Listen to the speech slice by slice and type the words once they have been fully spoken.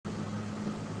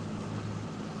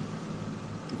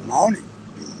Morning.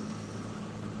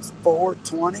 It's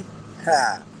 4:20.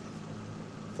 Ha,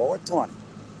 4:20.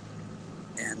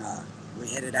 And we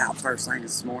headed out first thing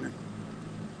this morning.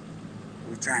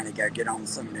 We're trying to go get on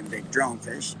some of them big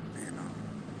drumfish. And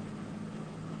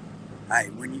hey,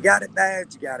 when you got it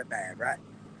bad, you got it bad, right?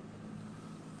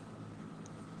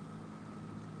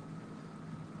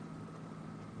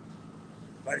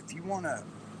 But if you wanna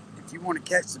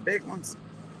catch the big ones,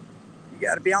 you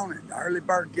got to be on it. The early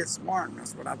bird gets the worm.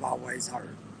 That's what I've always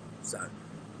heard. So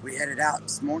we headed out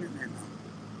this morning and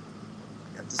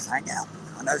got just hang out.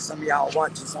 I know some of y'all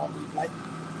watch us on replay.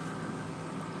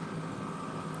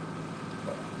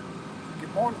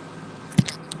 Good morning.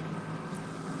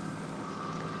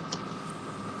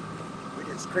 We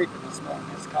just creeping this morning.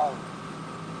 It's cold.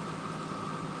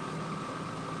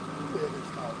 Ooh, it is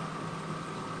cold.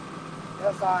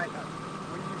 Yes, I know.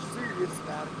 When you're serious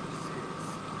about it, you're serious.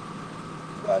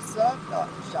 What's up,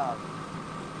 Dr. Shaw?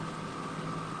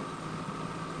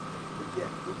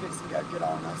 We fix to go get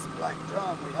on us a black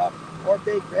drum. We hope, or a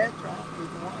big red drum,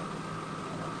 either one.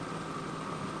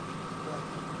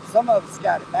 But some of us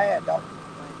got it bad, don't we,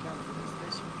 when it comes to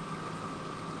this fishing?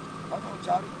 Hold on,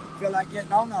 Charlie. Feel like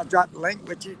getting on? I'll drop the link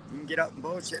with you. You can get up and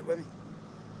bullshit with me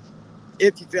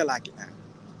if you feel like it now.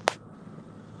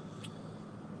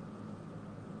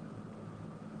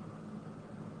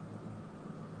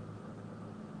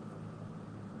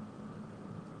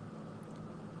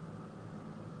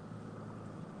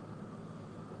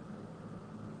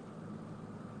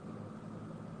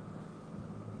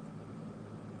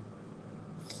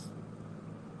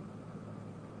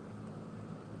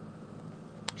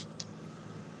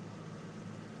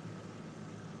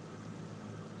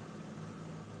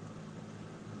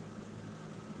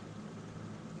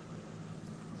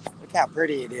 Look how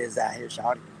pretty it is out here,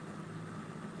 Shawty.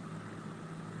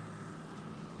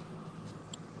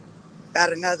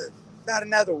 About another about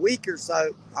another week or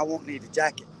so, I won't need a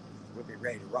jacket. We'll be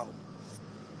ready to roll.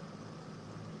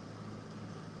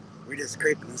 We're just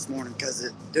creeping this morning because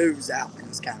the dew's out and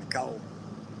it's kind of cold.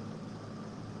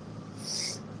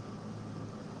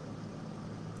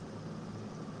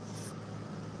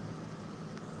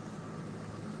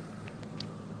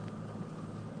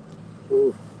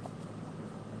 Ooh.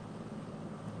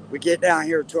 We get down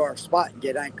here to our spot and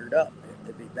get anchored up,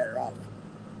 it'd be better off.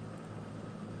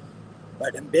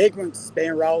 But them big ones has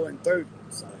been rolling through,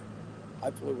 so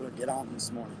hopefully we'll get on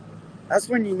this morning. That's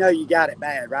when you know you got it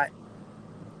bad, right?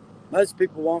 Most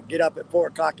people won't get up at 4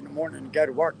 o'clock in the morning and go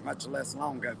to work, much less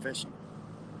alone go fishing.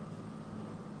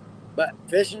 But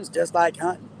fishing's just like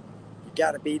hunting. You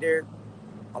got to be there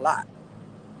a lot.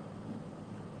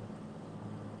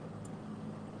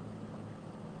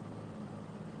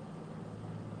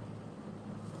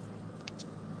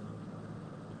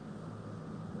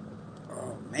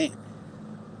 Oh man!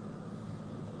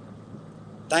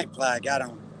 Thankfully, I got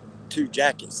on 2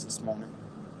 jackets this morning.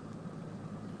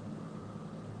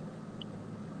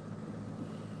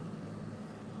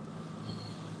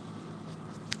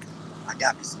 I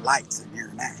got me some lights in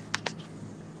here now.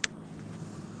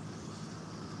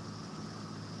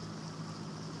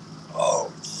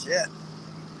 Oh shit!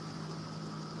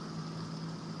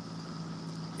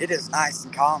 It is nice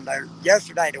and calm there.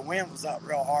 Yesterday the wind was up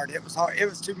real hard. It was hard. It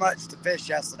was too much to fish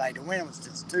yesterday. The wind was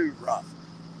just too rough.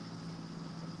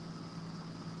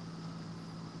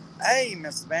 Hey,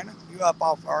 Miss Savannah, you up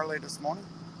off early this morning?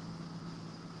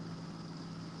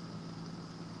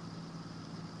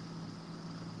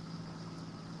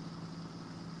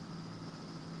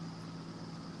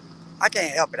 I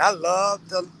can't help it. I love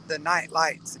the night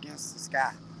lights against the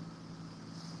sky.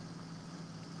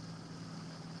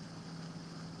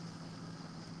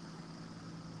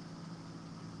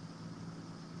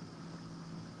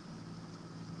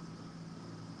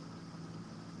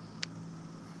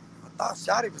 I thought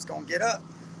Shotty was gonna get up.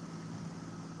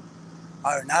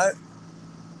 Oh no?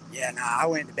 Yeah, no, I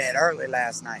went to bed early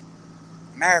last night.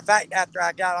 Matter of fact, after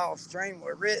I got off stream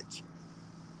with Rich,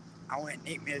 I went and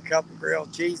ate me a couple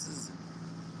grilled cheeses,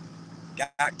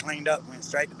 got cleaned up, and went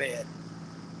straight to bed.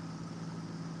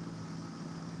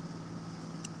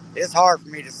 It's hard for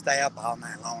me to stay up all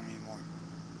night long anymore.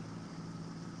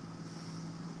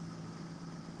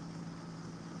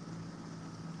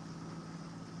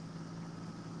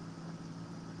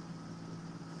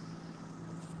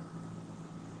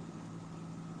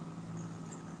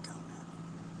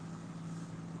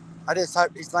 I just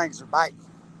hope these things are biting.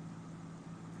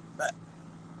 But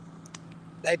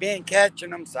they've been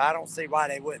catching them, so I don't see why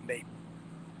they wouldn't be.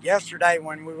 Yesterday,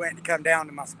 when we went to come down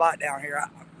to my spot down here,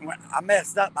 I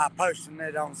messed up by posting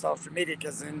it on social media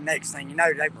because the next thing you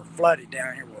know, they were flooded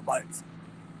down here with boats.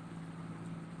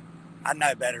 I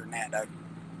know better than that, though.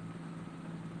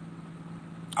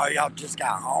 Oh, y'all just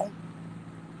got home?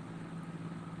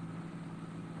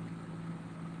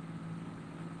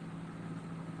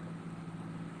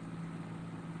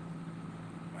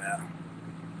 Well,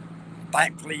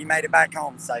 thankfully you made it back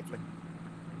home safely.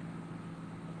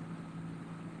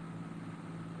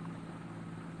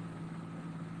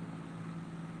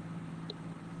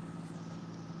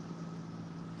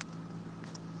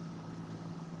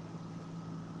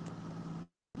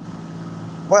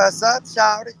 What's up,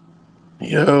 Shawty?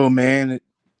 Yo, man,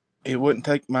 it wouldn't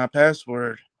take my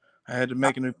password. I had to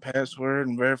make a new password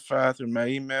and verify through my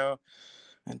email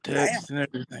and Damn. text and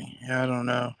everything. Yeah, I don't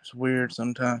know. It's weird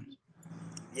sometimes.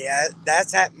 Yeah,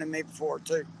 that's happened to me before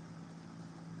too.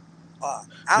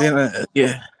 I Then, don't.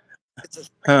 yeah, It's a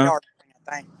huh? StreamYard thing,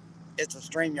 I think. It's a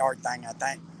StreamYard thing, I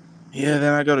think. Yeah,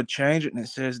 then I go to change it and it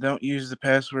says don't use the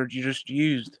password you just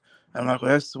used. I'm like,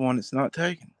 well, that's the one that's not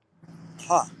taken.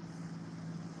 Huh?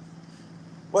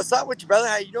 What's up with you, brother?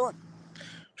 How you doing?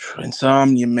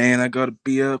 Insomnia, man. I gotta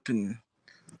be up and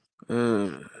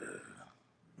let's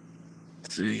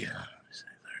see,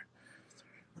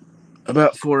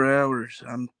 about 4 hours.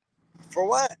 For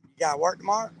what? You got work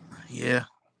tomorrow? Yeah.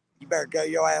 You better go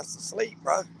your ass to sleep,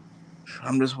 bro.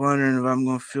 I'm just wondering if I'm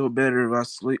gonna feel better if I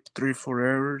sleep 3 4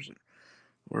 hours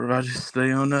or if I just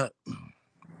stay on up.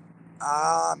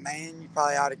 Ah, man, you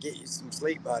probably ought to get you some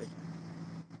sleep, buddy.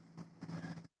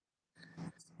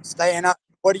 Staying up.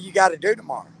 What do you got to do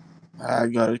tomorrow? I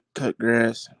gotta cut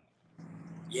grass.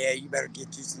 Yeah, you better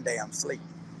get you some damn sleep.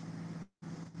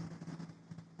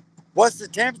 What's the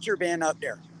temperature been up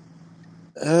there?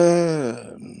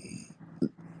 Uh,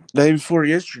 Day before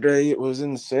yesterday, it was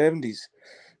in the 70s.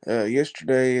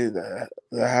 Yesterday, the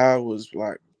high was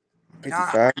like Now,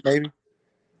 55, maybe.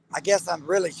 I guess I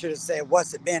really should have said,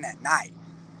 what's it been at night?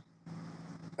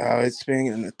 It's been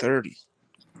in the 30s.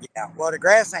 Yeah, well, the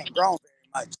grass ain't grown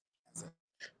very much.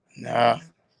 Nah,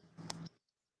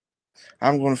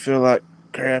 I'm gonna feel like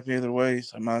crap either way,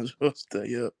 so I might as well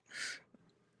stay up.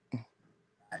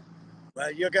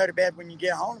 Well, you'll go to bed when you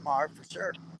get home tomorrow for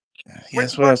sure. Yeah, What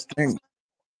that's you what I work? was thinking.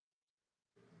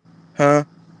 Huh?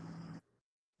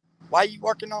 Why you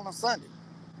working on a Sunday?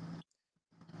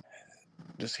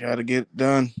 Just gotta get it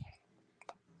done.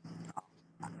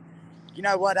 You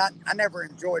know what? I never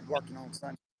enjoyed working on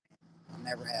Sunday. I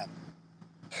never have.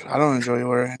 I don't enjoy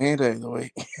working any day of the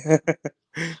week.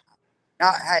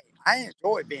 Now, hey, I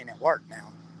enjoy being at work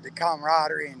now. The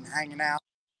camaraderie and hanging out,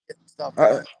 getting stuff I,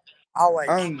 done. Always.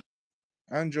 I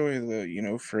I enjoy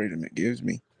the freedom it gives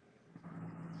me.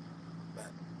 But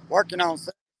working on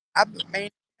Sunday, I mean, you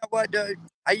know what, dude?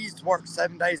 I used to work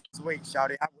 7 days a week,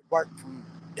 Shawty. I would work from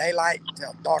daylight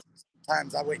till dark.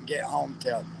 Sometimes I wouldn't get home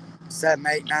till 7,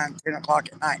 8, 9, 10 o'clock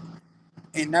at night.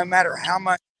 And no matter how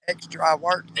much extra I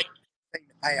worked, it seemed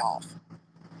to pay off.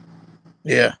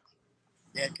 Yeah,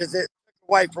 Yeah, because it took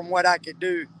away from what I could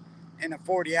do in a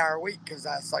 40-hour week because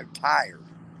I was so tired.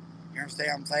 You understand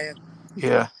what I'm saying?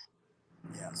 yeah,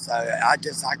 Yeah, so I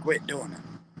quit doing it.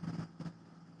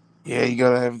 yeah. You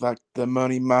gotta have like the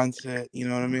money mindset. You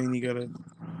know what I mean? You gotta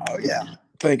Oh yeah,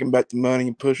 thinking about the money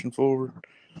and pushing forward.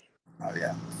 oh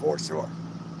yeah, for sure.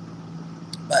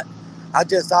 But I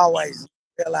just always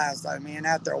realized though, man,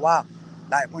 after a while,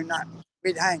 like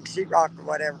we'd hang sheetrock or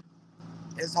whatever.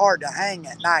 It's hard to hang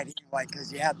at night anyway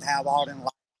because you have to have all them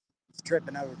lights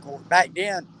tripping over cord. Back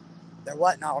then, there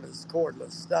wasn't all this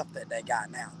cordless stuff that they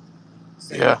got now.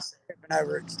 So you Yeah, tripping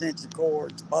over extension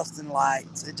cords, busting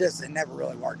lights. It never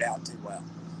really worked out too well.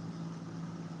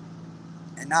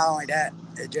 And not only that,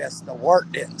 it just the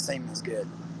work didn't seem as good.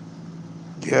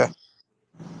 yeah.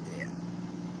 Yeah.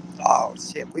 Oh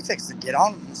shit, we fixed to get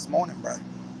on them this morning, bro.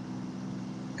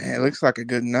 Man, it looks like a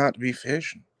good night to be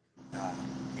fishing. Uh,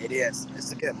 it is.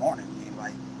 It's a good morning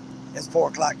anyway. It's 4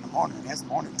 o'clock in the morning. It's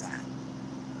morning time.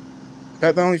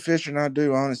 About the only fishing I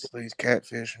do, honestly, is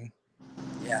catfishing.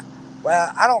 Yeah.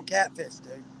 Well, I don't catfish,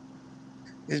 dude.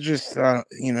 It's just,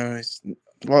 it's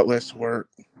a lot less work.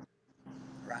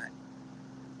 Right.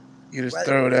 You just Well,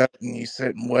 throw it out and you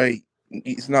sit and wait.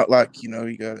 It's not like,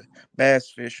 you got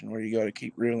bass fishing where you got to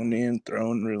keep reeling in,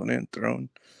 throwing, reeling in, throwing.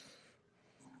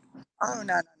 oh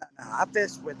no, no, no, no. I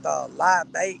fish with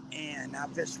live bait and I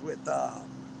fish with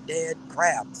dead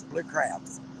crabs, blue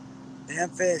crabs. Them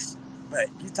fish, but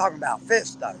you talking about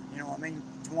fish though? You know what I mean?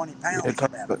 20 Yeah, pounds or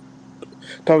better.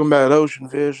 talking about ocean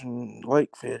fish and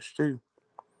lake fish, too.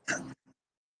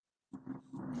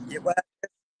 Yeah, well,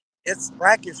 it's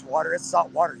brackish water. It's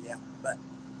salt water, yeah, but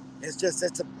it's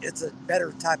a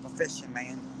better type of fishing,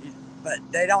 man. But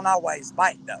they don't always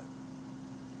bite though.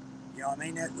 You know what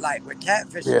I mean? Like with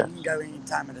catfishing, Yeah. you can go any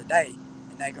time of the day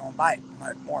and they're gonna bite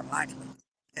more than likely.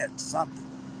 It's something.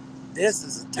 This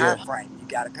is a Yeah. time frame. You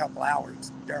got a couple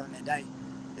hours during the day.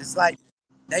 It's like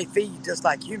they feed just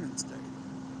like humans do.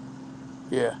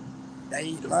 Yeah. They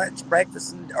eat lunch,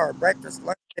 breakfast, or breakfast,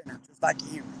 lunch, dinner, just like a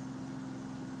human.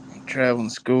 Traveling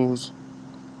schools.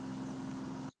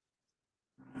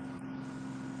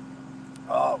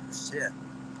 Oh shit!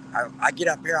 I get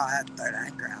up here, I'll have to throw the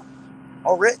anchor out.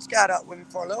 Oh, Rich got up with me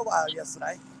for a little while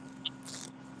yesterday.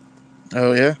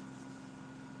 Oh yeah.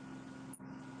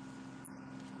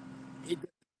 He,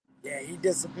 he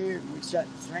disappeared and we shut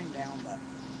the stream down. But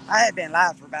I had been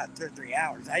live for about 2 or 3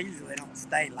 hours. I usually don't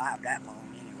stay live that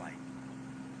long anyway.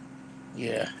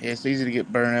 Yeah. It's easy to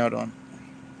get burnt out on.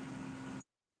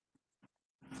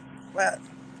 But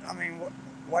I mean,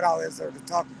 what all is there to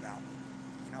talk about?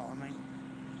 You know what I mean?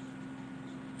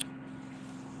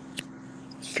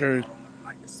 It's true.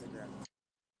 Like a cigarette.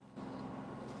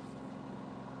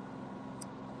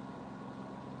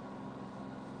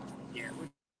 Yeah, we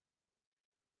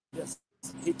just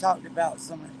he talked about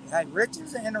some. Hey, Rich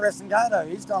is an interesting guy though.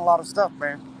 He's done a lot of stuff,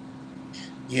 man.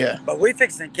 Yeah. But we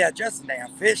fixing to catch us a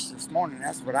damn fish this morning.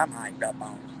 That's what I'm hyped up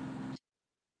on.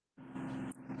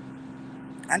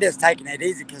 I'm just taking it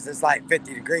easy because it's like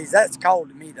 50 degrees. That's cold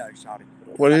to me though, Shotty.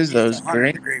 What I'm is used to those 100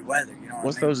 green? degree weather. You know what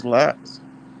What's I mean? those lights?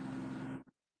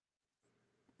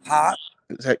 Hot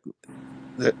Is that?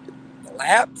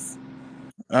 laps.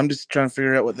 I'm just trying to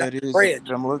figure out what That's that is that bridge.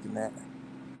 I'm looking at.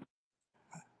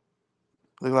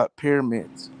 Look like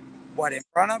pyramids. What in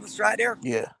front of us right there?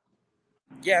 Yeah.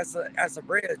 Yeah, that's a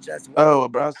bridge. That's water Oh,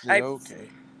 I see. papers. Okay.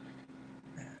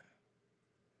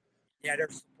 Yeah,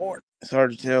 there's support. It's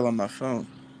hard to tell on my phone.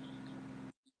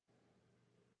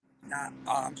 Not,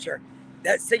 I'm sure.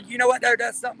 That see, you know what though?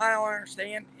 That's something I don't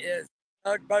understand. Is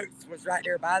tugboats was right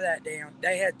there by that dam.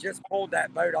 They had just pulled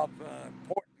that boat off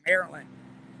Port Maryland,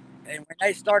 and when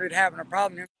they started having a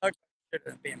problem, them tugboats should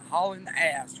have been hauling the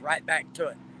ass right back to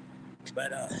it.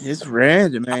 But It's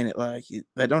random, ain't it? Like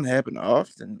that don't happen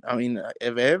often. I mean,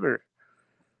 if ever.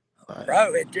 Like,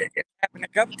 bro, it happened a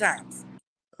couple times.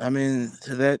 I mean,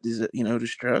 to that is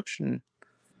destruction.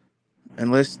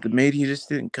 Unless the media just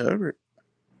didn't cover it.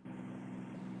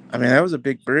 I mean, that was a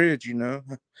big bridge,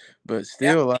 but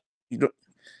Yeah, still, like, you don't.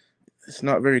 It's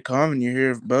not very common you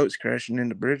hear of boats crashing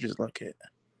into bridges like that.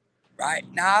 right.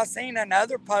 Now I seen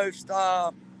another post.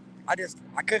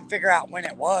 I couldn't figure out when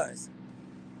it was,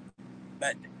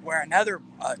 but where another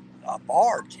a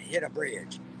barge hit a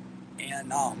bridge,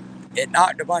 and it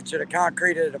knocked a bunch of the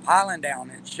concrete of the piling down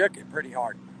and shook it pretty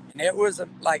hard. And it was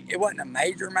like it wasn't a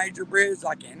major bridge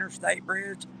like an interstate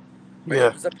bridge, but it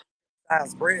Yeah, was a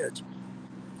size bridge.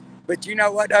 But you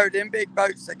know what though? Them big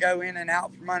boats that go in and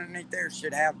out from underneath there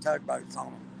should have tugboats on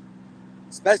them,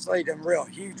 especially them real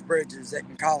huge bridges that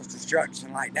can cause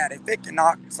destruction like that. If it can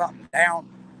knock something down,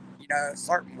 a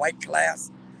certain weight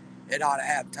class, it ought to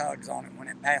have tugs on it when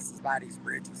it passes by these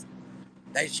bridges.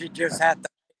 They should just have to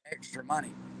pay extra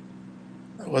money.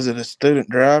 was it a student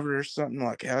driver or something?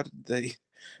 Like, how did they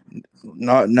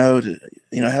not know to?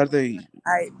 How did they?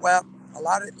 Hey, well, a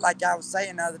lot of like I was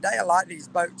saying the other day, a lot of these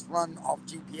boats run off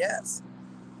GPS.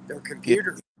 They're Yeah,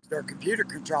 they're computer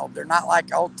controlled. They're not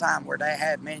like old time where they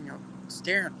had manual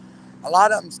steering. A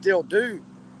lot of them still do,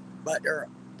 but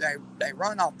they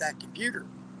run off that computer.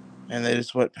 and they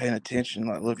just wasn't paying attention,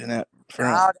 like looking out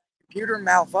front. Now, the computer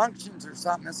malfunctions or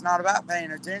something. It's not about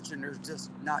paying attention. There's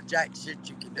just not jack shit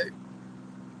you can do.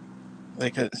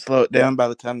 They couldn't slow it down by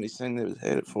the time they seen they was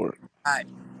headed for it. Right,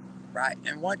 right.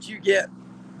 And once you get,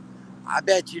 I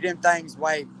bet you them things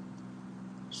weigh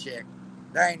shit.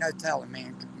 There ain't no telling,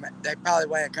 man. They probably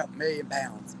weigh a couple million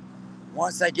pounds.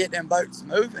 Once they get them boats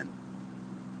moving,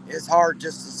 it's hard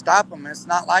just to stop them. It's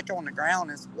not like on the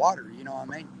ground; it's water. You know what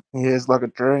I mean? Yeah, it's like a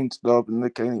train stopping. They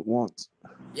can't eat once.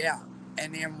 Yeah.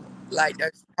 And then like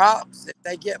those props, if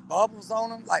they get bubbles on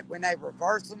them, like when they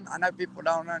reverse them, I know people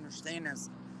don't understand this,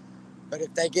 but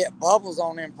if they get bubbles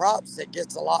on them props, it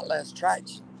gets a lot less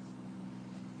traction,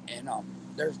 and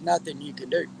there's nothing you can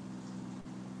do.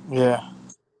 Yeah,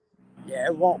 Yeah,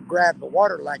 it won't grab the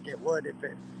water like it would if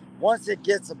it. Once it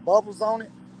gets the bubbles on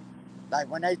it, like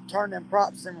when they turn them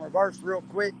props in reverse real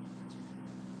quick,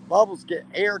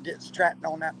 air gets trapped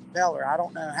on that propeller. I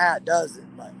don't know how it does it,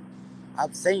 but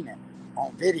I've seen it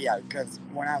on video because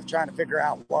when I was trying to figure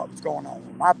out what was going on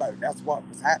with my boat, that's what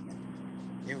was happening.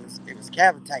 It was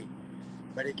cavitating,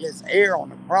 but it gets air on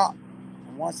the prop,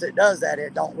 and once it does that,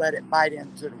 it don't let it bite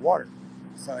into the water,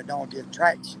 so it don't get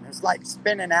traction. It's like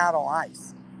spinning out on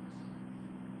ice.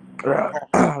 right,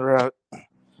 right.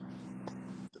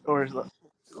 Or it's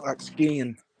like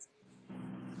skiing.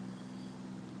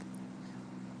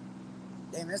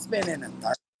 Damn, it's been in the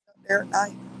 30s up there at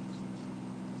night.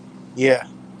 Yeah,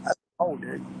 That's cold,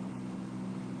 dude.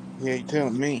 yeah, you're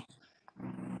telling me.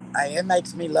 Hey, it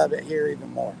makes me love it here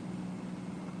even more.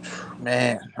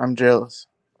 Man, I'm jealous.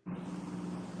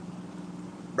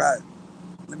 Bro,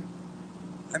 let me,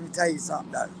 let me tell you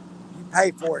something, though. You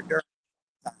pay for it during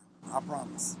the time. I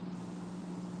promise.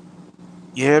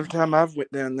 Yeah, every time I've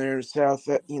went down there to South,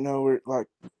 where like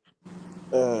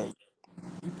uh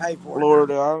You pay for it during.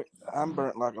 Florida, I'm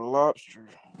burnt like a lobster.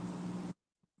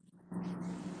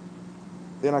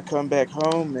 Then I come back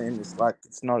home and it's like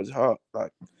it's not as hot.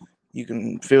 Like you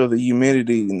can feel the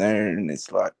humidity in there, and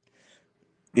it's like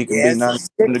it can Yeah, be it's a 97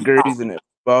 sticky hot. degrees and it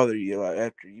bother you like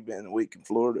after you've been a week in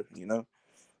Florida.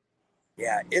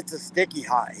 Yeah, it's a sticky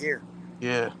hot here.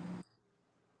 Yeah.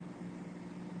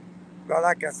 But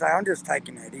like I say, I'm just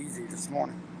taking it easy this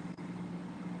morning.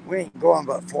 We ain't going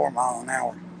but 4 mile an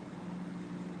hour.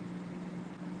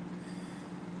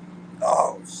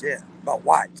 Oh shit! But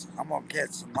watch, I'm gonna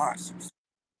catch some monsters.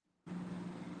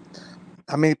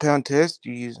 How many pound test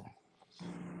you using?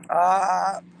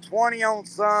 20 on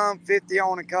some, 50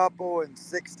 on a couple, and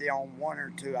 60 on one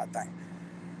or two, I think.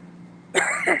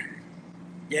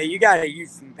 Yeah, you gotta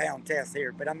use some pound tests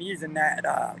here, but I'm using that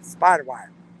spider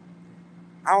wire.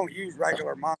 I don't use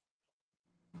regular monster.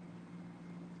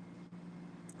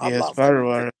 I've Yeah, lost so spider many fish.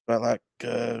 wire about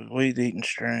like weed eating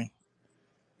string.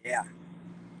 Yeah,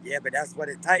 yeah, but that's what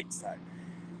it takes. So,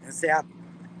 and see,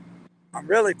 I'm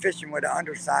really fishing with the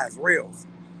undersized reels.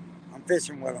 I'm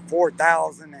fishing with a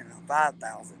 4,000 and a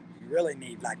 5,000. You really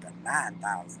need like a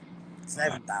 9,000, I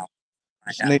 7,000,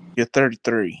 like just that. need a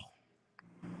 33.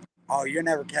 Oh, you'll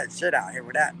never catch shit out here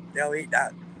with that. They'll eat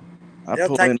that. I They'll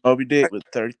pull take. in Moby Dick with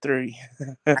 33.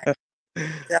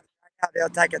 They'll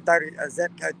take a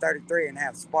zip code 33 and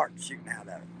have sparks shooting out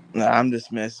of it. Nah, I'm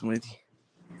just messing with you.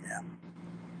 Yeah.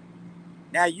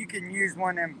 Now you can use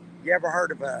one of them. You ever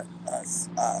heard of a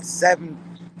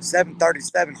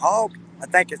 737 hog? I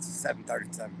think it's a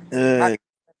 737. Might Uh, be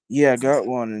yeah, I some got shit.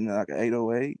 one in like an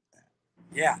 808.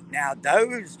 Yeah. Now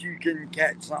those you can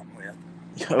catch something with,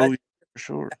 Oh, but yeah, for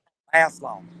sure. they last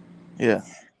long. Yeah,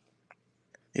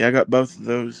 yeah, I got both of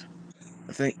those.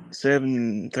 I think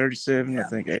 737. I Yeah.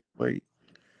 think 808.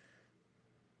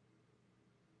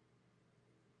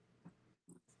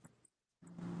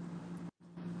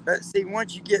 But see,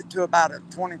 once you get to about a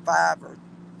 25 or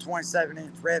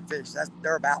 27-inch redfish,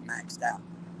 they're about maxed out.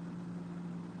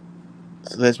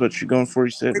 So that's what you're going for.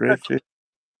 You said We look, redfish.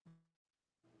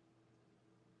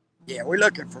 yeah, we're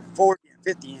looking for 40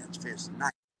 and 50-inch fish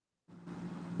tonight.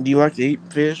 Do you like to eat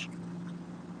fish?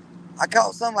 I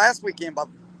caught some last weekend, but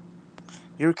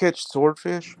You ever catch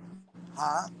swordfish?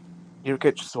 huh? You ever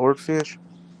catch swordfish?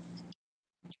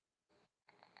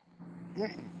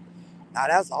 Mm-mm. Now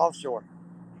that's offshore.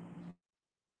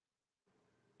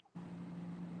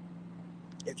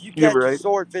 If you You catch ever a ate?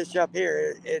 swordfish up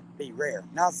here, it'd be rare.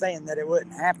 Not saying that it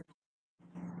wouldn't happen.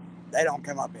 They don't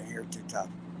come up in here too tough.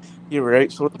 You ever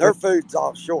ate Their swordfish? food's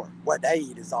offshore. What they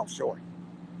eat is offshore.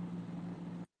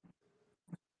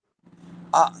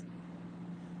 Uh,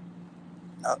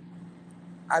 uh,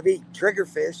 I've eaten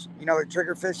triggerfish. You know what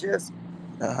triggerfish is?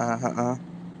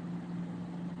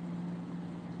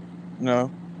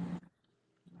 No.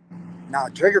 No,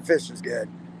 triggerfish is good.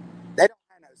 They don't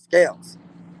have no scales.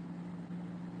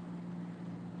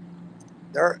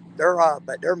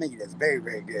 But their meat is very,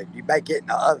 very good. You bake it in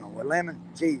the oven with lemon,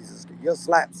 Jesus, you'll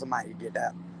slap somebody to get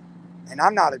that. And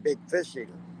I'm not a big fish eater.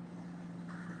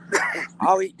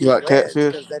 I'll eat You these like reds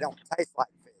catfish? because they don't taste like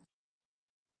fish.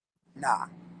 Nah,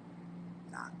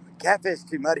 nah. Catfish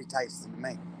too muddy tasting to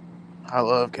me. I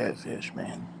love catfish,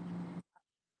 man.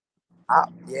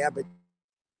 Yeah, but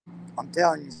I'm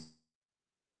telling you,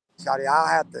 Shotty,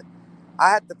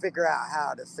 I have to figure out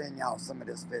how to send y'all some of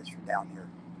this fish from down here.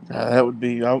 That would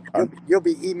be. You'll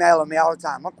be emailing me all the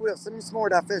time. Uncle Will, send me some more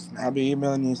of that fish, I'll man. be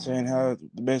emailing you saying how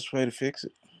the best way to fix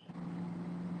it.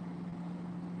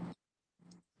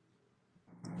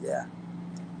 Yeah,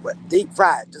 but deep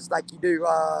fried, just like you do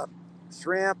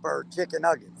shrimp or chicken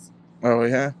nuggets. Oh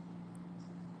yeah.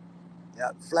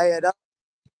 Yeah, flay it up.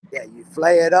 Yeah, you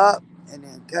flay it up and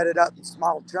then cut it up in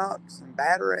small chunks and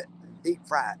batter it and deep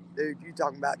fry it. Dude, you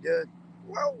talking about good?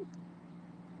 Whoa,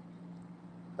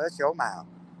 bless your mouth.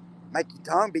 Make your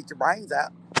tongue beat your brains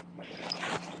out.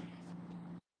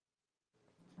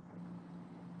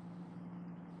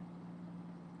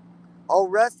 Oh,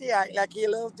 Rusty, act like he a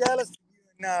little jealous of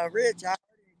you and Rich. I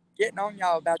getting on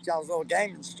y'all about y'all's little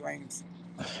gaming streams.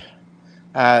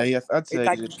 Yes, I'd He say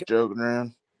think he's you. just joking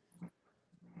around.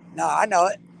 No, I know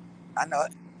it. I know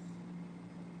it.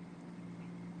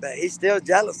 But he's still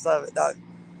jealous of it though.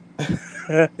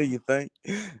 You think?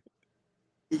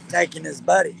 He's taking his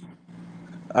buddy.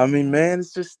 I mean, man,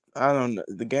 it's just I don't know.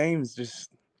 The game's just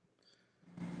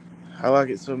I like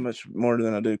it so much more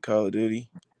than I do Call of Duty.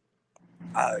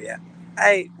 Oh yeah.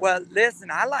 Hey, well, listen,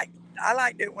 I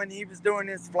liked it when he was doing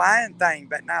his flying thing,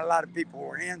 but not a lot of people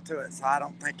were into it, so I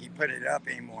don't think he put it up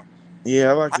anymore. Yeah,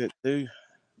 I like I, that too.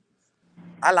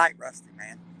 I like Rusty,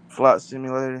 man. Flight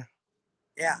Simulator.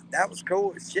 Yeah, that was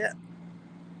cool as shit.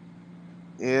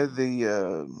 Yeah,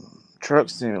 the truck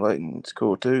simulating is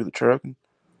cool too. The trucking.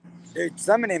 Dude,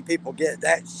 some of them people get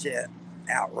that shit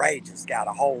outrageous. Got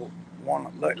a whole one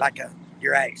that look like a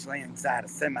you're actually inside a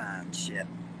semi and shit.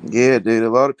 Yeah, dude. A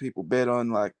lot of people bet on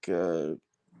like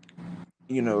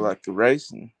like the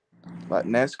racing, like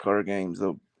NASCAR games.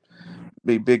 They'll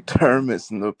be big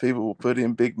tournaments, and the people will put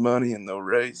in big money and they'll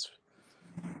race.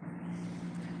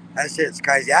 That shit's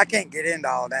crazy. I can't get into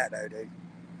all that though, dude.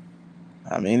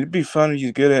 I mean, it'd be fun if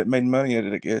you're good at making money at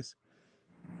it, I guess.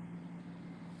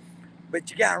 But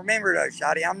you gotta remember though,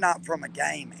 Shotty, I'm not from a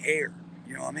game here.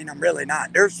 You know what I mean? I'm really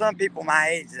not. There's some people my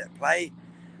age that play,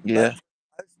 but Yeah, for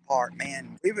the most part,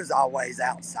 man, we was always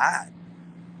outside.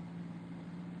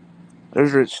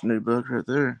 there's Rich Newbuck right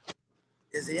there.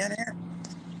 Is he in here?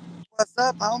 What's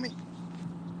up, homie?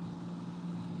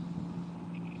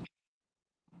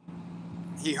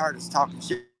 He heard us talking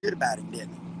shit about him,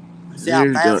 didn't he? See how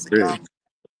There's fast it Doc comes? there.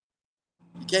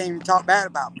 You can't even talk bad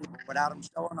about people without them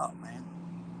showing up, man.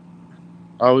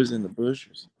 Always in the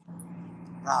bushes.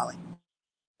 Riley.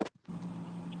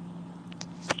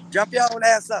 Jump your old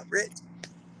ass up, Rich.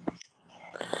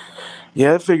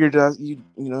 Yeah, I figured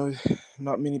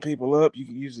not many people up. You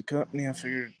could use the company. I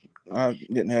figured I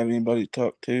didn't have anybody to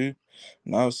talk to,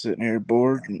 and I was sitting here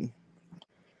bored. And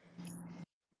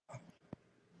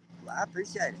Well, I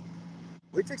appreciate it.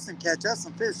 We fixing to catch us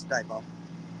some fish today, Bo.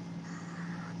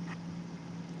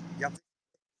 Y'all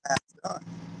fast done.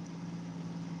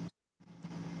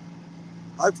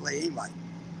 Hopefully, anyway.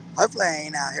 Hopefully, I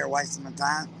ain't out here wasting my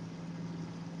time.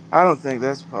 I don't think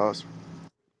that's possible.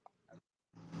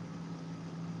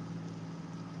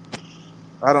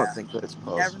 I don't Well, think that's you never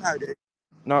possible. know, dude.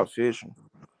 Not fishing.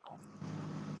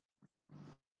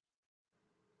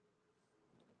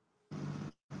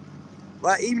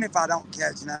 Well, even if I don't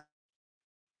catch nothing,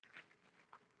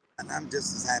 I'm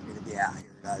just as happy to be out here,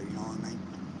 though. You know what I mean?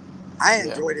 I Yeah,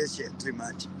 enjoy this shit too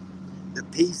much. The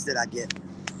peace that I get.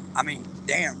 I mean,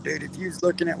 damn, dude, if you was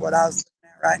looking at what I was looking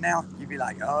at right now, you'd be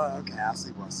like, oh, okay, I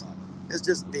see what's up. It's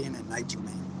just being in nature,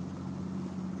 man.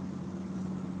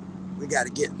 We got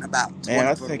to get in about man, 20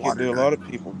 I foot of think it'd water, do a though. lot of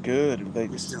people good if they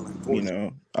We just, still in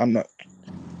 40. I'm not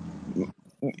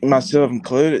myself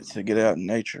included, to get out in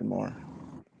nature more.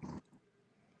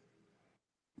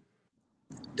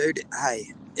 Dude,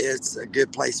 hey, it's a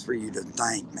good place for you to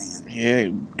think, man. Yeah,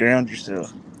 ground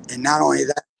yourself. And not only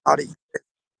that,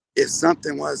 if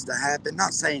something was to happen,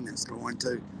 not saying it's going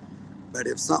to, but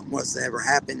if something was to ever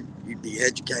happen, you'd be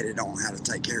educated on how to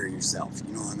take care of yourself.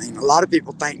 You know what I mean? A lot of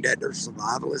people think that they're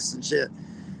survivalists and shit,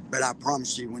 but I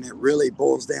promise you, when it really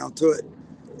boils down to it,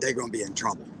 they're going to be in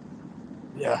trouble.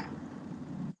 Yeah.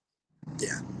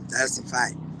 Yeah, that's a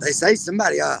fact. They say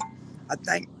somebody, I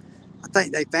think, I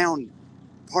think they found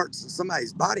parts of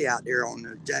somebody's body out there on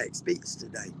the Jack's Beach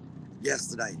today,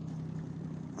 yesterday.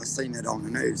 I seen it on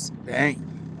the news. Dang.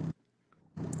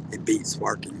 It beats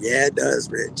working. Yeah, it does,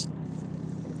 Rich.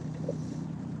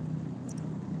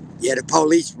 Yeah, the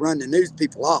police run the news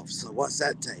people off. So what's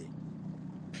that tell you?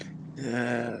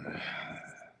 Uh,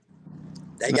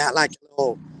 They got like a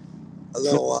Somebody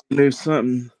little, knew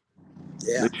something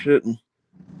yeah, they shouldn't.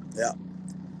 yeah.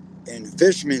 And the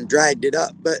fishermen dragged it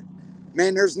up. But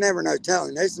man, there's never no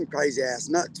telling. There's some crazy ass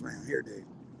nuts around here, dude.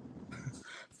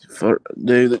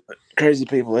 Dude, crazy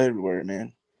people everywhere,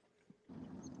 man.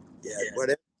 Yeah,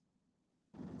 whatever.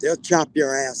 They'll chop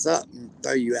your ass up and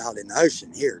throw you out in the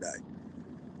ocean here, though.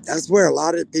 That's where a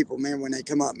lot of the people, man, when they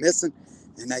come up missing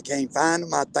and they can't find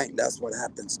them, I think that's what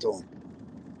happens to them.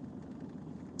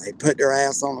 They put their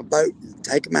ass on a boat and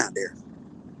take them out there.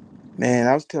 Man,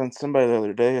 I was telling somebody the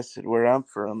other day, I said, where I'm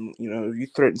from, if you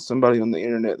threaten somebody on the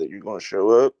internet that you're going to show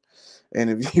up, and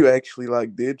if you actually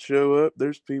like did show up,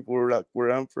 there's people like where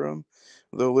I'm from,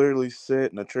 they'll literally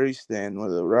sit in a tree stand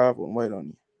with a rifle and wait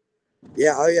on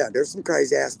Yeah, oh yeah, there's some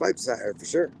crazy ass folks out there for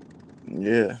sure. you.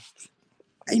 Yeah.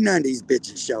 Ain't none of these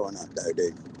bitches showing up though,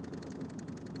 dude.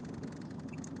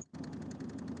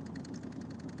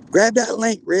 Grab that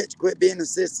link, Rich. Quit being a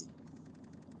sissy.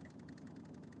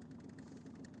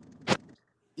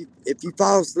 If you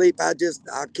fall asleep,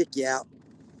 I'll kick you out.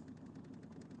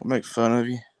 I'll make fun of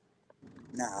you.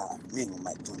 Nah, he ain't gonna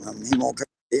make fun of him. He won't come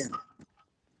in.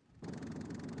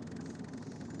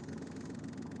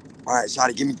 All right,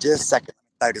 Shotty, give me just a second.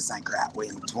 Throw this anchor out. We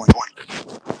in 20.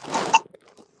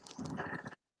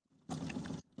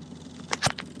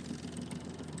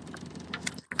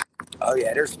 Oh,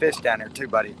 yeah, there's fish down there too,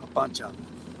 buddy. A bunch of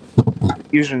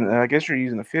them. I guess you're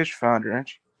using a fish finder,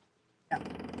 aren't you? Yeah.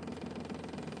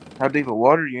 How deep of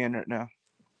water are you in right now?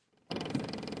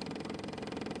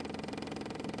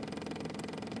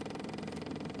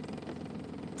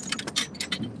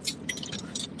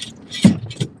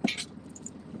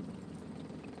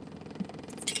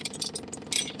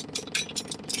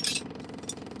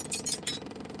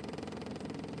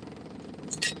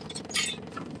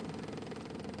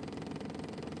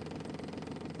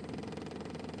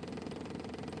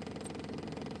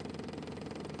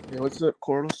 Yeah, what's up,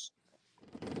 Corliss?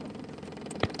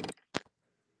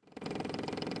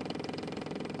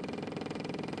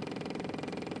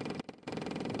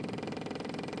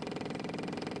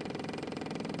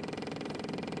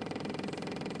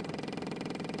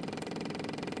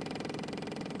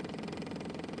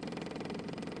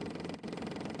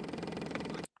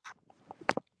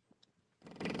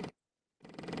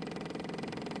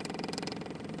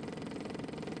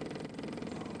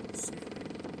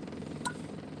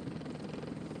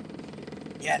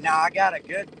 Yeah, no, I got a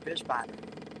good fish finder.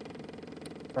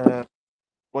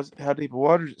 How deep of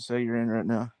water does it say you're in right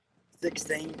now?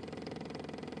 16.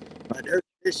 But there's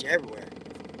fish everywhere.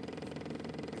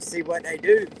 You see what they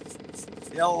do?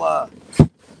 They'll,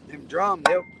 them drum,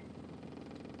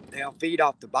 they'll feed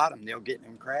off the bottom. They'll get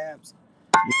them crabs.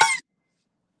 Yeah.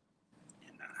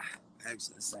 And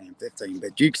actually saying 15,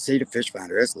 but you can see the fish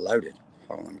finder. It's loaded.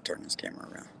 Hold on, let me turn this camera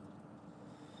around.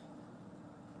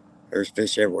 There's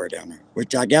fish everywhere down there,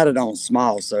 which I got it on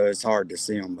small, so it's hard to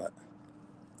see them, but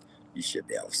you should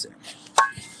be able to see them.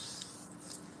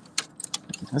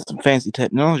 That's some fancy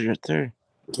technology right there.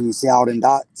 Can you see all them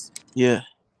dots? Yeah.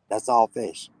 That's all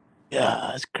fish. Yeah,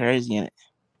 that's crazy, ain't it?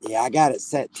 Yeah, I got it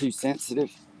set too sensitive,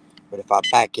 but if I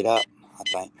back it up, I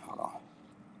think, hold on.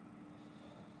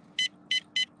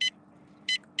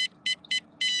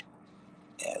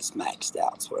 Yeah, it's maxed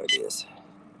out, that's what it is.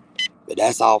 But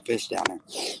that's all fish down there.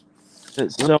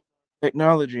 It's some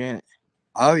technology, ain't it?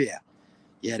 Oh, yeah.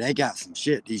 Yeah, they got some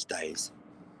shit these days.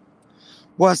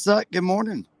 What's up? Good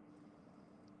morning.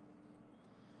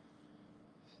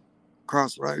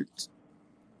 Crossroads.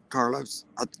 Carlos.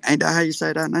 Ain't that how you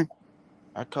say that name?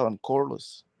 I call him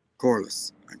Corliss.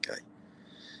 Corliss. Okay.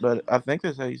 But I think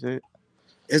that's how you say it.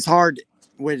 It's hard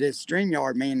with this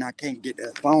StreamYard, man. I can't get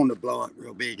that phone to blow up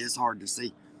real big. It's hard to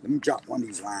see. Let me drop one of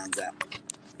these lines out.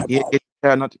 Yeah,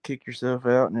 try not to kick yourself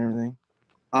out and everything.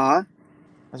 Uh-huh.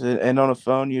 I said, and on a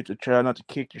phone, you have to try not to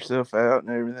kick yourself out and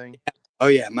everything. Oh,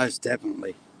 yeah, most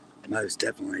definitely. Most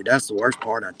definitely. That's the worst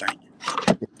part, I think.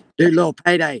 Dude, Little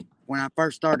Payday, when I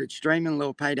first started streaming,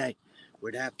 Little Payday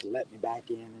would have to let me back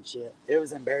in and shit. It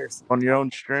was embarrassing. On your own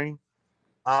stream?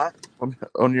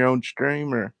 On your own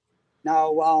stream, or?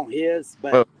 No, on his,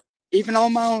 but Oh, even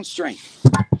on my own stream.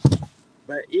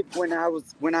 But when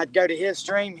I'd go to his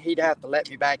stream, he'd have to let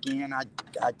me back in. I'd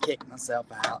kick myself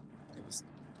out.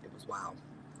 It was wild.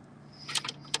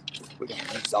 We're gonna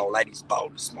use this old lady's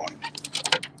boat this morning.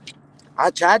 I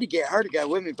tried to get her to go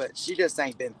with me, but she just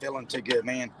ain't been feeling too good,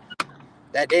 man.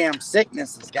 That damn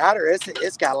sickness has got her.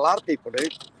 It's got a lot of people,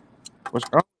 dude. what's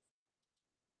wrong?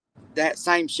 That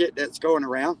same shit that's going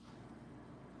around.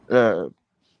 Being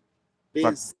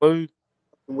Like flu?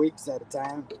 weeks at a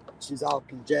time. She's all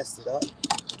congested up.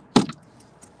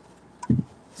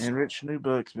 And Rich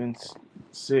Newbuck's been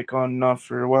sick on and off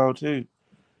for a while, too.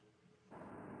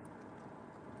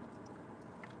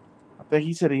 I think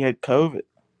he said he had COVID.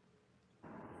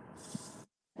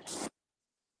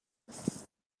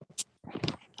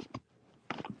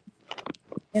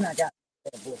 And I got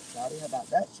a boy, Shotty. How about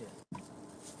that shit?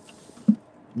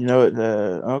 You know what,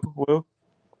 Uncle Will?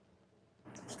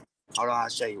 Hold on, I'll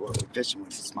show you what we're fishing with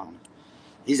this morning.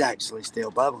 He's actually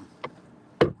still bubbling.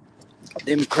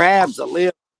 Them crabs that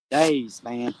live days,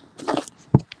 man.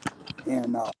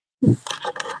 And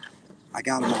I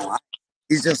got him on.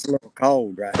 He's just a little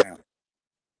cold right now.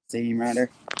 See him right there?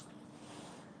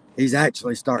 He's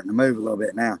actually starting to move a little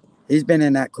bit now. He's been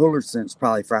in that cooler since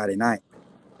probably Friday night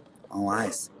on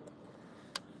ice.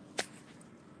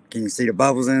 Can you see the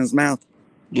bubbles in his mouth?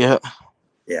 Yeah.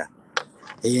 Yeah.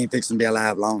 He ain't fixing to be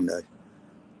alive long, though.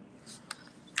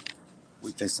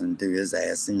 We fixing to do his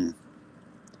ass in.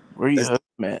 Where you hook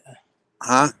him at?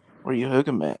 Huh? Where you hook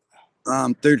him at?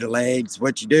 Through the legs.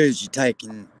 What you do is you take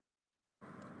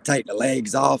the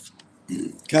legs off,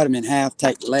 cut them in half,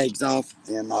 take the legs off,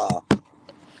 and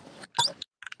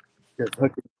just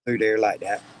hook it through there like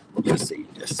that. You'll see in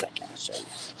just a second. I'll show you.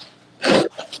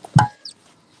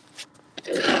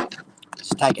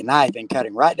 take a knife and cut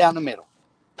him right down the middle.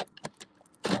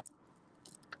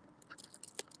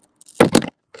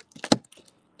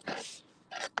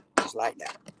 Just like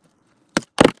that.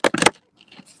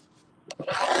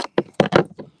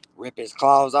 Rip his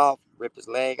claws off, rip his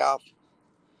leg off.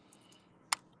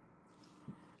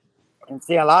 And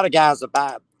see, a lot of guys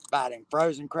are biting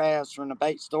frozen crabs from the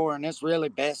bait store, and it's really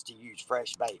best to use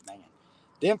fresh bait, man.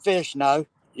 Them fish know,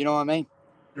 you know what I mean?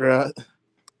 Right.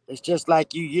 It's just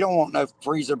like you don't want no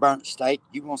freezer burnt steak.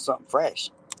 You want something fresh.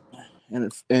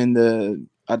 And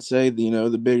I'd say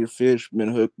the bigger fish have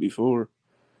been hooked before.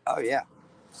 Oh, yeah.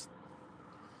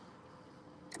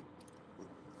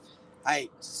 Hey,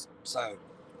 so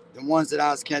the ones that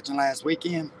I was catching last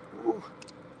weekend, ooh,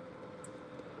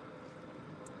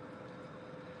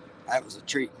 that was a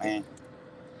treat, man.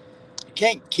 You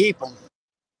can't keep them.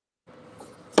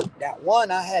 That one,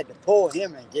 I had to pull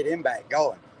him and get him back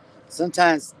going.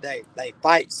 Sometimes they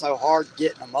fight so hard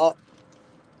getting them up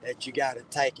that you got to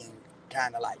take and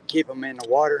kind of like keep them in the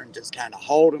water and just kind of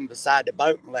hold them beside the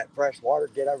boat and let fresh water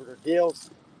get over their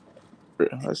gills.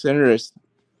 That's interesting.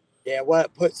 Yeah, well,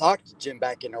 it puts oxygen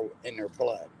back in their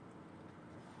blood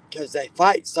because they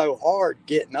fight so hard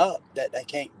getting up that they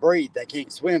can't breathe. They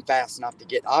can't swim fast enough to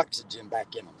get oxygen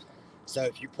back in them. So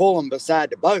if you pull them beside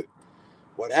the boat,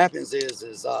 what happens is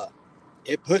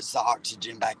it puts the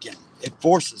oxygen back in them. It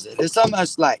forces it. It's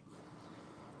almost like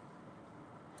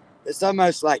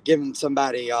giving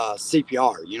somebody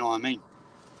CPR. You know what I mean?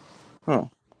 Huh.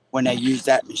 When they use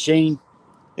that machine.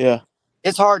 Yeah.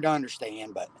 It's hard to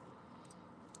understand,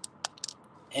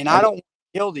 and I don't want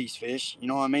to kill these fish. You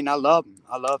know what I mean? I love them.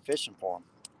 I love fishing for them.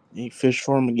 You fish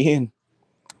for them again.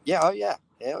 Yeah. Oh yeah.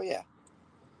 Hell yeah.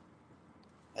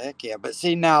 Heck yeah. But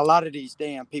see, now a lot of these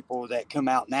damn people that come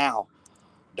out now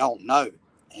don't know,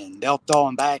 and they'll throw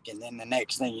them back, and then the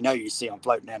next thing you know, you see them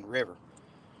floating down the river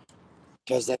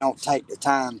because they don't take the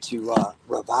time to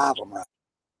revive them right.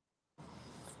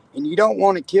 And you don't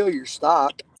want to kill your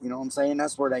stock. You know what I'm saying?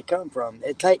 That's where they come from.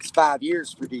 It takes 5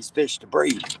 years for these fish to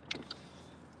breed.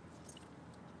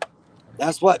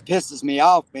 That's what pisses me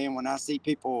off, man, when I see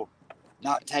people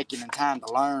not taking the time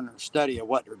to learn or study of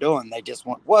what they're doing. They just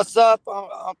want, what's up,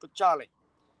 Uncle Charlie?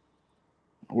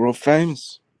 World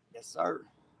famous. Yes, sir.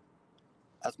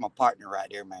 That's my partner right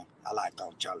there, man. I like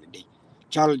Uncle Charlie D.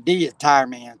 Charlie D is a tire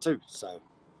man, too. So,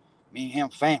 me and him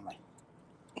family.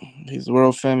 He's the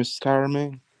world famous tire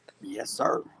man. Yes,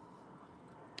 sir.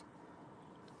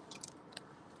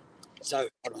 So,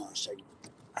 hold on, I'll show you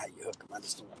how you hook them. I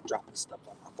just don't want to drop this stuff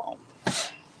on my phone.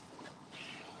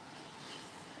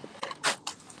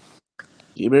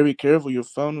 You better be careful. Your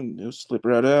phone and it'll slip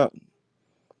right out.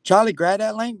 Charlie, grab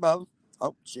that link, Bubba.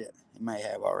 Oh, shit. He may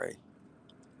have already.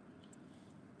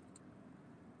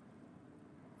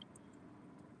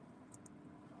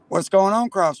 What's going on,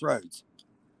 Crossroads?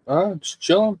 Just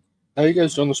chilling. How you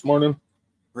guys doing this morning?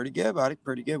 Pretty good, buddy.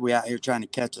 Pretty good. We out here trying to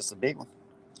catch us a big one.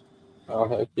 Oh,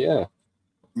 heck yeah.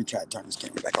 Let me try to turn this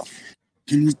camera back on.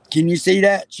 Can you see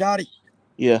that, Shotty?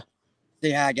 Yeah.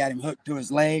 See how I got him hooked to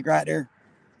his leg right there?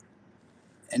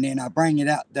 And then I bring it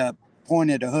out, the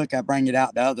point of the hook, I bring it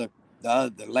out the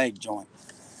other leg joint.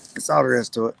 That's all there is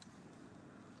to it.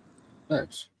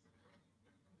 Nice.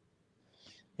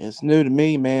 It's new to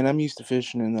me, man. I'm used to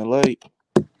fishing in the lake.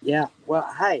 Yeah. Well,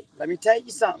 hey, let me tell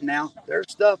you something now. There's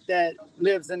stuff that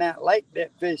lives in that lake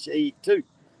that fish eat too.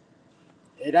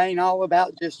 It ain't all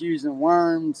about just using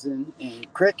worms and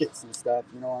crickets and stuff,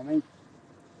 you know what I mean?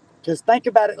 Because think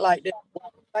about it like this.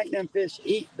 What do you think them fish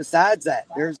eat besides that?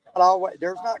 There's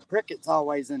not crickets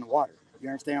always in the water. You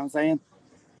understand what I'm saying?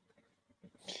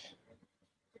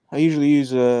 I usually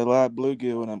use a live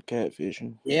bluegill when I'm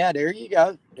catfishing. Yeah, there you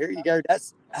go. There you go.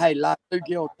 That's, hey, live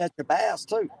bluegill catch a bass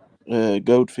too.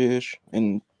 Goldfish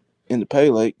and in the pay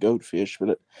lake, goldfish,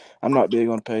 but I'm not big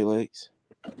on pay lakes.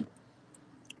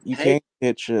 You Hey,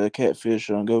 can't catch catfish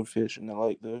on goldfish in the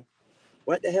lake though.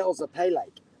 what the hell's a pay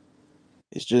lake?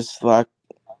 It's just like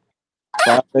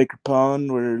 5-acre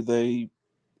pond where you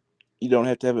don't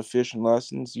have to have a fishing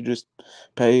license. You just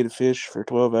pay to fish for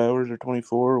 12 hours or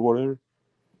 24 or whatever.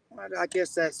 Well, I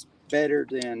guess that's better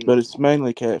than. But it's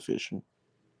mainly catfishing.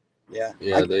 Yeah.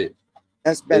 Yeah,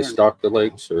 That's they better. stock the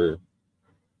lakes or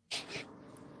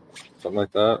something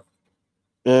like that.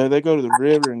 They go to the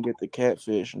river and get the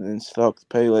catfish, and then stock the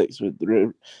pay lakes with the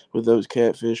river with those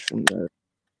catfish from the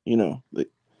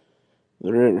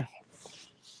river.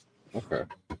 Okay.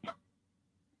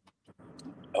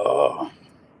 Oh.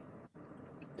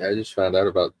 Yeah, I just found out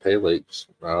about pay lakes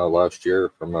last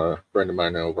year from a friend of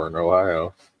mine over in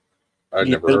Ohio. I'd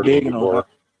Yeah, never they're heard of big them in Ohio. before.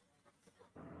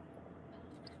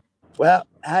 Well,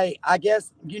 Hey, I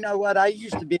guess you know what? I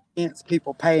used to be against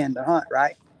people paying to hunt,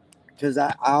 right? Because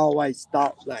I always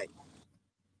thought like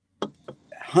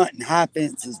hunting high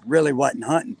fences really wasn't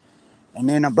hunting. And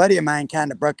then a buddy of mine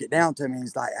kind of broke it down to me.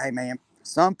 He's like, "Hey, man,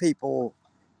 some people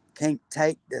can't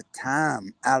take the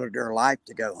time out of their life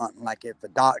to go hunting. Like if a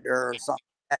doctor or something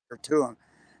to them,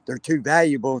 they're too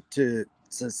valuable to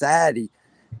society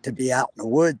to be out in the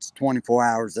woods 24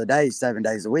 hours a day, 7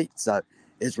 days a week. So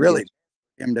it's Yeah. really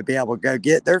them to be able to go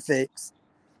get their fix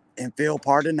and feel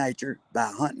part of nature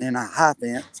by hunting in a high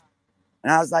fence."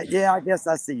 And I was like, "Yeah, I guess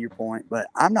I see your point, but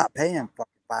I'm not paying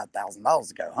fucking $5,000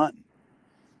 to go hunting.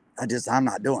 I'm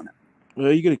not doing it."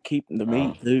 Well, you got to keep the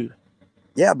meat too.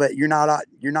 Yeah, but you're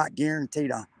not guaranteed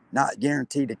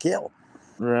to kill.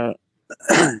 Right.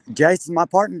 Jason, my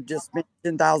partner, just spent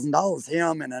 $10,000.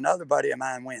 Him and another buddy of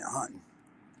mine went hunting,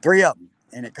 three of them,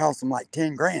 and it cost them like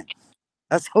 10 grand.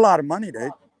 That's a lot of money,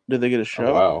 dude. Did they get a Oh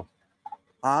shot? wow.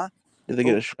 Huh? Did they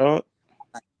get Oh, a shot?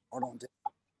 hold on.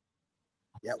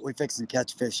 Yeah, we fixing to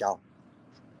catch fish, y'all.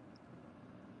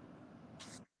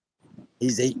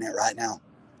 He's eating it right now.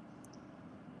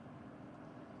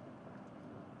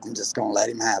 I'm just gonna let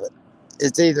him have it.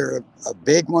 It's either a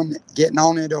big one getting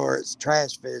on it or it's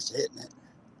trash fish hitting it.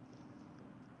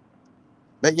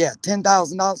 But yeah,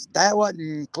 $10,000. That wasn't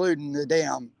including the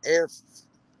damn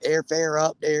airfare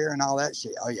up there and all that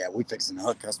shit. Oh yeah, we fixing to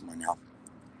hook us one, y'all.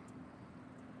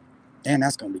 And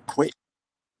that's gonna be quick.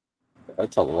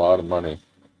 That's a lot of money.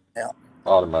 Yeah. A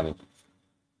lot of money.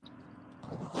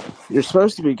 You're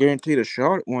supposed to be guaranteed a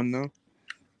shot at one though.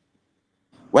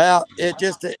 Well, it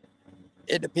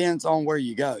depends on where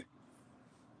you go.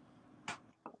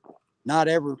 Not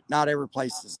every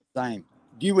place is the same.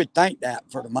 You would think that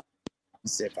for the money.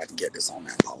 Let's see if I can get this on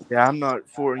that pole. Yeah, I'm not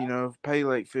for pay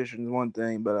lake fishing is one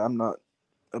thing, but I'm not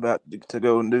about to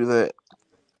go and do that.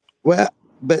 Well,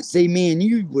 but see, me and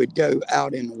you would go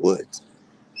out in the woods.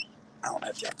 I don't know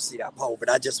if y'all can see that pole, but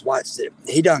I just watched it.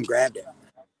 He done grabbed it.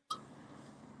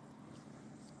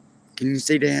 Can you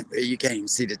see that? You can't even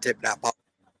see the tip of that pole.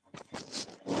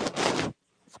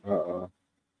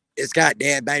 It's got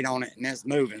dead bait on it and it's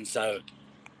moving, so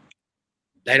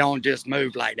they don't just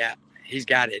move like that. He's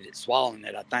got it, it's swallowing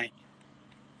it, I think.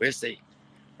 We'll see.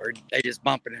 Or they just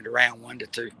bumping it around 1 to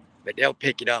 2. But they'll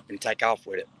pick it up and take off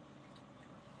with it.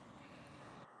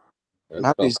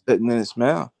 Might be sitting in its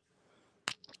mouth.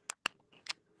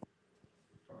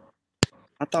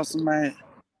 I thought somebody.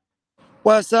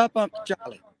 What's up, Uncle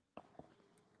Charlie?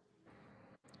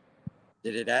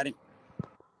 Did it add him?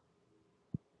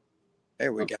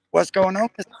 There we go. What's going on,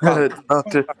 Mr. Charlie?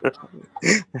 Doctor.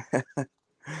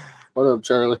 What up,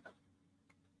 Charlie?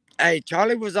 Hey,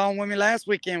 Charlie was on with me last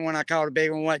weekend when I caught a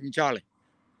big one, wasn't Charlie?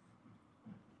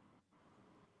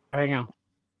 Hang on.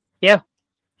 Yeah.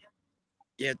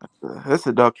 Yeah. That's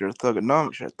the doctor of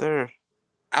thugonomics right there.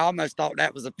 I almost thought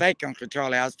that was a fake Uncle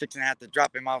Charlie. I was fixing to have to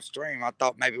drop him off stream. I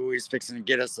thought maybe we was fixing to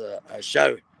get us a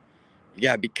show. You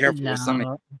gotta be careful with some of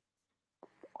No,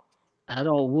 I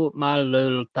don't whoop my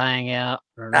little thing out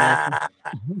or nothing.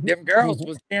 them girls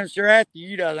was damn sure after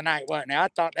you the other night, wasn't they? I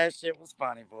thought that shit was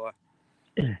funny, boy.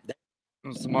 That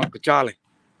was some Uncle Charlie.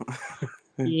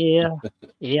 Yeah.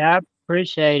 Yeah, I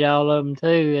appreciate all of them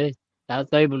too. I was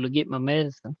able to get my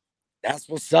medicine. That's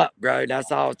what's up, bro.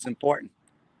 That's all it's important.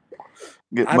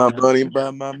 Get my money and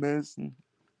buy my medicine.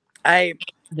 Hey,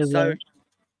 Do so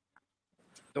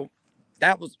what?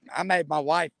 that was I made my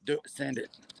wife send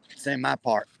my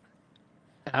part.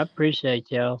 I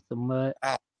appreciate y'all so much.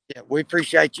 Yeah, we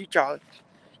appreciate you, Charlie.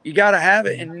 You gotta have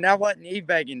it, and that wasn't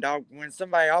e-begging, dog. When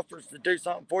somebody offers to do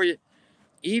something for you,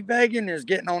 e-begging is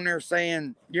getting on there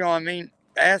saying, you know what I mean,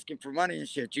 asking for money and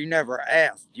shit. You never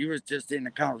asked. You was just in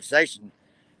the conversation,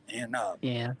 and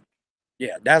Yeah.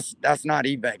 yeah, that's not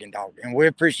e-begging, dog. And we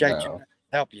appreciate you No.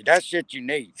 help you. That's shit you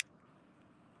need.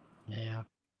 Yeah.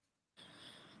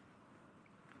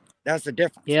 That's the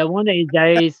difference. Yeah, one of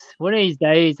these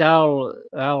days I'll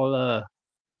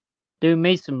do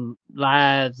me some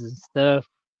lives and stuff.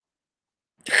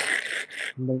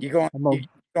 You're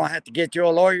gonna have to get you a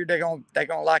lawyer. They're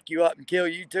gonna lock you up and kill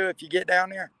you too if you get down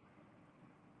there.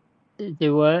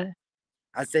 Do what?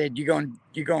 I said you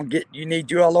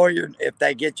need you a lawyer. If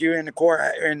they get you in the court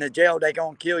in the jail, they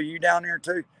gonna kill you down there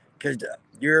too, because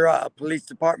your police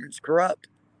department's corrupt.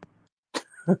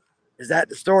 Is that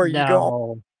the story you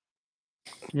go?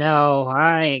 No,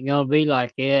 I ain't gonna be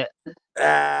like that.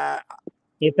 Uh,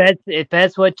 If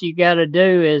that's what you gotta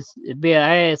do is be an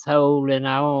asshole, then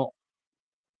I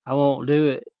won't do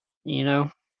it. You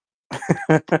know.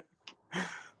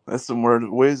 That's some word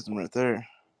of wisdom right there.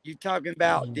 You talking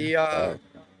about the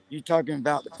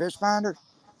fish finder?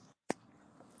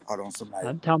 Hold on, somebody.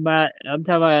 I'm talking about I'm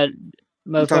talking.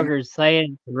 motherfuckers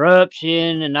saying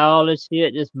corruption and all this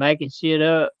shit, just making shit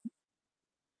up.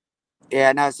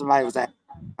 Yeah, no, somebody was asking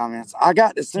comments. I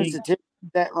got the Hey, sensitivity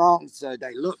that wrong, so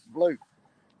they look blue,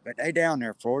 but they down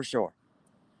there for sure.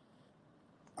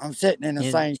 I'm sitting in the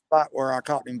is- same spot where I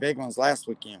caught them big ones last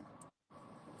weekend.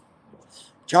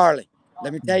 Charlie,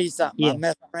 let me tell you something. I Yeah,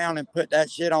 messed around and put that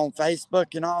shit on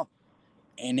Facebook and all,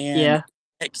 and then yeah.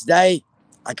 next day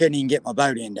I couldn't even get my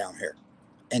boat in down here,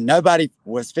 and nobody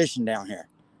was fishing down here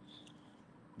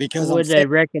because I'm Would they sitting.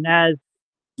 recognize?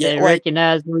 Yeah, They wait.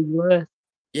 recognize who you was?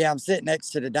 Yeah, I'm sitting next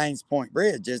to the Danes Point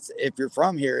Bridge. It's if you're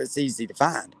from here, it's easy to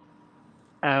find.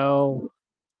 Oh,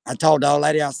 I told the old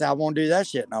lady, I said I won't do that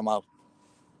shit no more.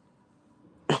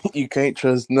 You can't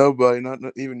trust nobody, not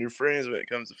even your friends, when it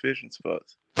comes to fishing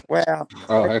spots. Well,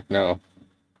 Oh heck no.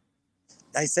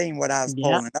 they seen what I was yeah.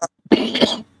 pulling up.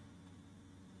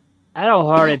 I don't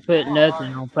hardly put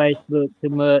nothing on Facebook too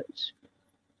much.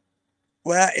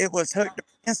 Well, it was hooked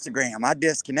on Instagram. I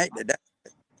disconnected that.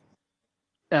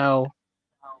 Oh,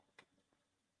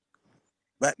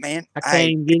 But man, I can't hey,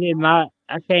 even get in my.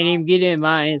 I can't even get in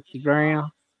my Instagram.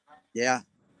 yeah.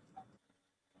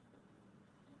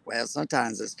 Well,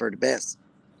 sometimes it's for the best.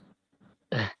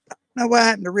 Know what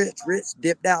happened to Rich? Rich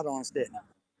dipped out on us, didn't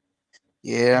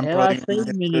Yeah, I'm Hell, I probably see gonna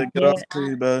have him in to the get off chat.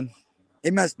 too, bud. he?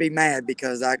 He must be mad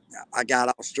because I got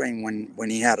off stream when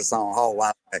he had us on hold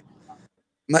while ago.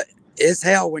 But it's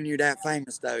hell when you're that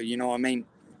famous, though. You know what I mean?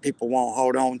 People won't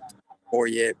hold on for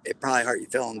you. It probably hurt your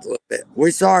feelings a little bit.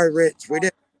 We sorry, Rich. We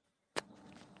did.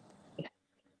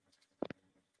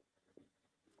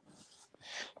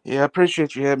 Yeah, I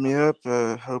appreciate you having me up.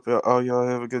 Hope all y'all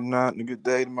have a good night and a good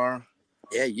day tomorrow.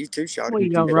 Yeah, you too, Shorty. What, you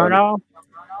You too, gonna run Shotty. off?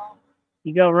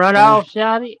 You gonna run Uh, off,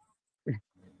 Shotty?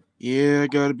 yeah, I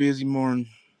got a busy morning.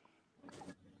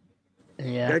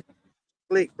 Yeah. Go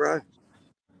sleep, bro.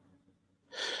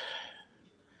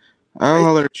 I'll Hey,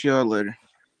 holler at y'all later.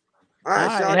 all All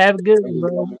right, right. Shorty. Have a good one,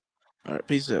 bro. All right,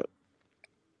 peace out.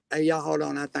 Hey, y'all, hold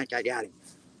on. I think I got him.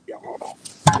 Y'all, hold on.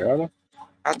 Got him?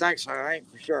 I think so. I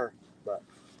ain't for sure, but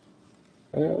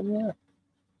Hell yeah.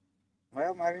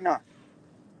 well, maybe not.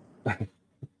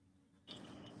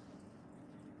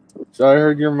 So I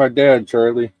heard you're my dad,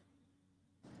 Charlie.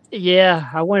 Yeah,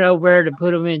 I went over there to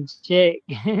put him in check.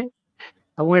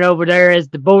 I went over there as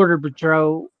the border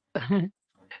patrol.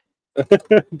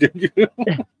 Did you?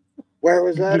 Where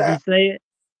was that Did you at? see it?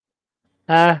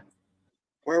 Huh?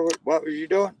 What was you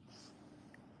doing?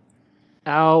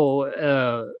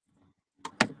 Oh,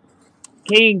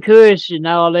 King Kush and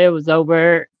all that was over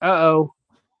there. Uh-oh.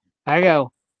 I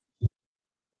go.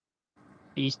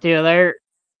 You still there?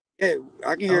 Yeah,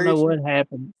 I can I don't hear you. know what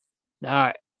happened. All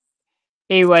right.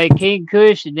 Anyway, King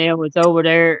Kush and them was over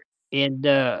there, and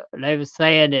they was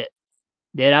saying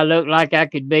that I looked like I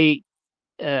could beat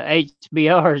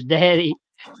HBR's daddy.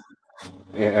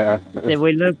 Yeah. That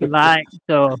we looked alike.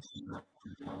 So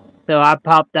I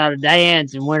popped out of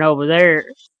dance and went over there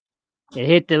and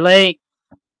hit the link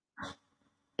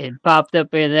and popped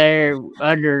up in there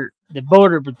under the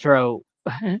border patrol.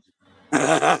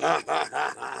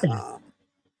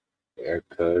 Yeah,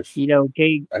 Kush. You know,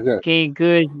 King I got. King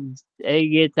Kush, he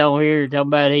gets on here talking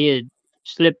about he had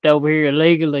slipped over here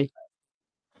illegally.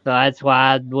 So that's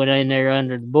why I went in there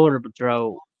under the border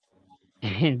patrol.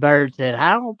 And Bird said,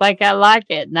 I don't think I like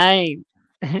that name.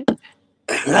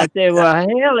 I said, well,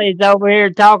 hell, he's over here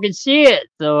talking shit,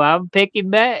 so I'm picking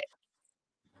back.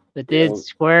 But then Yeah.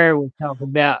 Square was talking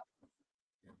about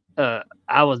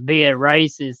I was being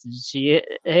racist and shit.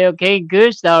 Hell, King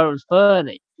Kush thought it was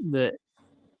funny, but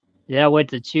then I went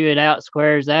to chew it out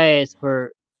Square's ass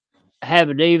for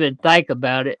having to even think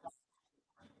about it,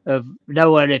 of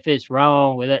knowing if it's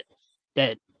wrong with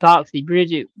that Foxy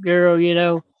Bridget girl, you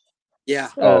know. yeah.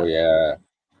 Oh Uh, yeah.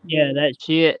 yeah, that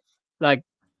shit. Like,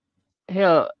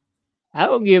 hell, I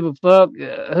don't give a fuck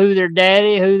who their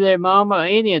daddy, who their mama,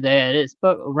 any of that. It's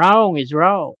wrong is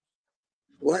wrong.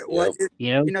 What Yep.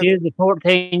 You know, you know she was a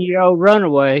 14-year-old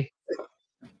runaway.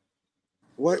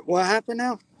 what happened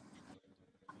now?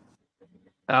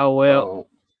 Oh well, Oh.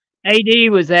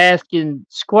 AD was asking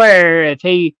Square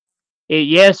if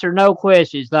yes or no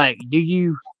questions like, do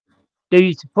you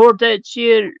support that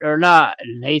shit or not?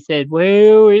 And they said,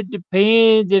 well, it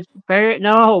depends if the parent.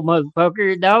 No,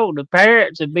 motherfucker, no. The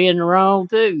parents are being wrong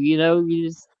too. You know, you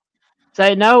just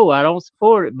say no, I don't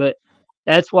support it. But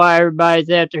that's why everybody's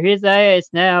after his ass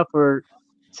now for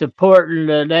supporting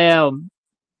the damn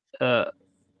uh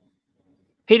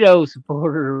pedo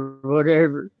supporter or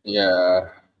whatever. Yeah.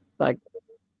 Like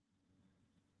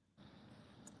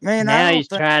Man, now he's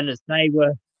trying to say,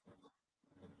 well,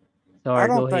 I sorry,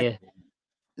 go don't think ahead.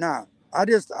 No, I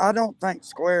don't think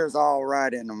Square's all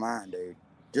right in the mind, dude.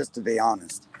 Just to be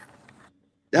honest.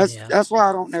 Yeah. That's why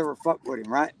I don't never fuck with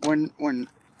him, right? When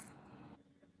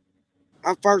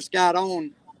I first got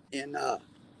on and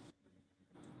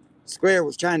Square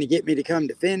was trying to get me to come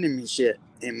defend him and shit.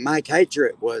 And Mike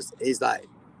Hatred he's like,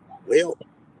 well,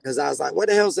 because I was like, what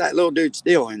the hell's that little dude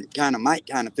still? And Mike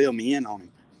kind of filled me in on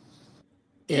him.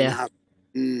 And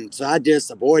Yeah. so I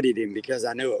just avoided him because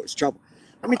I knew it was trouble.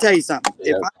 Let me tell you something.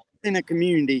 Yeah. If I was in a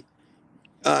community,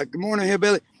 good morning,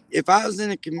 Hillbilly. If I was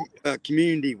in a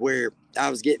community where I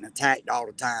was getting attacked all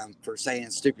the time for saying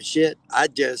stupid shit,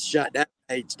 I'd just shut that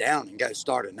page down and go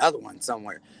start another one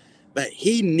somewhere. But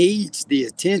he needs the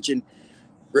attention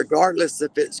regardless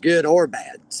if it's good or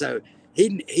bad. So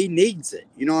he needs it.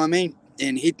 You know what I mean?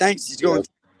 And he thinks he's going Yeah. to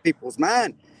change people's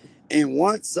mind. And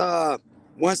once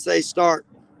they start,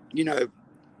 you know,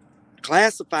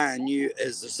 classifying you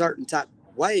as a certain type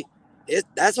of way,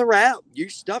 that's a wrap. You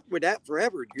stuck with that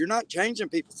forever. You're not changing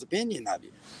people's opinion of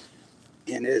you.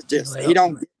 And it's just Well, he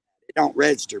don't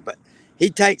register, but he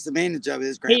takes advantage of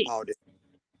his he grandpa.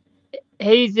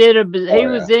 he's in a he Oh yeah.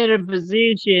 was in a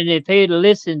position if he'd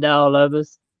listened to all of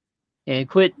us and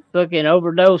quit fucking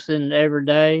overdosing every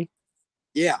day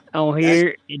Yeah, on that's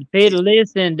here, if he'd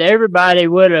listened, everybody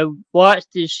would have watched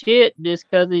his shit just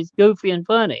 'cause he's goofy and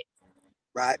funny.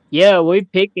 right. Yeah, we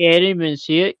pick at him and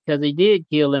shit 'cause he did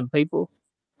kill them people,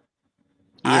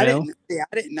 you know.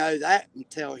 I didn't know that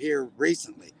until here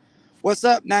recently. What's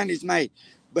up, 90s mate?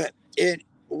 But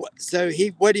so he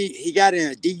got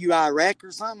in a DUI wreck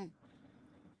or something?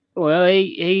 Well,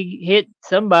 he hit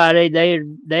somebody.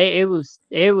 It was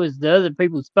the other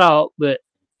people's fault, but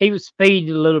he was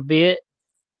speeding a little bit,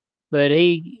 but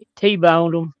he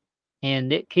T-boned them,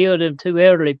 and it killed them two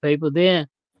elderly people. Then,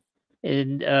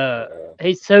 and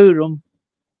he sued them.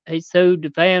 He sued the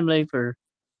family for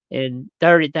and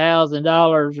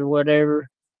 $30,000 or whatever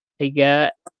he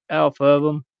got off of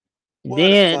them. And What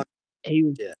a then fuck he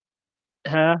was, shit.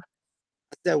 huh?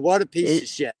 I said, what a piece It, of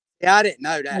shit. Yeah, I didn't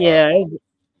know that. yeah,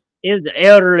 it was an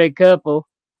elderly couple.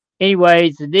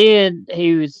 Anyways, then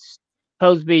he was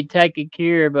supposed to be taking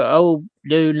care of an old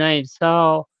dude named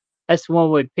Saul. That's the one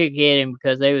we pick at him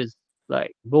because they was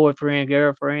like boyfriend,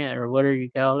 girlfriend, or whatever you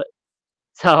call it.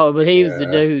 Saul, but he was the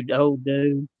Yeah. dude, the old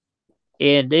dude.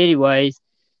 And anyways,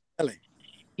 Really?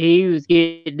 he was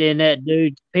getting in that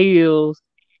dude's pills.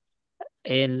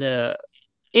 And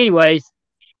anyways,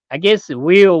 I guess the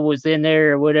wheel was in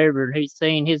there or whatever, and he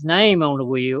seen his name on the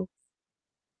wheel.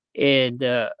 And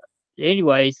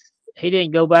anyways, he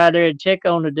didn't go by there and check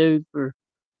on the dude for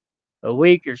a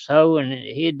week or so, and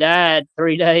he had died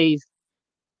 3 days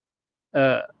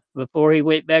uh, before he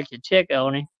went back to check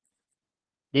on him.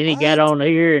 Then he got What? on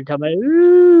here and told me,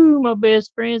 "Ooh, my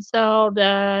best friend Saul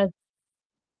died."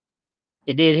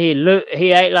 And then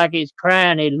he act like he's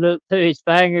crying. He looked through his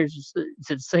fingers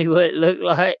to see what it looked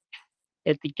like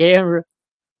at the camera.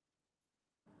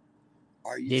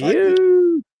 Are you Did fucking?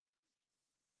 you?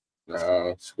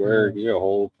 No, Square, you a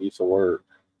whole piece of work.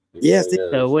 He Yes.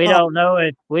 really So is.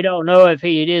 we don't know if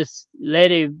he just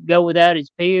let him go without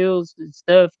his pills and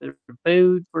stuff or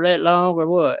food for that long or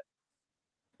what.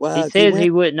 He Well, says he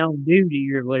wasn't on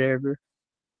duty or whatever.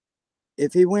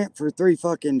 if he went for 3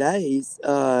 fucking days,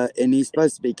 and he's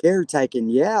supposed to be caretaking,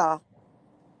 yeah,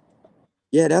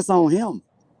 that's on him.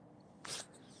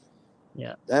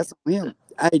 Yeah. That's on him.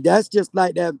 Hey, that's just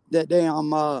like that damn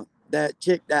that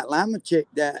chick, that Lima chick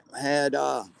that had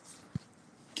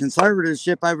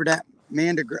conservatorship over that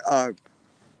Amanda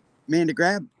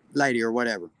Grab lady or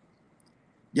whatever.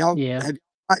 Y'all Yeah. have you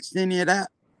watched any of that?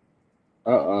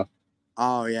 Uh-uh.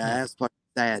 Oh yeah, No. that's fucking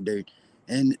sad, dude.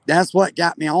 And that's what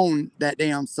got me on that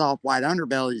damn soft white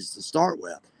underbellies to start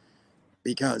with,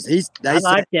 because I they said,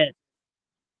 like that.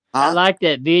 I huh? like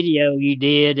that video you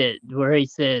did where he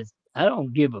says, "I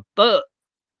don't give a fuck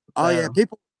Oh about yeah, 'em."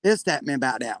 people pissed at me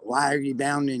about that. Why are you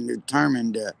bound and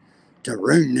determined to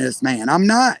ruin this man? I'm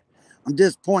not. I'm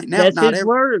just pointing out That's not his every.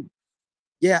 word.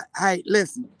 Yeah, hey,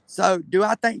 listen. So, do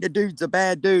I think the dude's a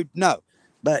bad dude? No.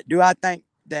 But do I think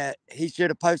that he should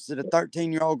have posted a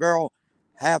 13-year-old girl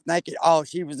half naked? Oh,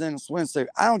 she was in a swimsuit.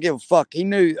 I don't give a fuck. He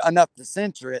knew enough to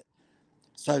censor it.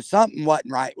 So, something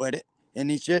wasn't right with it. And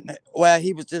he shouldn't have. Well,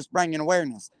 he was just bringing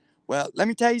awareness. Well, let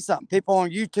me tell you something. People on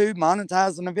YouTube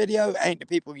monetizing a video ain't the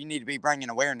people you need to be bringing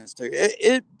awareness to.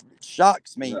 It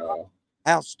shocks me No.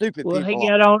 how stupid Well, people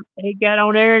are. he got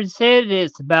on there and said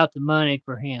it's about the money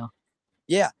for him.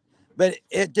 Yeah, but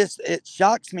it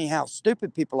shocks me how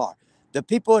stupid people are. The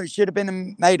people that should have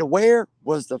been made aware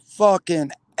was the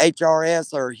fucking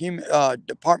HRS or human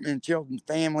Department of Children and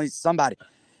Families, somebody,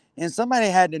 and somebody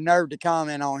had the nerve to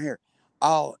comment on here.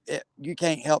 oh, you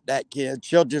can't help that kid.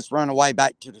 She'll just run away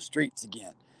back to the streets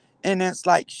again. And it's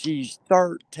like she's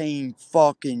 13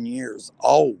 fucking years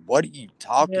old. What are you Yeah.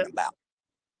 talking about?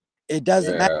 It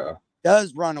doesn't matter. Yeah,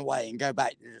 Does run away and go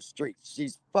back to the streets.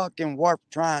 She's fucking worth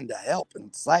trying to help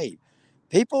and save.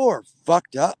 People are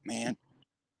fucked up, man.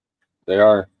 they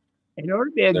are. In order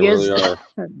to be They really against,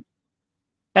 are.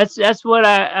 that's what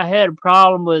I had a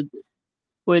problem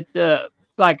with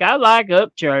like I like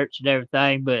Upchurch and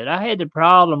everything, but I had the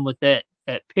problem with that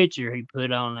picture he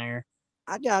put on there.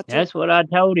 I got you. That's what I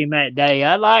told him that day.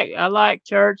 I like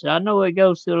church. I know he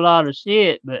goes through a lot of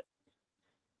shit, but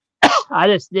I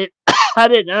just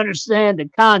didn't understand the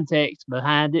context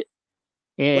behind it,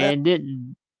 Well,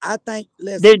 and I think,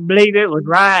 listen, didn't believe it was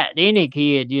right. Any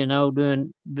kid, doing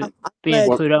I'm being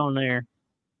glad put on there.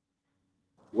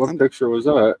 What I'm picture was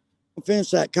that? gonna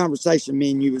finish that conversation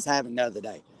me and you was having the other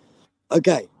day.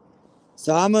 Okay.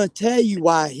 So I'm gonna tell you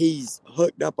why he's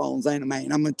hooked up on Xaname,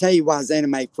 and I'm gonna tell you why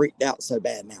Xaname freaked out so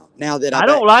bad now. Now that I I've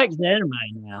don't like Xaname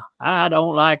now. I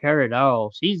don't like her at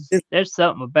all. just There's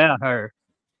something about her.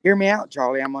 hear me out,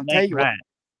 Charlie. I'm gonna tell That's you right.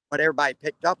 what everybody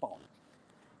picked up on.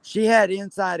 She had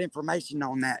inside information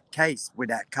on that case with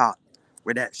that cop,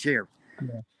 with that sheriff.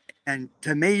 Yeah. And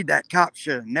to me, that cop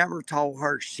should have never told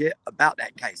her shit about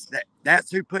that case. That's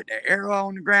who put the arrow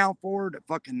on the ground for her to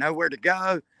fucking know where to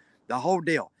go, the whole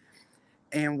deal.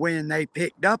 And when they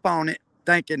picked up on it,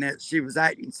 thinking that she was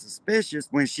acting suspicious,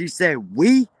 when she said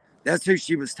we, that's who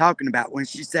she was talking about. When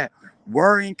she said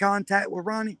we're in contact with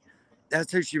Ronnie,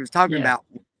 that's who she was talking Yeah. about,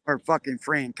 her fucking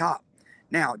friend cop.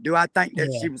 Now, do I think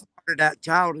that Yeah. she was part of that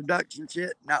child abduction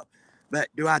shit? No. But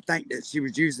do I think that she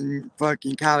was using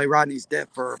fucking Kylie Rodney's death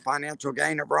for financial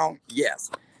gain of her own?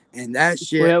 Yes. And that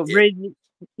shit Well, is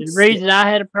the sick. reason I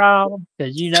had a problem,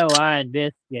 because I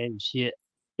investigated shit,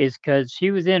 is because she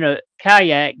was in a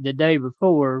kayak the day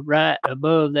before, right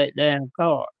above that damn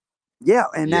car. Yeah,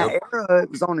 and that Yep. arrow that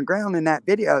was on the ground in that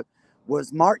video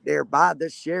was marked there by the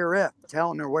sheriff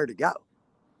telling her where to go.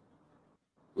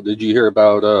 Well, did you hear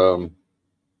about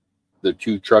the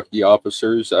 2 Truckee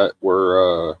officers that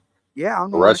were Yeah,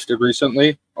 I'm the one. arrested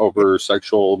recently over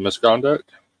sexual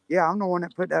misconduct? Yeah, I'm the one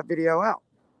that put that video out.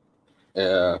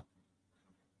 Yeah.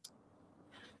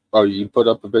 Oh, you put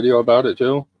up a video about it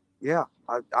too? Yeah,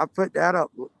 I put that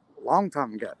up a long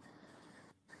time ago.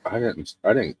 I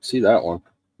didn't see that one.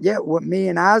 Yeah, what me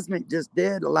and Osmic just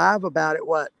did live about it,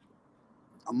 what,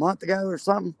 a month ago or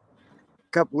something?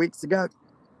 A couple weeks ago.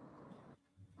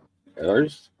 Yeah,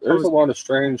 there's a lot of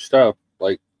strange stuff.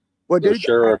 Like Well, the dude,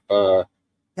 sheriff.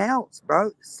 counts,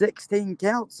 bro. 16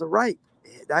 counts of rape.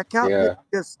 That cop Yeah. didn't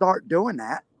just start doing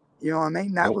that. You know what I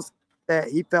mean? That Nope. was that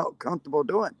he felt comfortable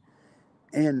doing.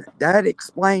 And that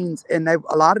explains, and a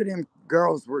lot of them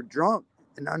girls were drunk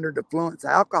and under the influence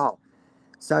of alcohol.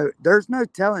 So there's no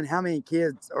telling how many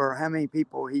kids or how many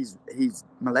people he's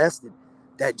molested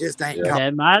that just ain't Yeah. come.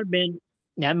 That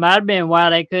might have been why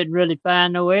they couldn't really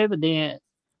find no evidence.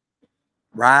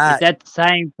 Is Right. that the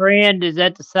same friend? Is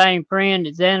that the same friend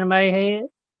that Xaname had?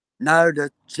 No,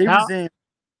 she How?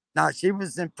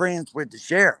 was in friends with the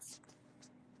sheriff.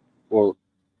 Well,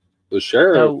 the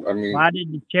sheriff. So I mean, why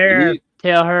did the sheriff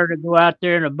tell her to go out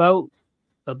there in a boat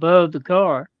above the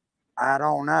car? I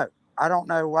don't know. I don't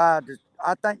know why.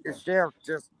 I think the sheriff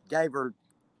just gave her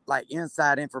like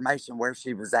inside information where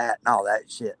she was at and all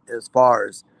that shit, as far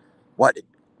as what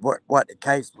the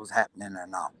case was happening or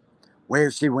not, where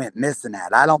she went missing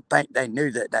at. I don't think they knew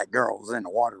that girl was in the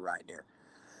water right there.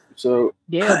 So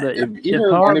Yeah, but have the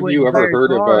either one car of was you ever very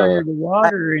heard far of under the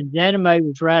water, and Xaname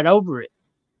was right over it.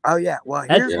 Oh yeah. Well,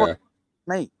 That's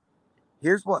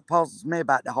here's what puzzles me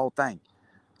about the whole thing.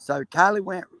 So Kylie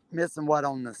went missing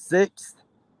on the 6th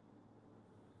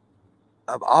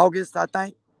of August, I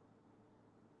think.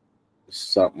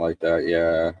 something like that?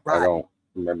 Yeah, I Right. don't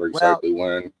remember exactly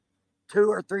when. 2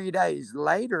 or 3 days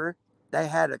later, they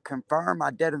had a confirmed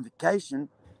identification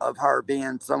of her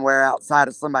being somewhere outside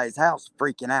of somebody's house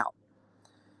freaking out.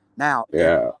 Now,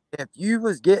 Yeah, if you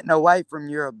was getting away from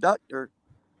your abductor,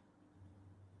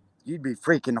 you'd be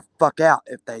freaking the fuck out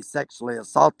if they sexually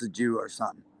assaulted you or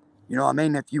something. You know what I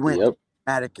mean? If you went yep. through a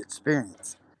traumatic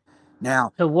experience.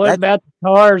 Now, So what that, about the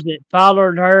cars that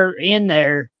followed her in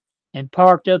there and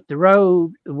parked up the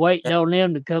road, waiting on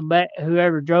them to come back?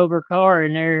 Whoever drove her car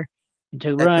in there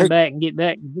to They run picked- back and get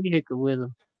back in the vehicle with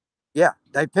them. yeah,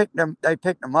 they picked them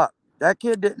up. That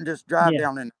kid didn't just drive Yeah.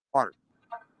 down in the water.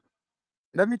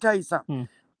 Let me tell you something. Hmm.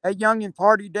 That youngin'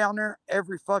 partied down there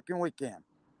every fucking weekend.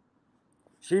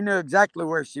 She knew exactly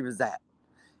where she was at.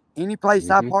 Any place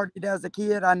I partied as a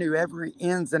kid, I knew every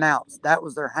ins and outs. That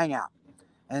was their hangout.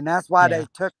 And that's why Yeah. they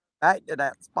took back to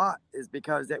that spot is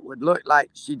because it would look like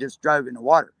she just drove in the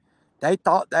water. They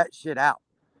thought that shit out.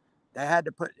 They had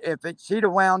to put, if she'd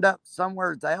have wound up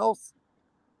somewhere else,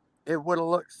 it would have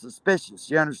looked suspicious.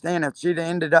 You understand? If she'd have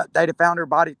ended up, they'd have found her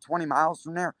body 20 miles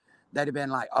from there. They'd have been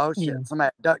like, oh Yeah. shit,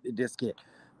 somebody abducted this kid.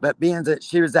 But being that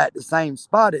she was at the same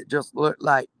spot, it just looked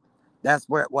like that's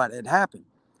where what had happened.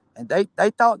 And they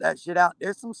thought that shit out.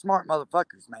 There's some smart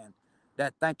motherfuckers, man,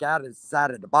 that think out of the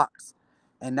side of the box.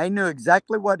 And they knew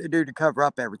exactly what to do to cover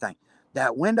up everything.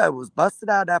 That window was busted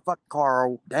out of that fucking car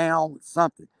or down with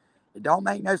something. It don't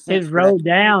make no It sense was for that. rolled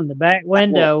down the back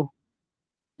window.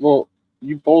 Well,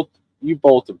 you both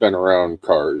have been around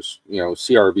cars, you know,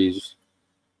 CRVs.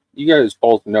 You guys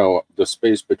both know the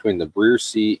space between the rear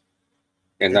seat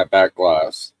and that back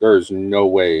glass. There is no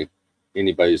way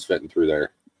anybody's fitting through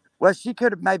there. Well, she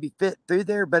could have maybe fit through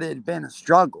there, but it had been a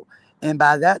struggle. And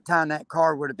by that time, that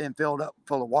car would have been filled up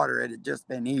full of water. It had just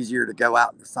been easier to go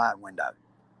out the side window.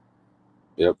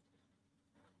 Yep.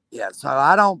 Yeah, so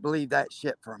I don't believe that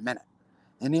shit for a minute.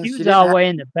 And then She she was didn't all the have, way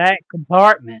in the back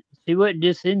compartment. She wasn't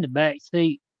just in the back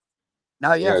seat.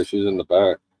 no, Yeah, yes, she's in the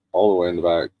back, all the way in the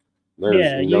back. There's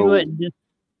Yeah, no.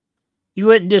 you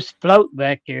wouldn't just float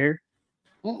back there.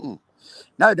 mm-mm.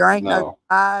 No, there ain't no No.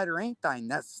 tide or anything.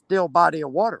 That's still body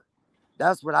of water.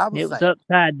 That's what I was It was saying.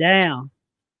 upside down.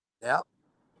 Yep.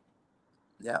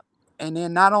 Yep. And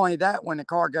then not only that, when the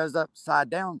car goes upside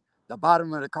down, the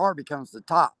bottom of the car becomes the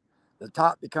top. The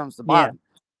top becomes the Yeah. bottom.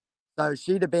 So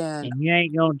she'd have been And you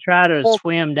ain't gonna try to Oh.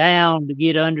 swim down to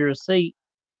get under a seat.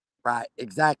 right.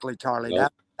 Exactly, Charlie.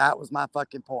 Nope. That was my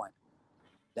fucking point.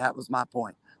 That was my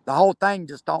point. The whole thing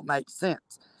just don't make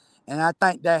sense. And I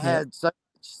think they had so much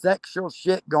sexual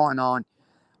shit going on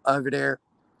over there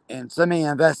and so many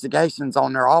investigations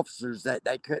on their officers that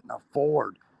they couldn't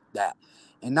afford that.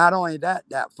 And not only that,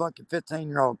 that fucking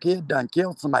 15-year-old kid done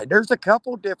killed somebody. There's a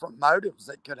couple different motives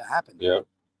that could have happened. Yeah.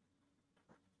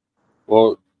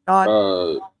 Well,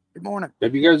 John, good morning.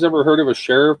 have you guys ever heard of a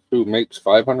sheriff who makes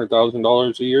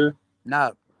 $500,000 a year?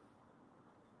 No.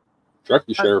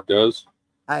 Truckee sheriff does.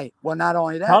 Hey, well, not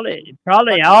only that,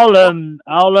 Probably all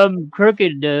of them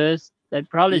crooked does. They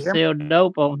probably You hear sell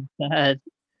dope on the side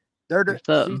they're or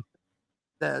something.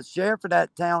 the sheriff of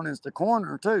that town is the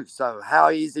coroner too. So how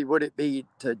easy would it be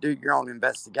to do your own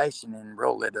investigation and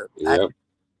roll it up? Yep.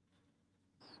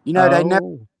 You know, they never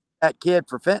Oh, that kid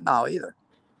for fentanyl either.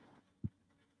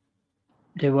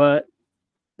 do what?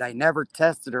 They never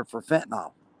tested her for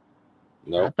fentanyl. I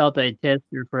No. thought they tested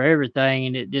her for everything,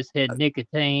 and it just had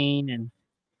nicotine and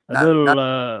a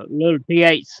No, little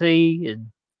THC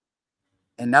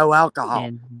and no alcohol.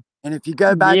 and And if you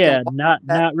go back yeah, and watch that,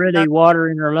 not really water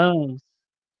in her lungs.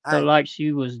 hey, Felt like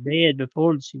she was dead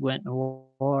before she went in the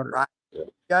water. Right.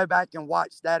 go back and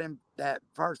watch that in that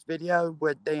first video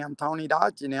with damn Tony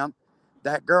Dodge and them,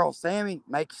 that girl Sammy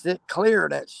makes it clear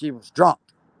that she was drunk.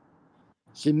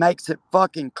 She makes it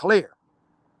fucking clear.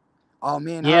 Oh,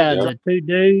 me and her Yeah, were Yep. drunk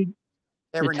the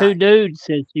every two night. dudes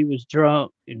said she was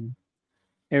drunk and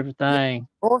everything.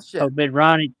 Bullshit. Oh, been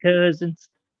Ronnie's cousins.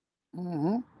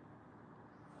 Mm-hmm.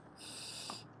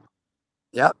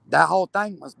 Yep, that whole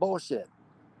thing was bullshit.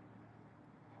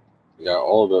 Yeah,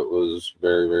 all of it was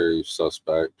very, very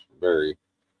suspect. Very.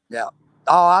 Yeah.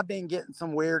 Oh, I've been getting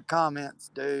some weird comments,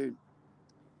 dude.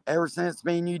 Ever since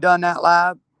me and you done that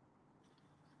live,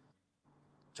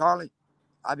 Charlie,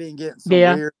 I've been getting some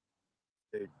Yeah. weird.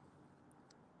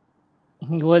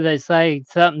 What they say?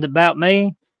 Something about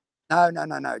me?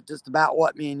 No. Just about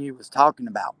what me and you was talking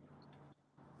about.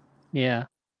 Yeah.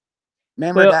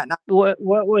 Remember Well, that night? what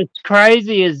was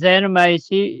crazy is Anime.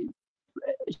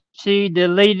 She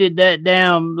deleted that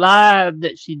damn live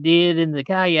that she did in the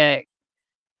kayak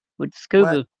with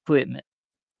scuba equipment.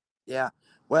 Yeah.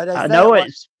 Well, they I said know it was,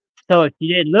 it's so she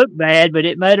didn't look bad, but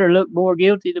it made her look more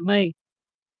guilty to me.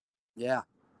 yeah.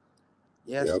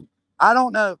 Yes. Yep. I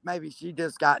don't know if maybe she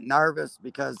just got nervous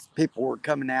because people were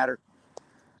coming at her.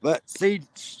 But see,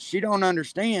 she don't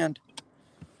understand.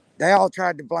 They all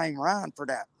tried to blame Ryan for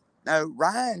that. No,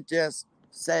 Ryan just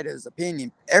said his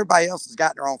opinion. Everybody else has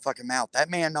got their own fucking mouth. That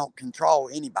man don't control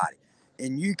anybody.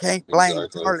 And you can't blame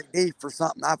Exactly. Charlie D for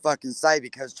something I fucking say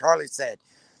because Charlie said,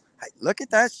 hey, look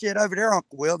at that shit over there,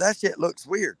 Uncle Will. That shit looks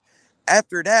weird.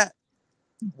 After that,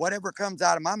 whatever comes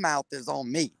out of my mouth is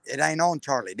on me. It ain't on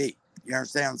Charlie D. You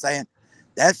understand what I'm saying?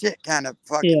 That shit kind of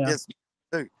fucking Yeah. pissed me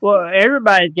too. Well,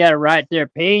 everybody's got a right to their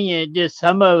opinion. Just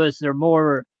some of us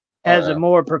are has yeah. a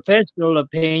more professional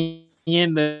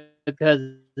opinion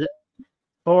because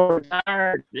for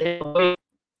retired,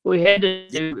 we had to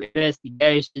do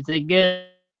investigations again.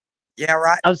 Yeah,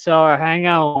 right. I'm sorry, hang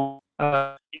on.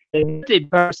 The guilty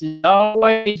person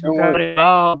always And try what? to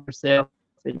involve herself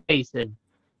in Jason.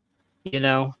 You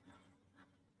know.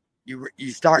 You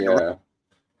starting to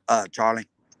Yeah. Charlie.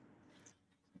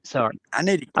 Sorry, I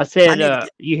need to I I said. need to get.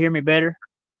 You hear me better?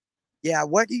 Yeah,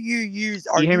 what do you use?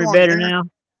 Are You hear you me on better internet? now?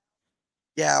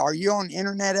 Yeah, are you on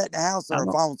internet at the house or a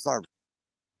I'm phone service?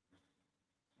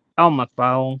 on my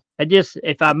phone.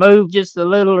 If I move just a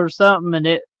little or something, and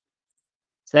it's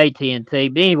AT&T. But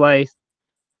anyways,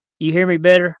 you hear me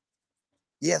better?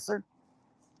 Yes, sir.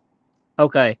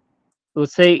 Okay. Well,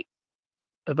 see,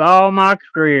 of all my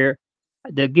career,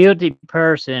 the guilty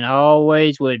person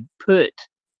always would put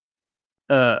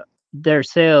uh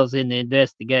themselves in the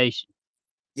investigation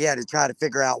Yeah, to try to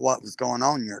figure out what was going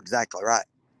on. You're exactly right.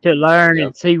 to learn Yep.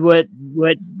 and see what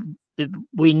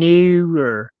we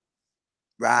knew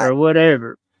Right. or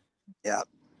whatever, Yeah.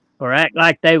 or act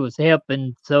like they was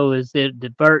helping so as it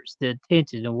diverts the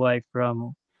attention away from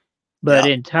them. But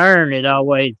Yeah. in turn, it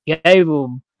always gave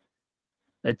them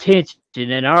attention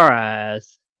in our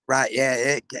eyes. Right.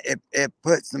 Yeah. It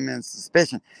puts them in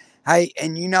suspicion. Hey,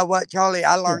 and you know what, Charlie?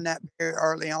 I Yeah. learned that very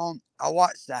early on. I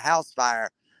watched the house fire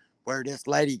where this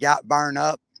lady got burned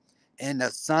up, and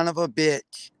the son of a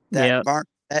bitch that Yeah. burnt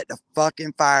at the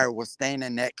fucking fire was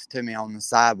standing next to me on the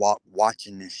sidewalk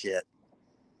watching this shit.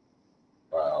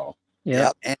 Wow. Yeah.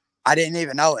 Yep. And I didn't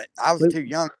even know it. I was We- too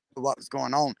young for what was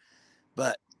going on,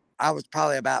 but I was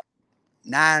probably about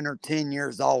 9 or 10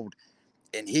 years old,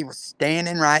 and he was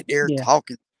standing right there Yeah.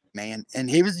 talking, man. And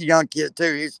he was a young kid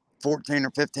too. He was 14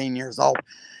 or 15 years old.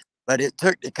 But it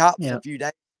took the cops a Yeah. few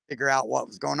days to figure out what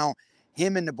was going on.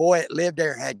 Him and the boy that lived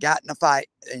there had gotten a fight,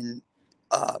 and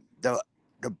uh, the,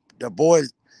 the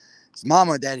boy's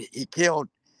mama that he killed,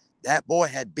 that boy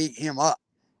had beat him up,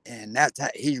 and that's how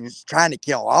he was trying to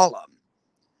kill all of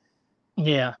them.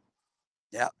 Yeah.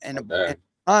 Yeah, and Oh, the dang.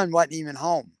 son wasn't even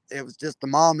home. It was just the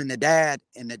mom and the dad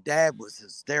was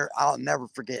hysterical. I'll never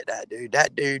forget that dude.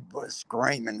 That dude was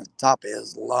screaming at the top of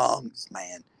his lungs,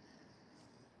 man.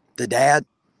 The dad,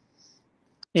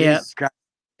 Yeah. Jesus Christ.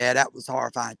 Yeah, that was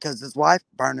horrifying because his wife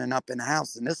burning up in the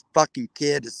house, and this fucking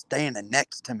kid is standing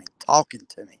next to me, talking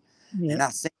to me. Yeah. And I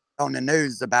seen it on the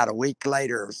news about a week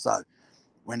later or so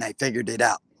when they figured it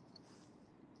out.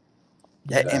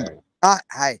 That, and Dang.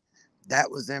 hey,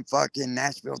 that was in fucking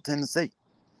Nashville, Tennessee.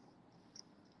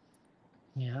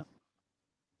 Yeah.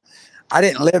 I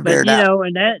didn't live there But that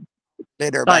and that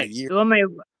lived there about a like year. I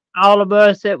mean, all of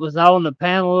us that was on the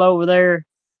panel over there,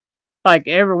 like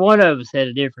every one of us had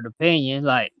a different opinion.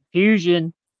 Like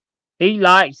Fusion, he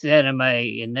likes anime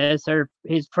and that's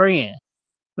his friend.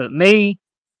 But me,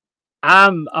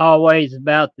 I'm always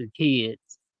about the kids,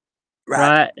 Right.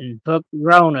 right? And fuck the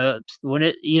grown ups when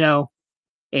Oh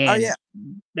and yeah.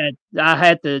 that I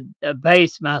had to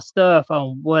base my stuff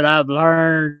on what I've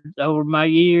learned over my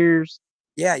years.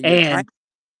 Yeah, you're trained.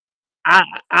 And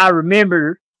I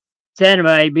remember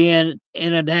anime being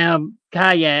in a damn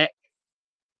kayak,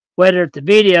 whether the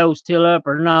video's still up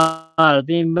or not. If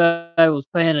anybody was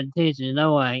paying attention,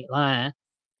 no, I ain't lying.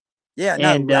 Yeah,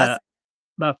 no, And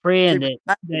my friend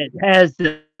that has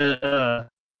the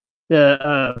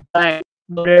black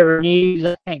whatever news,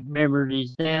 I can't remember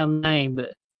his damn name,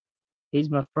 but he's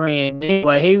my friend.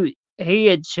 Anyway, he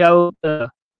had showed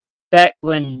back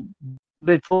when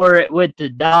before it with the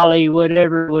Dolly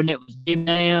whatever when it was Jim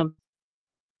Nam.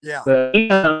 yeah. But you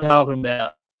know what I'm talking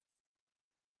about.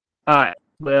 All right.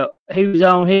 Well, he was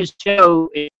on his show.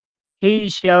 He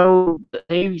showed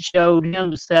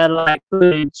him the satellite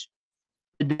footage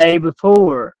the day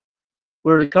before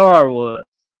where the car was,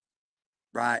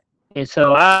 Right. and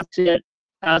so I said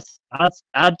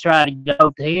I tried to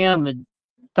go to him and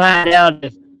find out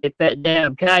if that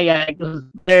damn kayak was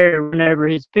there whenever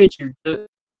his picture took,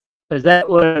 because that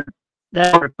would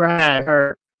probably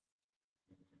hurt.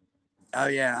 Oh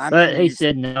yeah. I But remember he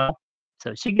said no.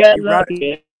 So she got you wrote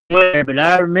lucky there, but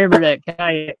I remember that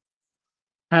kayak.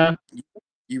 Huh?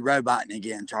 you roboting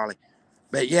again, Charlie.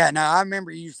 But yeah, no, I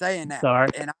remember you saying that. Sorry.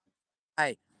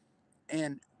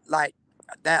 And like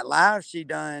that live she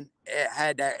done, it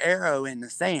had that arrow in the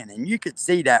sand, and you could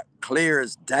see that clear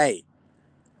as day.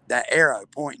 That arrow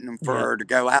pointing them for Yeah. her to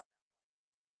go out.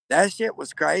 That shit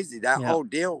was crazy. That Yeah. whole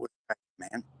deal was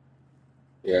crazy, man.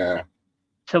 Yeah.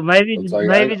 So maybe It's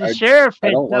like the sheriff I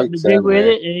had don't something like to do with anime.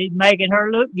 it, and he's making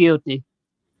her look guilty.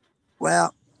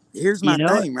 Well, here's my You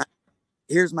know it? thing, right?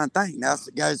 Here's my thing. That's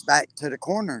it goes back to the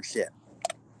coroner shit.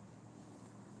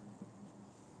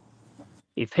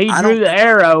 If he I drew don't the think.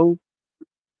 arrow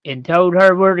and told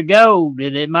her where to go,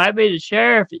 then it might be the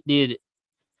sheriff that did it.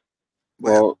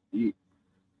 Well,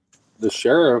 The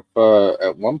sheriff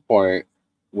at one point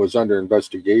was under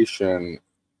investigation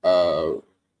for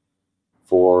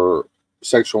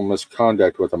sexual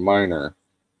misconduct with a minor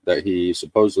that he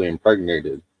supposedly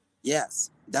impregnated.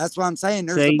 Yes, that's what I'm saying.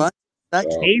 There's a See, bunch of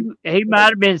sexual. he might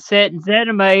have been setting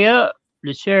Zenime up,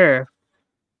 the sheriff.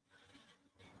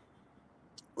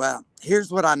 Well,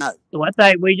 here's what I know. So I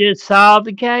think we just solved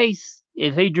the case.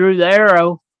 If he drew the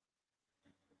arrow,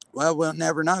 Well, we'll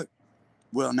never know.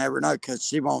 We'll never know because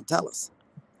she won't tell us.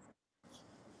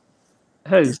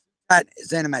 who?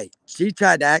 It's anime. She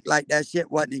tried to act like that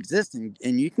shit wasn't existing,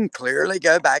 and you can clearly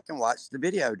go back and watch the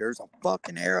video. There's a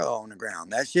fucking arrow on the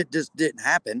ground. That shit just didn't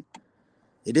happen.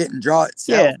 It didn't draw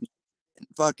itself. Yeah,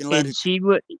 Fucking let and it. she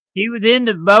was in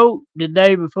the boat the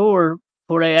day before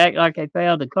they act like they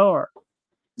found the car.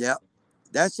 Yeah,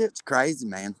 that shit's crazy,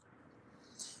 man.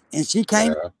 And she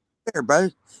came Yeah. there, bro,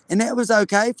 and it was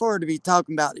okay for her to be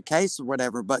talking about the case or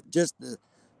whatever. But just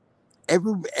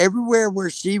everywhere where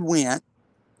she went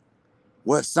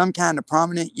was some kind of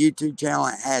prominent YouTube channel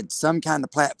that had some kind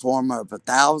of platform of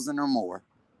 1,000 or more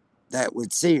that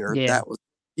would see her. Yeah. That was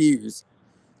views.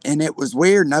 And it was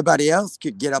weird. Nobody else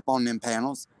could get up on them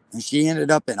panels. And she ended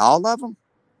up in all of them.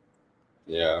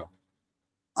 Yeah.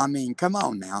 I mean, come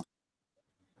on now.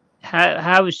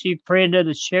 How was she friend of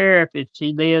the sheriff if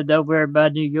she lived over there by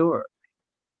New York?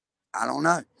 I don't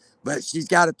know. But she's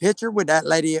got a picture with that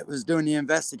lady that was doing the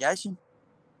investigation.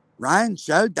 Ryan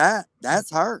showed that.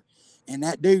 That's her. And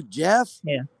that dude, Jeff,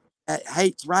 Yeah, that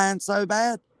hates Ryan so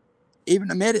bad, even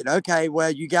admitted, okay,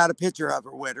 well, you got a picture of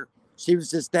her with her. She was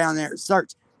just down there at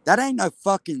search. That ain't no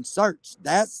fucking search.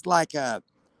 That's like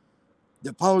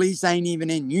the police ain't even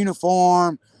in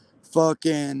uniform,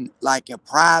 fucking like a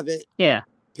private yeah.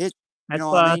 picture. You That's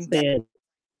know why what I I mean? said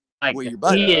like Where a your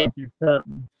butt. kid or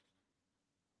something.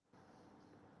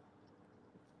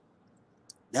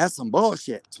 That's some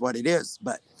bullshit. It's what it is.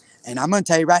 And I'm gonna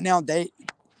tell you right now,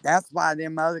 that's why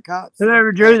them other cops.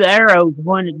 Whoever drew the arrow is the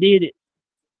one that did it.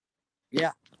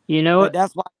 Yeah. You know But it?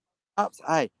 that's why cops,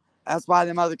 hey, that's why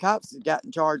them other cops that got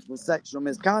in charge with sexual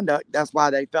misconduct. That's why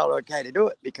they felt okay to do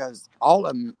it, because all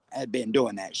of them had been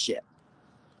doing that shit.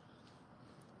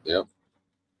 Yep.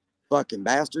 Fucking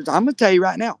bastards. I'm gonna tell you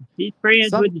right now. He's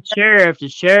friends with the sheriff. The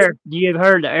sheriff gave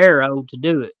her the arrow to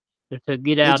do it. To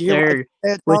get out Did you hear what there. I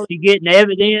said, Was Charlie? she getting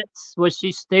evidence? Was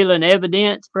she stealing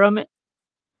evidence from it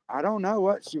I don't know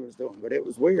what she was doing, but it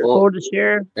was weird. Well, for the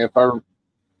sheriff? if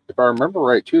I remember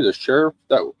right too, the sheriff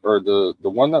that, or the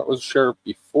one that was sheriff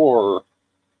before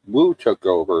Wu took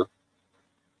over,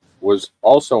 was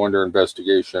also under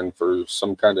investigation for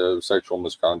some kind of sexual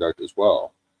misconduct as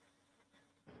well.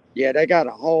 Yeah, they got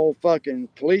a whole fucking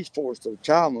police force of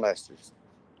child molesters. Is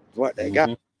what they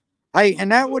got. Hey,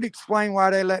 and that would explain why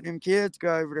they let them kids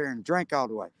go over there and drink all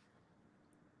the way.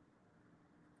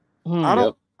 I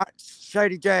don't,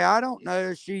 Shady J, I don't know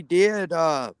if she did,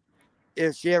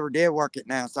 if she ever did work it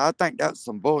now. So I think that's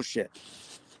some bullshit.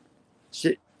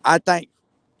 I think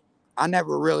I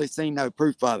never really seen no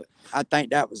proof of it. I think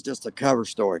that was just a cover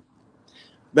story.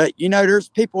 But you know, there's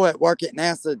people that work at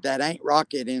NASA that ain't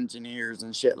rocket engineers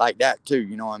and shit like that too.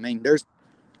 You know what I mean?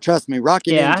 Trust me,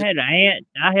 rocket Yeah, engineers.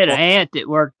 I had an aunt that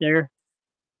worked there.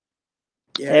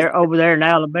 Yeah, They're over there in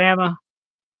Alabama.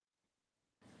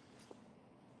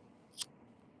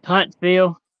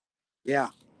 Huntsville. Yeah.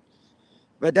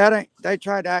 But that ain't, they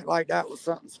tried to act like that was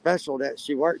something special that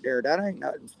she worked there. That ain't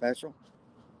nothing special.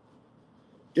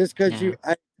 Just because No.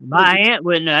 My aunt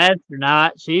wasn't an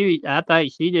astronaut. I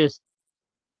think she just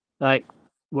like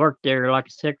worked there like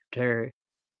a secretary.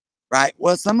 Right.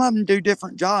 Well, some of them do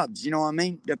different jobs. You know what I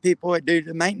mean? The people that do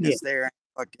the maintenance there ain't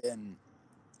fucking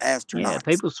astronauts. Yeah,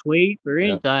 people sweep or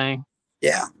anything.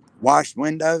 Yeah. Wash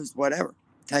windows, whatever.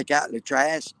 Take out the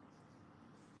trash.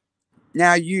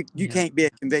 Now you can't be a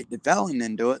convicted felon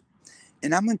and do it.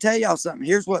 And I'm gonna tell y'all something.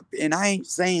 Here's what, and I ain't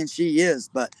saying she is,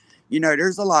 but you know,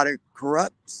 there's a lot of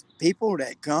corrupt people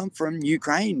that come from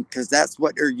Ukraine because that's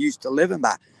what they're used to living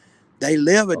by. They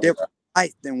live a different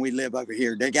life than we live over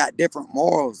here. They got different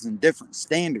morals and different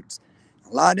standards.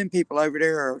 A lot of them people over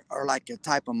there are like a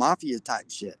type of mafia type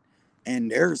shit. And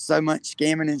there's so much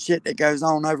scamming and shit that goes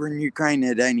on over in Ukraine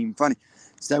that ain't even funny.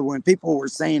 So when people were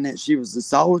saying that she was a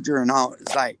soldier and all,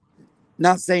 it's like,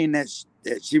 not saying that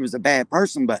she was a bad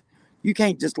person, but you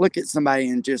can't just look at somebody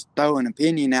and just throw an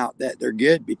opinion out that they're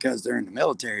good because they're in the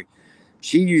military.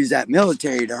 She used that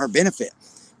military to her benefit.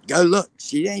 Go look.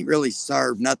 She ain't really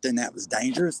served nothing that was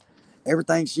dangerous.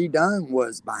 Everything she done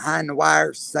was behind the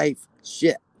wire, safe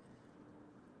shit.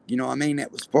 You know what I mean?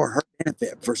 It was for her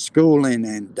benefit, for schooling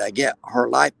and to get her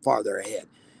life farther ahead.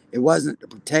 It wasn't to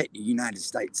protect the United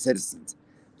States citizens.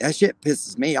 That shit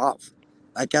pisses me off.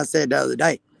 Like I said the other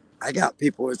day, I got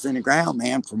people that's in the ground,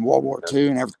 man, from World War II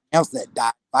and everything else that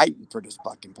died fighting for this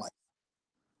fucking place.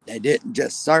 They didn't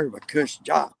just serve a cush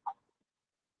job.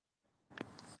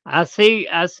 I see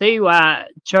why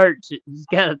church has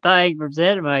got a thing for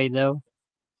Zenime though.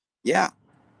 Yeah.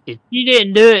 If she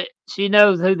didn't do it, she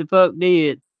knows who the fuck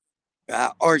did.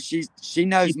 Or she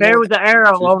knows If there more was than, an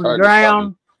arrow She's on the tied to something.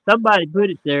 ground, somebody put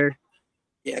it there.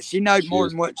 yeah, she knows She more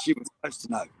is. than what she was supposed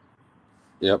to know.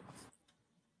 Yep.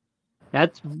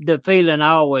 That's the feeling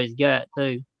I always got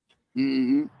too.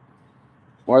 Mm-hmm.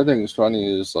 What I think is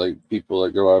funny is like people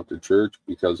that go after church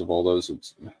because of all those.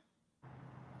 It's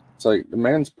like the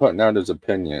man's putting out his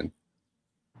opinion,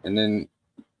 and then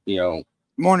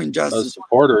Morning, us Justice.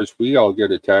 supporters, we all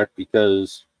get attacked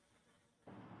because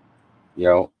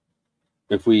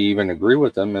if we even agree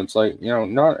with them, it's like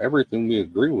not everything we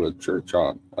agree with church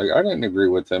on. Like I didn't agree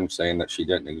with him saying that she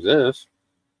didn't exist,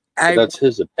 but Hey, that's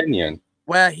his opinion.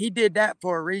 well, he did that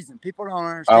for a reason. People don't Oh,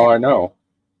 understand. I know.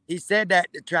 He said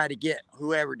that to try to get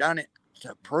whoever done it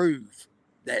to prove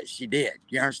that she did.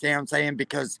 You understand what I'm saying?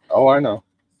 Because Oh, I know.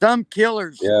 some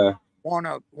killers Yeah.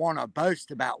 wanna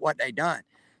boast about what they done,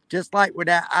 just like with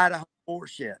that Idaho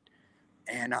bullshit.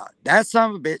 And that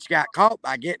son of a bitch got caught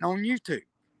by getting on YouTube.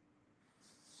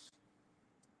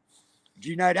 Did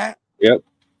you know that? Yep.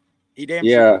 He damn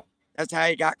Yeah. sure. That's how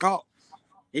he got caught.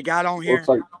 He got on here Looks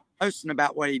like. posting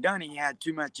about what he done. He had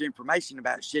too much information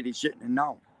about shit he shouldn't have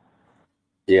known.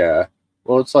 Yeah.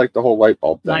 Well, it's like the whole light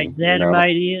bulb Like thing.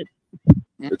 Zenime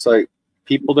did. It's like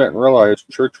people didn't realize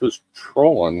church was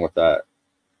trolling with that.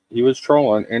 He was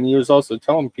trolling, and he was also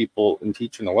telling people and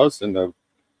teaching a lesson of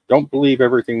don't believe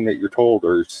everything that you're told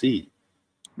or see.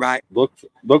 Right. Look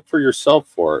for yourself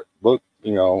for it. Look,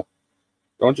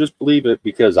 don't just believe it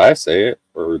because I say it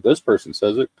or this person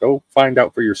says it. Go find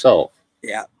out for yourself.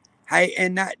 Yeah. Hey,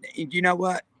 and that, you know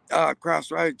what?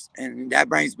 Crossroads, and that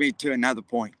brings me to another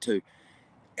point too.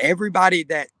 Everybody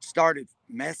that started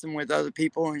messing with other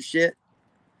people and shit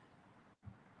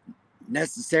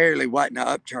necessarily wasn't an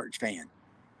Upchurch fan,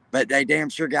 but they damn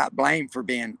sure got blamed for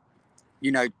being,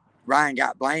 Ryan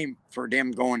got blamed for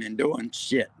them going and doing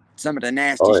shit. Some of the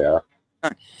nasty Oh shit. yeah.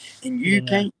 And you Yeah.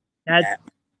 can't do that.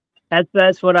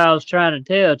 That's what I was trying to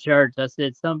tell church. I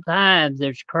said sometimes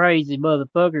there's crazy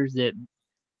motherfuckers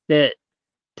that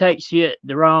take shit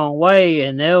the wrong way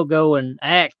and they'll go and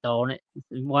act on it.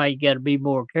 This is why you got to be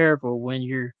more careful when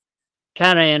you're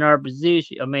kind of in our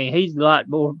position. I mean, he's a lot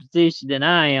more position than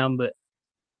I am, but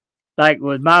like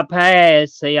with my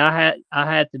past, see, I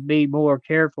had to be more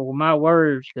careful with my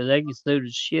words because they can sue the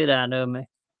shit out of me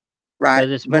Right.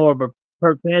 because it's more of a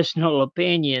professional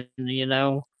opinion,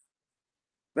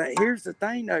 But here's the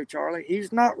thing, though, Charlie.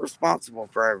 He's not responsible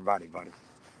for everybody, buddy.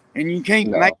 And you can't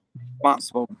No. make him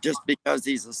responsible just because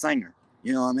he's a singer.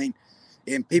 You know what I mean?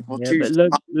 And people Yeah, choose.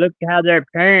 but look how their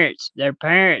parents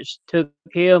took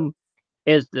him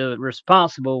as the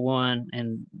responsible one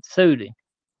and sued him.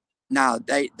 Now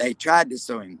they tried to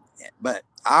sue him, but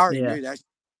I already Yeah. knew that shit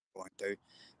was going through.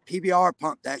 PBR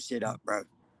pumped that shit up, bro.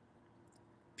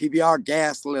 PBR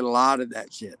gaslit a lot of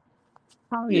that shit.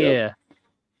 Oh Yep. yeah.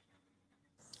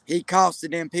 He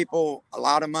costed them people a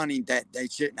lot of money that they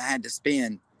shouldn't have had to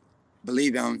spend,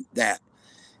 believing that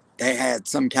they had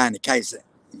some kind of case.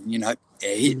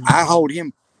 I hold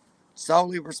him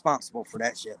solely responsible for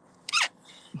that shit.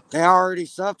 They already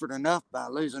suffered enough by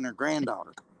losing their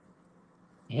granddaughter.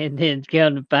 And then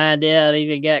come to find out, he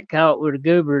even got caught with a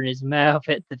goober in his mouth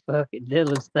at the fucking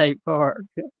Dillon State Park.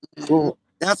 Well,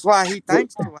 That's why he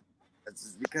thinks the way he does,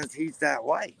 is because he's that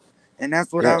way. And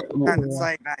that's what I yeah. was trying to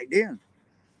say back then.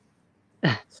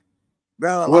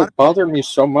 Bro, What bothered me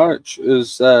so much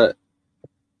is that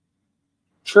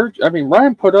church. I mean,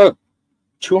 Ryan put up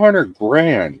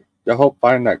 $200,000 to help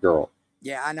find that girl.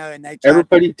 yeah, I know, and they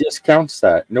Everybody discounts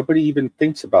that. Nobody even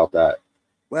thinks about that.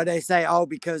 Well, they say, oh,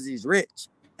 because he's rich.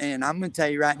 And I'm going to tell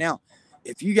you right now,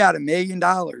 if you got $1 million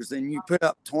and you put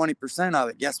up 20% of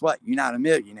it, guess what? You're not a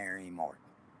millionaire anymore.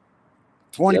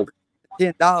 20%,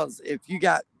 $10. If you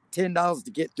got $10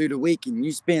 to get through the week and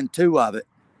you spend $2 of it,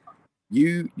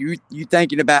 you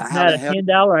thinking about how Not the a hell.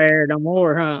 $10 error no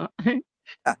more, huh?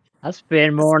 Yeah. I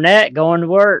spend more than that going to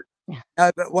work.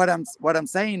 No, but what I'm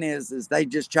saying is they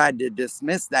just tried to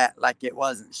dismiss that like it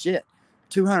wasn't shit.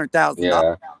 $200,000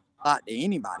 Yeah. a lot to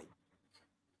anybody.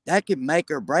 That could make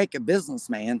or break a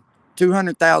businessman.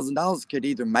 $200,000 could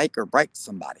either make or break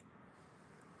somebody.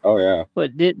 Oh yeah.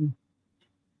 But didn't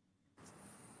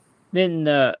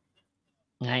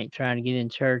I ain't trying to get in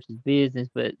church's business,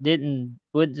 but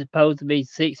wasn't supposed to be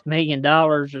 $6 million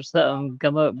or something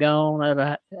come up gone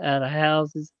out of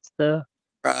houses and stuff?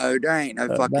 Bro, there ain't no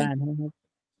fucking. Buying houses.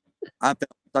 I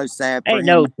felt So sad for Ain't him.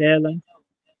 no telling.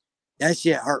 That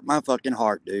shit hurt my fucking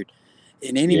heart, dude.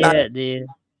 And anybody Yeah, with it did.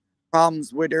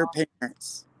 problems with their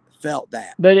parents felt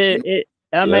that. But You know?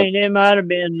 I Yep. mean, it might have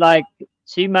been like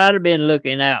she might have been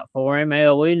looking out for him.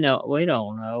 Hell, we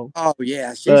don't know. Oh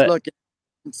yeah, she's But looking,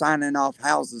 signing off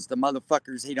houses to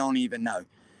motherfuckers he don't even know.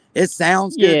 It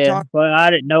sounds good, yeah, Charlie. but I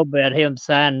didn't know about him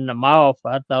signing them off.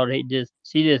 I thought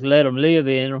she just let him live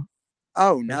in them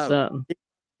Oh or no, something.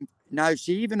 no,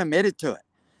 she even admitted to it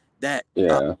that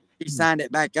Yeah. she signed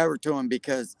it back over to him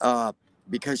because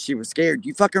she was scared.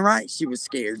 You fucking right, she was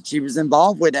scared. She was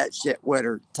involved with that shit with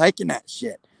her, taking that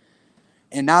shit.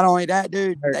 And not only that,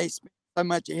 dude, they spent so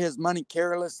much of his money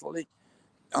carelessly.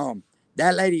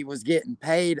 That lady was getting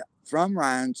paid from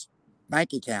Ryan's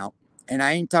bank account, and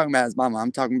I ain't talking about his mama.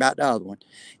 I'm talking about the other one.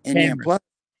 And then Cameron. plus,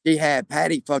 she had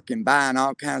Patty fucking buying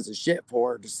all kinds of shit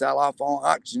for her to sell off on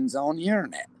auctions on the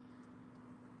internet.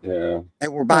 Yeah. They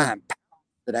were buying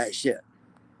of that shit,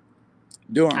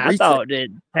 doing I resale. thought that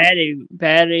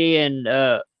Patty and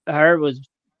her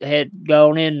had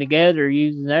gone in together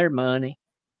using their money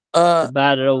to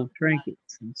buy the old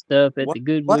trinkets and stuff at What? the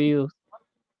Goodwill.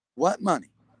 What money?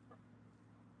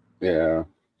 Yeah.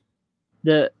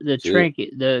 The See?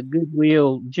 trinket, the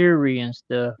Goodwill jewelry and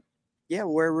stuff. Yeah,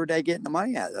 where were they getting the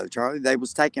money at though, Charlie? They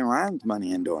was taking Ryan's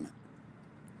money and doing it.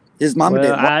 His mama Well,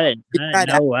 didn't work. I didn't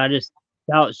know. I just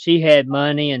thought she had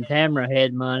money and Tamara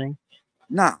had money.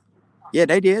 Nah. Yeah,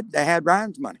 they did. They had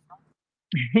Ryan's money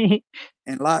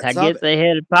and lots I of guess it. they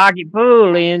had a pocket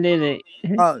full in, didn't it?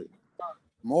 Oh,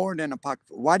 more than a pocket.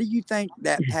 Why do you think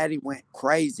that Patty went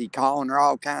crazy calling her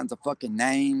all kinds of fucking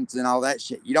names and all that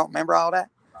shit? You don't remember all that?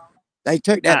 They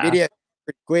took that video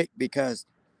pretty quick because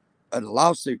of the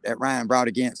lawsuit that Ryan brought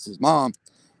against his mom,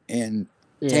 and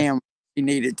Yeah. she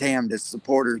needed Tam to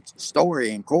support her story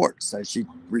in court, so she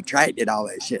retracted all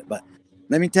that shit. But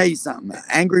let me tell you something: an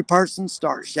angry person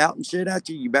starts shouting shit at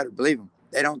you, you better believe them.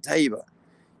 They don't tell you, but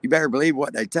you better believe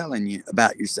what they're telling you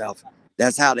about yourself.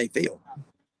 That's how they feel.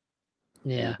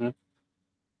 Yeah. Mhm.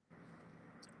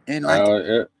 And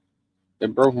like,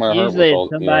 It broke my heart with Usually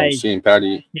all seeing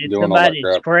Patty if doing all that somebody's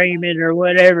crap. screaming or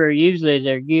whatever, usually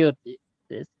they're guilty.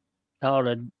 It's called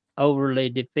an overly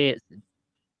defensive.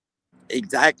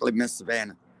 exactly, Miss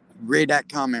Savannah. Read that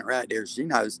comment right there. She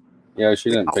knows. Yeah, she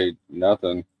didn't pay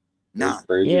nothing. It was Nah.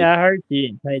 crazy. Yeah, I heard she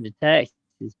didn't pay the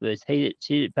taxes, but she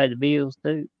didn't pay the bills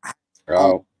too.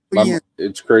 Oh,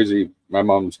 it's crazy. My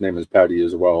mom's name is Patty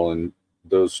as well, and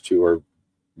those two are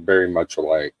very much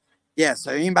alike. Yeah,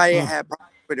 so anybody that had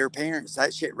problems with their parents,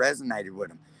 that shit resonated with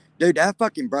them. Dude, that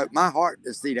fucking broke my heart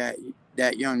to see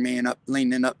that young man up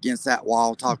leaning up against that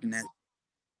wall talking that,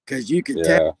 because you could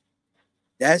tell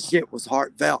that shit was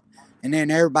heartfelt. And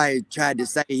then everybody tried to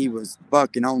say he was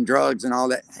fucking on drugs and all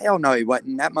that. Hell no, he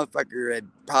wasn't. That motherfucker had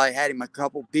probably had him a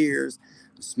couple beers,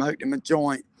 smoked him a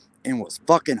joint, and was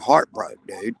fucking heartbroken,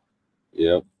 dude.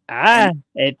 Yep. At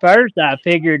first I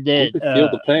figured You could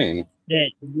feel the pain.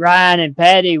 that Ryan and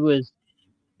Patty was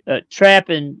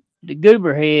trapping the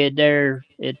gooberhead there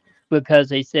because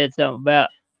he said something about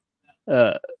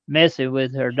messing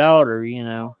with her daughter,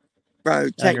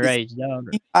 Bro, check this. underage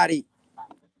daughter. Anybody,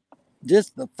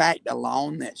 just the fact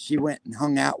alone that she went and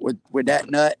hung out with that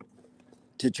nut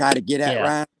to try to get at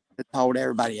Ryan, told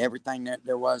everybody everything that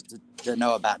there was to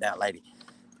know about that lady.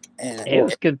 And it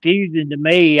was confusing to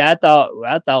me. I thought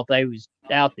they was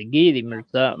out to get him or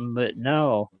something, but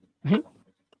no.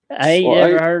 I ain't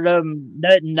never heard of them.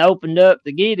 Nothing opened up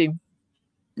to get him.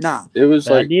 Nah. It was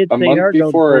but like a month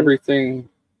before everything.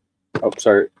 Oh,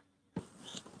 sorry.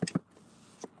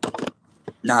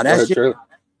 Nah, that shit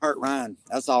hurt Ryan.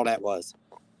 That's all that was.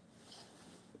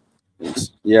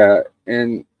 Yeah,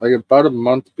 and like about a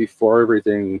month before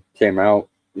everything came out,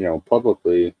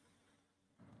 publicly,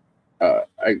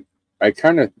 I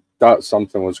kind of thought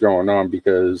something was going on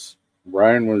because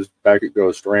Ryan was back at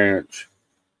Ghost Ranch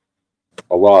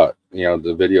a lot. The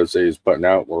videos that he's putting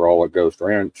out were all at Ghost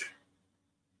Ranch.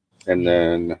 And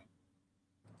then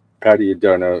Patty had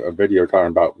done a video talking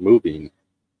about moving.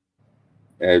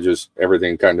 And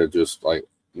everything kind of just like,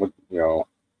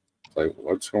 like,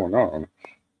 what's going on?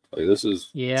 Like, this is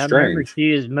strange. I remember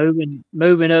she is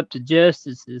moving up to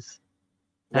Justice's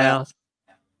house.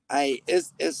 Hey,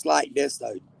 it's like this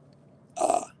though.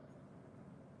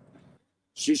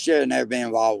 She should have never been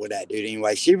involved with that dude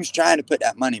anyway. She was trying to put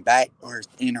that money back, or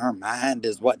in her mind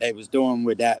is what they was doing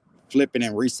with that flipping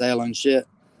and reselling shit.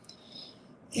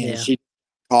 And she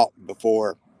caught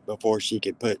before she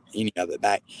could put any of it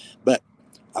back. But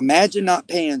imagine not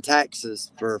paying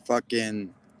taxes for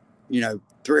fucking, $3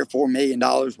 or $4 million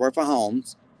worth of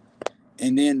homes,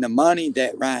 and then the money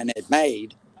that Ryan had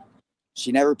made,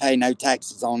 She never paid no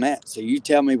taxes on that. So you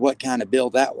tell me what kind of bill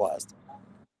that was.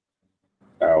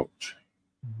 Ouch.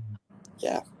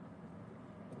 Yeah.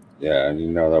 Yeah,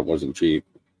 and that wasn't cheap.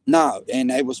 No, and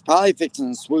they was probably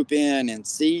fixing to swoop in and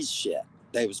seize shit.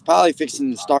 They was probably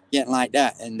fixing to start getting like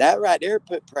that. And that right there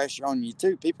put pressure on you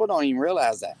too. People don't even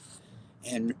realize that.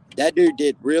 And that dude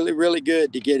did really, really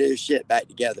good to get his shit back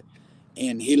together.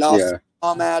 And he lost his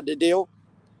mom out of the deal.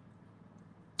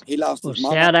 He lost Well, his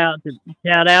mom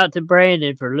shout out to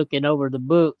Brandon for looking over the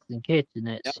books and catching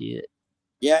that Yep. shit.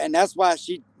 Yeah, and that's why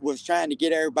she was trying to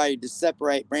get everybody to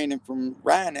separate Brandon from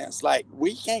Ryan. And it's like,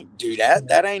 we can't do that.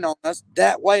 That ain't on us.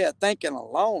 That way of thinking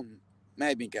alone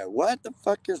made me go, what the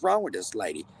fuck is wrong with this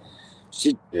lady?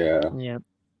 Yeah.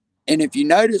 And if you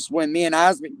notice, when me and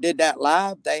Osmic did that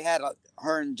live,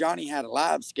 her and Johnny had a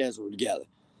live scheduled together.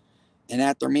 And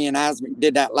after me and Osmic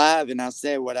did that live, and I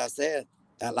said what I said,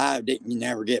 that live didn't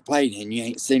never get played, and you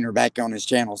ain't seen her back on his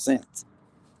channel since.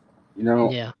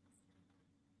 Yeah.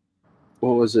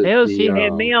 What was it? Hell, she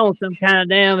had me on some kind of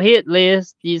damn hit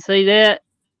list. You see that?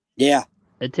 Yeah.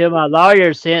 Until my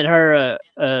lawyer sent her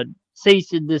a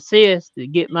cease and desist to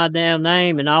get my damn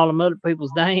name and all them other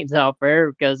people's names off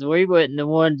her, because we wasn't the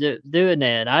ones that doing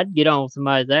that. I'd get on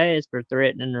somebody's ass for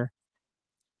threatening her.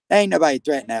 Ain't nobody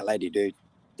threatening that lady, dude.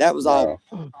 That was all.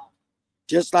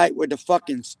 Just like with the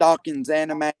fucking Stalkins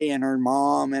anime and her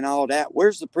mom and all that.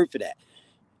 Where's the proof of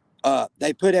that?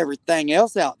 They put everything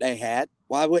else out they had.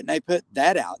 Why wouldn't they put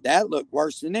that out? That looked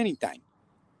worse than anything.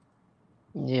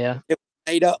 Yeah. It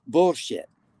was made up bullshit.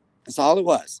 That's all it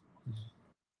was.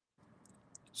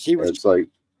 She was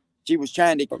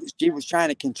trying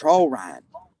to control Ryan.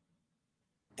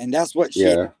 And that's what she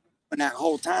did that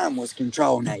whole time, was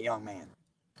controlling that young man.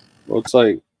 Well, it's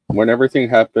like when everything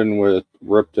happened with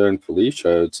Ripta and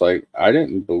Felicia, it's like I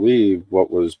didn't believe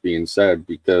what was being said,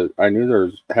 because I knew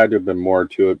there had to have been more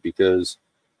to it, because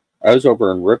I was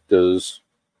over in Ripta's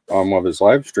on one of his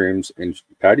live streams, and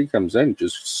Patty comes in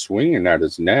just swinging at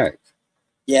his neck.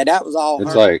 Yeah, that was all.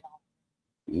 It's like,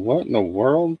 what in the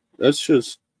world? That's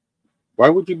just, why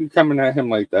would you be coming at him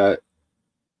like that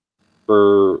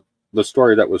for the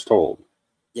story that was told?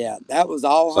 Yeah, that was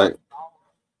all her.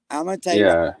 I'm gonna tell you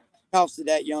what costed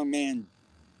that young man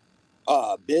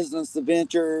business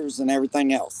adventures and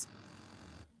everything else.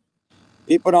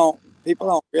 People don't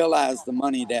realize the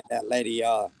money that lady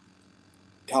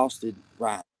costed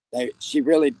Ryan.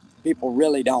 People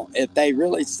really don't. If they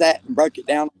really sat and broke it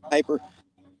down on paper,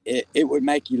 it would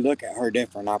make you look at her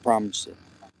different. I promise you.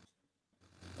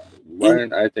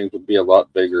 Ryan, I think, would be a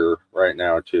lot bigger right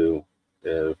now too,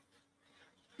 if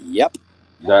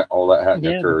all that hadn't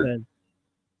occurred.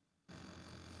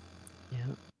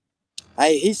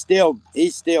 Hey, he's still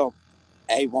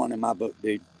A1 in my book,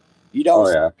 dude. You don't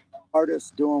see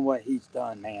artists doing what he's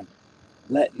done, man.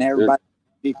 Letting everybody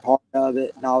be part of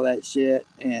it and all that shit,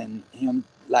 and him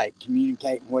like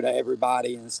communicating with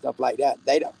everybody and stuff like that.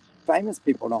 Famous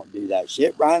people don't do that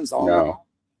shit. Ryan's on. No.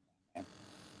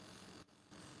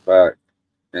 But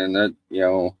and that,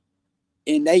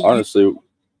 and they honestly,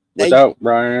 without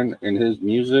Ryan and his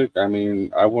music, I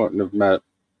mean, I wouldn't have met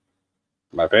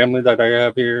my family that I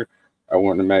have here. I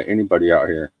wouldn't have met anybody out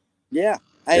here. Yeah.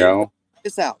 Hey, check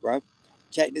this out, bro.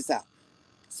 Check this out.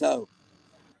 So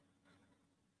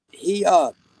he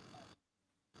dog,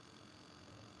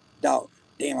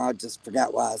 damn, I just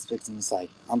forgot what I was fixing to say.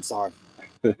 I'm sorry.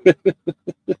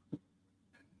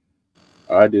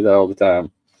 I do that all the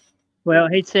time. Well,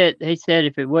 he said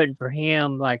if it wasn't for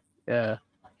him, like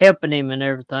helping him and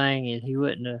everything, he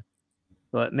wouldn't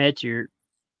have met your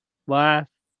wife.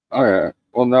 Oh yeah.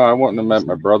 Well, no, I wouldn't have met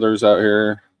my brothers out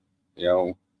here.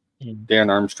 Dan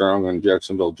Armstrong and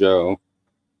Jacksonville Joe.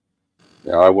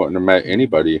 Yeah, I wouldn't have met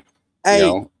anybody.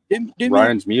 Hey,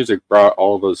 Ryan's music brought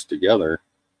all of us together.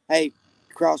 Hey,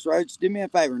 Crossroads, do me a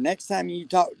favor. Next time you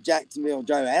talk to Jacksonville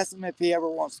Joe, ask him if he ever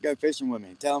wants to go fishing with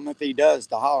me. Tell him if he does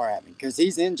to holler at me, because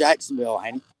he's in Jacksonville,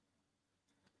 ain't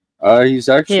he? He's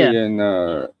actually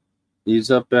in. He's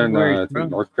up in I think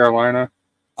North Carolina.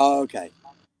 Oh, okay.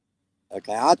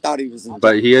 Okay, I thought he was in.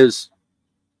 But he is.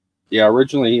 Yeah,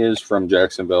 originally he is from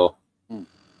Jacksonville.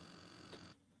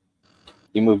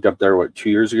 He moved up there 2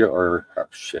 years ago, or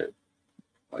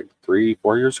like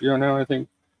 3-4 years ago now, I think.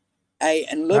 Hey,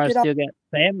 and look at all still got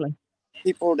family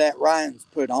people that Ryan's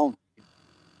put on.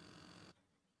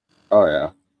 Oh yeah,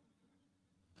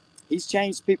 he's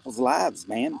changed people's lives,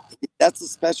 man. That's a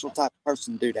special type of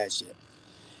person to do that shit.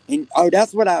 And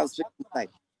that's what I was thinking to say.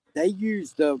 They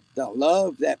use the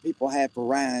love that people have for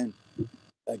Ryan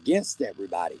against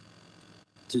everybody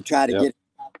to try to get,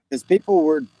 because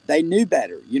people they knew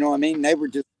better. You know what I mean? They were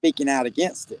just speaking out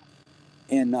against it.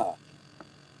 And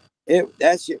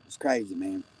That shit was crazy,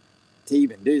 man. To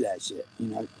even do that shit, you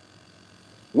know.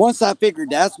 Once I figured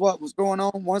that's what was going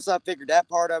on, once I figured that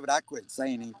part of it, I quit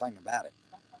saying anything about it.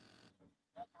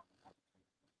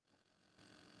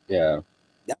 Yeah.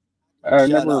 That- I Shut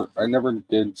never, up. I never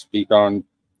did speak on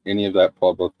any of that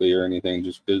publicly or anything,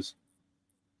 just because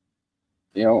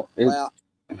Well,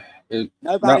 it not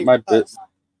nobody my bit. does.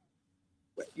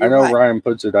 I You're know right. Ryan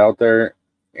puts it out there,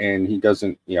 and he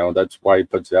doesn't. That's why he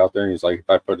puts it out there. And he's like, if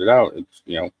I put it out, it's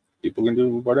people can do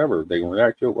whatever, they can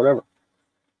react to it, whatever.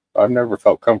 I've never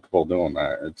felt comfortable doing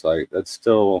that. It's like that's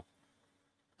still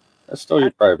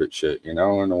your private shit, in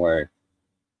a way.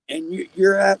 And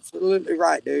you're absolutely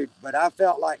right, dude. But I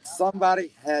felt like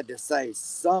somebody had to say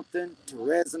something to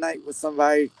resonate with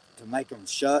somebody to make them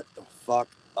shut the fuck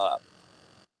up.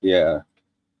 Yeah,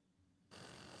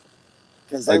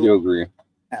 Because I they were do agree.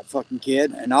 that fucking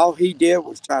kid, and all he did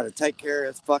was try to take care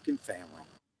of his fucking family.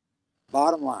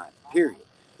 Bottom line, period.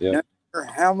 Yeah, No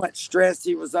matter how much stress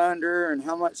he was under and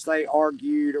how much they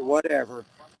argued or whatever,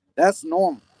 that's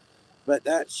normal. But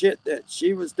that shit that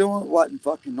she was doing wasn't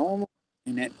fucking normal,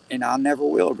 and I never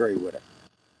will agree with it.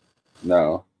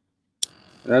 no,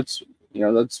 that's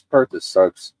the part that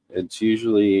sucks. It's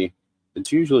usually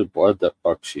blood that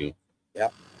fucks you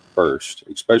Yep. first,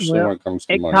 especially Well, when it comes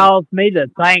to it money. caused me to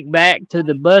think back to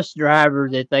the bus driver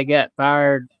that they got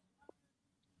fired,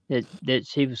 that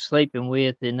she was sleeping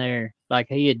with in there. Like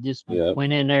he had just Yeah,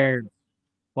 went in there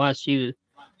while she was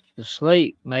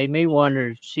asleep. Made me wonder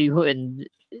if she wouldn't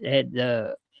had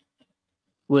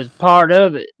was part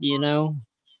of it,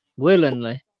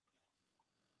 willingly.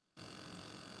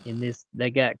 And this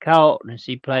they got caught, and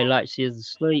she played like she was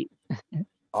asleep.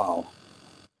 Oh,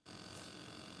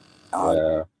 oh,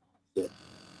 yeah. shit.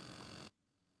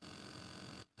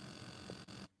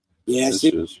 Yeah, It's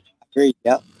she just agreed.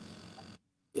 Yep,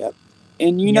 yep.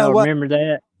 And you know Y'all what? remember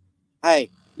that? Hey,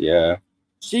 yeah,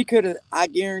 she could have. I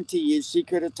guarantee you, she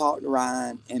could have talked to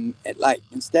Ryan and like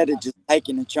instead of just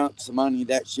taking the chunks of money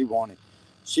that she wanted,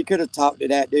 she could have talked to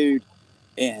that dude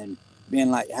and been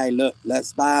like, "Hey, look,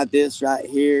 let's buy this right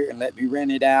here and let me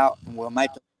rent it out, and we'll make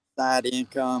a side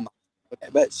income."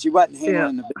 But she wasn't Yeah.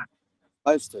 handling the business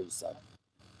supposed to. So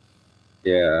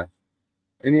yeah,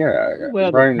 and yeah,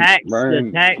 Well, the Ryan, tax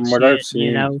from what I've shit,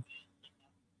 seen,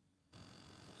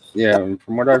 yeah, and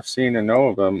from what I've seen and know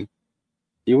of him,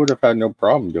 he would have had no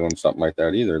problem doing something like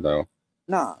that either, though.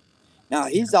 nah, now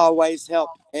he's always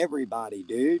helped everybody,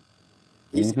 dude.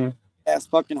 He's Hmm. ass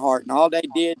fucking heart, and all they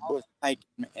did was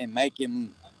make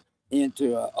him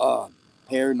into a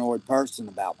paranoid person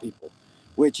about people,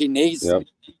 which he needs to Yep.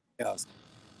 be because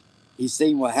he's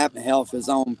seen what happened to hell if his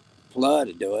own blood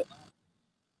to do it.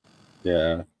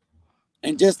 Yeah.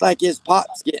 And just like his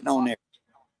pops getting on there,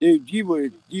 dude, you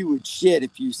would shit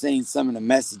if you seen some of the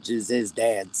messages his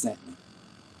dad sent me.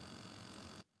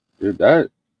 Dude,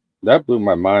 that blew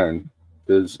my mind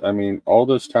because I mean, all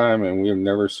this time and we've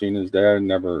never seen his dad,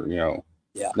 never,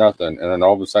 Yeah, nothing, and then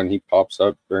all of a sudden he pops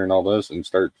up during all this and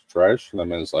starts trashing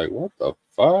them, and it's like, what the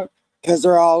fuck? because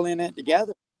they're all in it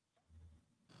together.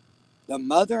 The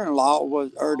mother-in-law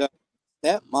was, or the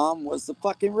stepmom was the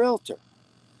fucking realtor.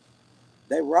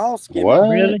 They were all skimming. What?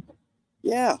 really?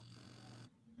 Yeah,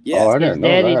 Oh, yes, I His didn't know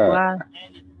daddy's that. wife?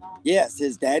 yes.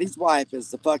 His daddy's wife is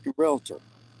the fucking realtor.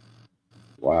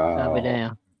 I'll be Wow,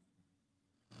 down.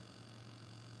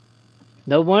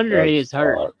 No wonder he that's was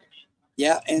hurt. fuck.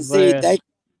 Yeah, and see, Well,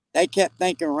 they kept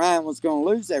thinking Ryan was going to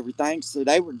lose everything, so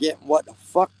they were getting what the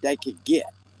fuck they could get.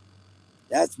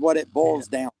 That's what it yeah, boils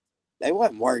down. They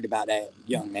wasn't worried about that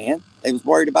young man. They was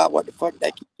worried about what the fuck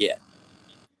they could get.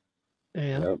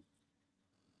 yeah. Yep.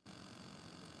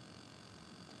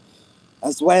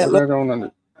 That's the way it What I looked. don't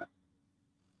under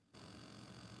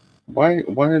why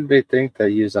did they think that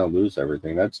he's gonna lose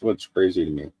everything? That's what's crazy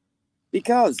to me.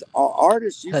 Because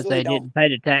artists Because usually they don't didn't pay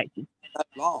the taxes. last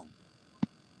long.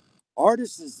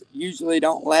 Artists usually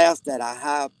don't last at a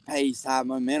high pace, high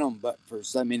momentum, but for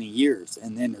so many years,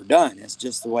 and then they're done. It's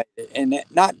just the way, and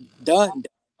not done,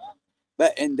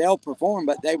 but and they'll perform,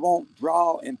 but they won't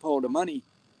draw and pull the money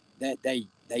that they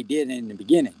did in the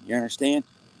beginning. You understand?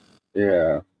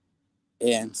 Yeah,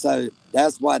 And so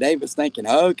that's why they was thinking,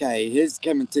 okay, he's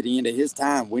coming to the end of his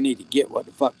time. We need to get what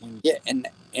the fuck we can get. And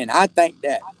I think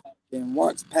that then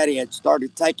once Patty had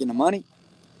started taking the money,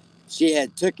 she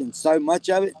had taken so much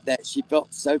of it that she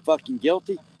felt so fucking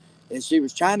guilty that she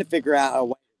was trying to figure out a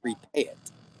way to repay it.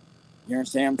 You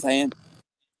understand what I'm saying?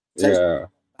 So she yeah,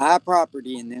 buy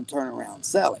property and then turn around and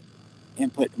sell it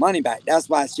and put the money back. That's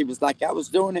why she was like, I was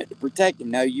doing it to protect him.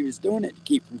 No, you was doing it to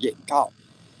keep from getting caught.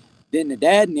 Then the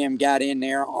dad and them got in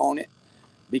there on it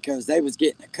because they was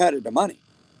getting a cut of the money.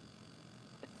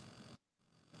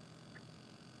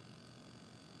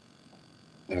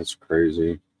 That's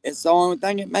crazy. It's the only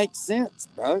thing that makes sense,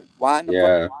 bro. Why in the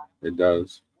fuck Yeah, it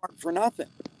does. work for nothing?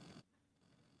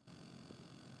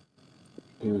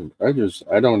 Dude,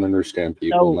 I don't understand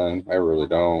people, So, man. I really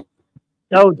don't.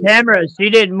 so Tamara, she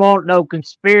didn't want no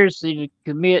conspiracy to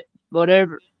commit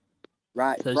whatever,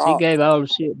 Right, so she fraud. gave all the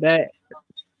shit back.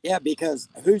 Yeah, because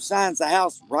who signs the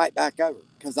house right back over?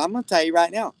 Because I'm gonna tell you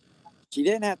right now, she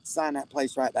didn't have to sign that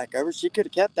place right back over. She could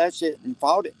have kept that shit and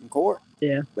fought it in court.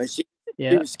 Yeah, But she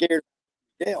yeah. was scared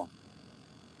of jail.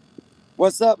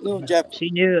 What's up, little Jeff? She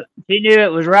knew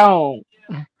it was wrong.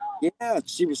 Yeah,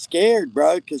 she was scared,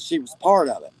 bro, because she was part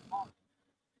of it.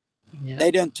 Yeah. They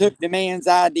done took the man's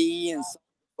ID and sold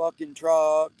the fucking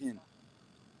truck. And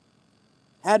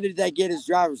how did they get his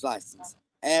driver's license?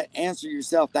 Answer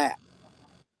yourself that.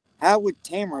 How would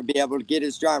Tamara be able to get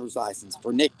his driver's license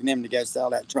for Nick and him to go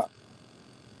sell that truck?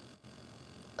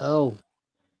 Oh,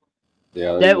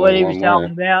 Yeah, that what he a was long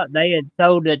talking way. about? They had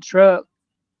sold the truck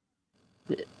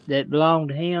that belonged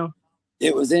to him.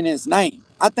 It was in his name.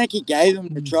 I think he gave them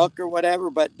the truck or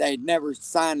whatever, but they never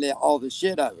signed all the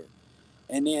shit over.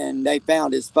 And then they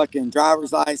found his fucking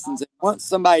driver's license. And once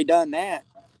somebody done that,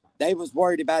 they was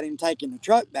worried about him taking the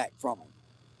truck back from him.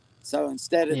 So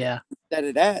instead of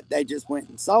that, they just went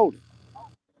and sold it.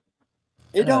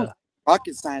 It don't take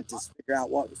rocket scientists figure out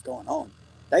what was going on.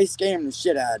 They scammed the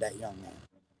shit out of that young man.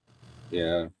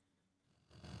 Yeah.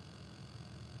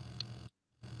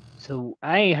 So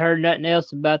I ain't heard nothing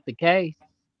else about the case.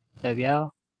 Have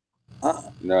y'all?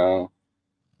 No.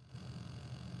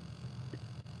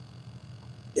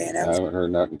 Damn, I haven't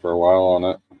heard nothing for a while on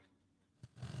it.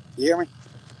 You hear me?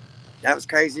 That was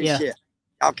crazy as shit.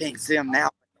 Y'all can't see them now,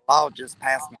 but the law just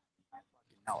passed me.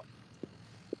 Know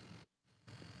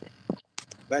it.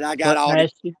 But I got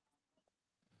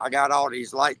I got all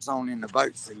these lights on in the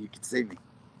boat so you can see me.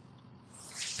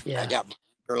 Yeah. I got my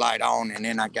anchor light on, and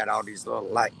then I got all these little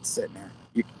lights sitting there.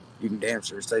 You can damn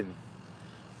sure see me.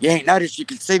 You ain't noticed you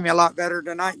can see me a lot better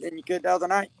tonight than you could the other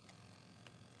night?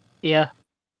 Yeah.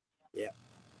 Yeah.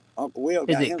 Uncle Will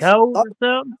Is got it him cold or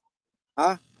something?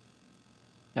 Huh?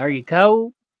 Are you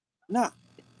cold? No.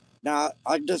 No,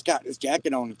 I just got this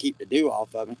jacket on to keep the dew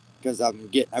off of me because I'm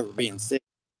getting over being sick.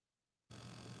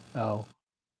 Oh.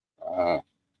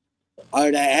 Oh,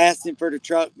 they asked him for the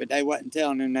truck, but they wasn't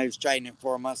telling him they was trading it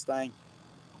for a Mustang.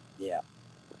 Yeah.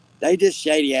 They just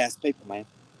shady ass people, man.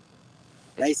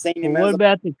 They seen him Well, as what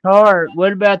about the car?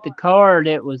 What about the car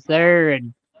that was there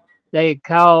and they had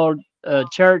called a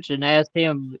church and asked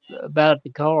him about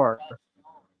the car?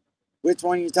 Which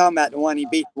one are you talking about? The one he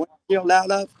beat the windshield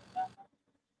out of?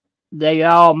 They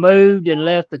all moved and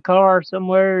left the car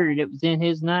somewhere and it was in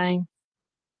his name?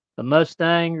 A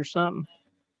Mustang or something?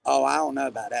 Oh, I don't know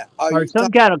about that. Oh, Or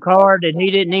some kind of car that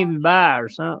he didn't even buy or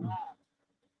something.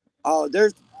 Oh,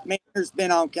 there's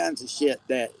been all kinds of shit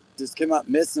that just come up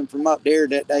missing from up there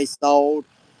that they sold.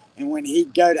 And when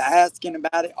he'd go to asking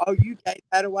about it, oh, you gave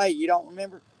that away. You don't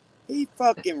remember? He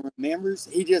fucking remembers.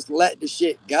 He just let the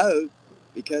shit go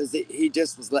because he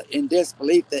just was in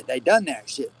disbelief that they done that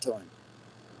shit to him.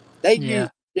 They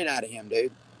used shit out of him,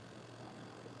 dude.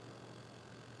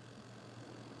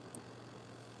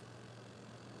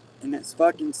 And it's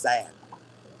fucking sad.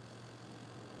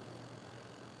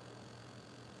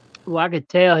 Well, I could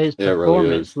tell his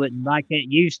performance Really wasn't like it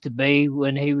used to be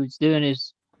when he was doing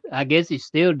his. I guess he's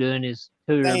still doing his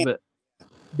tour, but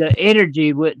the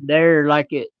energy wasn't there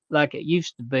like it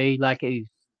used to be. Like he's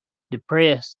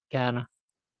depressed, kind of.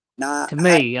 Nah, to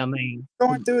me, I mean,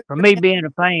 going through for me being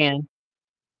a fan,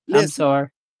 listen, I'm sorry.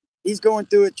 He's going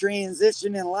through a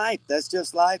transition in life. That's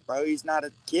just life, bro. He's not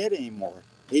a kid anymore.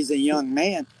 He's a young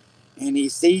man, and he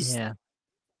sees now.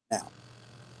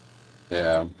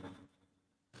 Yeah.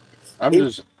 I'm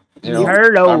just, you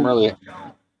heard old. I'm really.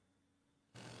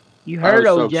 You heard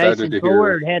so old Jason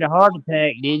Ford had a heart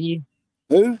attack, didn't you?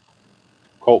 Who?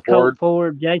 Colt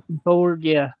Ford, Jason Ford,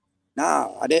 yeah.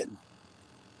 No, I didn't.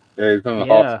 Yeah, he's in the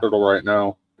hospital right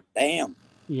now. Damn.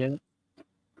 Yeah.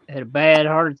 Had a bad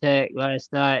heart attack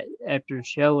last night after a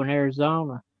show in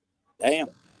Arizona. Damn.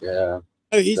 Yeah.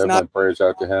 No, he's definitely not. Prayers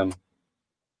out to him.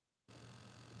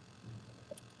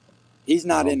 He's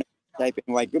not in shape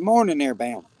anyway. Good morning there,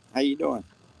 Bam. How you doing?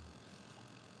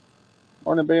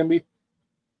 Morning, Bambi.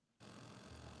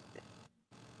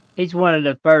 He's one of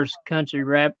the first country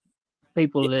rap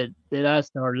people that I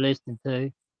started listening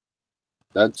to.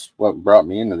 That's what brought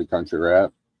me into the country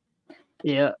rap.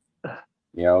 Yeah.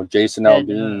 You know, Jason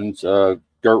Aldean's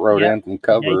Dirt Road Anthem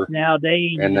cover. Jason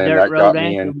Aldean and then Dirt that Road got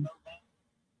me Anthem.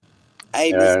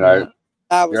 Hey, and I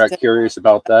got curious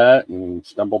about that and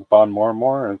stumbled upon more and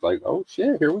more. And it's like, oh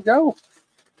shit, here we go.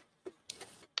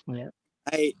 Yeah.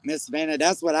 Hey, Miss Savannah,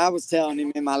 that's what I was telling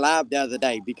him in my live the other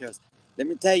day. Because let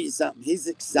me tell you something. He's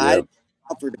excited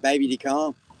Yep. for the baby to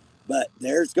come, but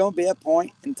there's gonna be a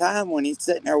point in time when he's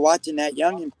sitting there watching that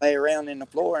youngin play around in the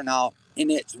floor and all,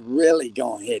 and it's really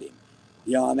gonna hit him.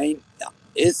 You know what I mean?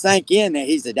 It's sank in that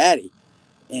he's a daddy,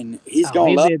 and he's Oh, gonna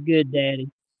he'll love. be a good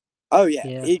daddy. Oh yeah,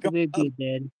 Yeah, he he'll gonna be a love. good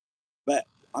daddy. But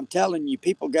I'm telling you,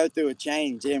 people go through a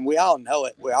change, and we all know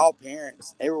it. We're all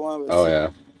parents. Every one of us Oh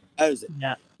yeah. knows it.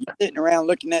 Yeah. You're sitting around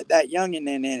looking at that youngin,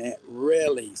 and then it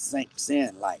really sinks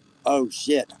in. Like, oh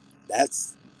shit,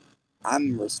 that's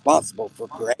I'm responsible for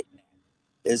creating.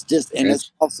 It's just, and it's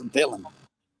It's awesome feeling.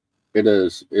 it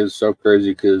is. It's so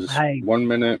crazy because Hey, one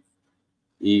minute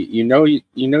you know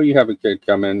you have a kid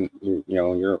coming. You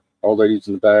know your old lady's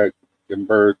in the back giving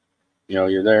birth. You know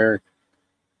you're there,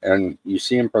 and you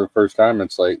see him for the first time.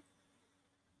 It's like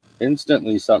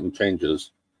instantly something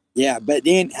changes. Yeah, but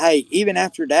then hey, even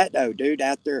after that though, dude,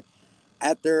 after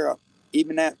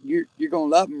even that you're gonna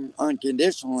love them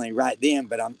unconditionally right then.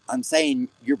 But I'm saying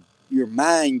your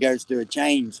mind goes through a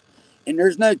change, and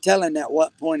there's no telling at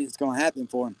what point it's gonna happen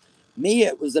for him. Me,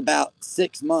 it was about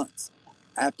 6 months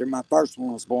after my first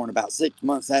one was born. About 6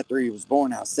 months after he was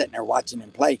born, I was sitting there watching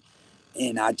him play,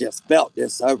 and I just felt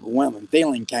this overwhelming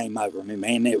feeling came over me,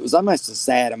 man. It was almost a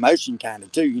sad emotion, kind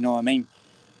of too. You know what I mean?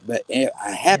 But a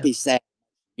yeah, happy sad.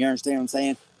 You understand what I'm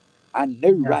saying? I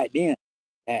knew yeah. right then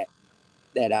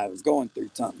that I was going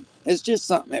through something. It's just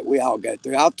something that we all go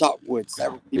through. I've talked with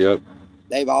several people; Yep,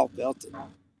 they've all felt it,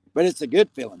 but it's a good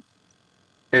feeling.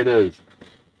 it is.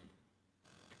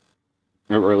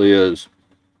 It really is.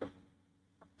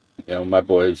 You know, my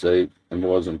boys, they if it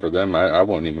wasn't for them, I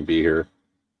wouldn't even be here.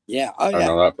 Yeah. Oh I yeah.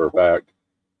 know that for a fact.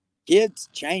 Kids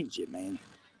change you, man.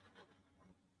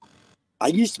 I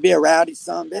used to be a rowdy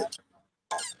son of a bitch.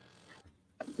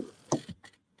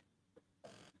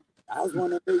 I was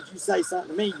one of those. You say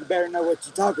something to me, you better know what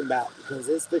you're talking about because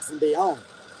it's fixing to be on.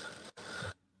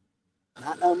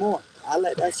 Not no more. I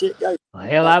let that shit go. Well,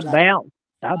 hell, Start trying.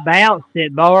 I bounced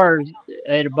at bars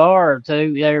at a bar or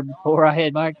two there before I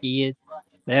had my kids.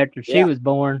 But after she Yeah. was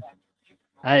born,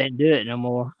 I didn't do it no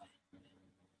more.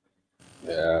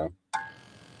 Yeah,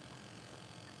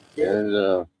 Yeah.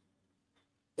 and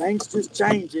Things just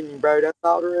changing you, bro. That's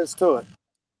all there is to it.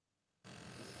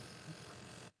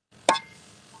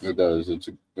 it does. It's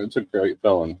a great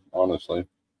feeling, honestly.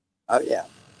 Oh yeah.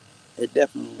 It It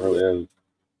definitely is. really is.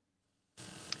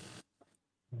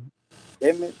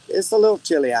 It's a little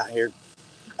chilly out here.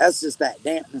 That's just that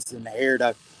dampness in the air,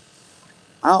 though.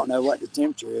 I don't know what the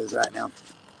temperature is right now.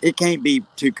 It can't be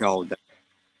too cold, though.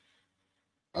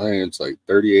 I think it's like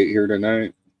 38 here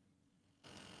tonight.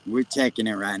 We're checking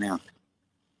it right now.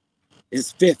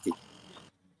 It's 50.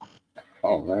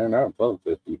 Oh man, I'm above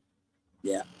 50.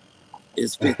 Yeah,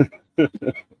 it's 50.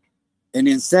 And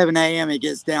then 7 a.m. it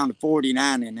gets down to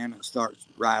 49, and then it starts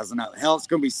rising up. Hell, it's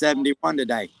going to be 71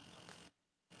 today.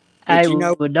 Hey, But you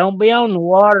know, well, don't be on the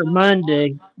water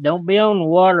Monday. Don't be on the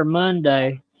water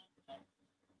Monday.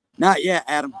 not yet,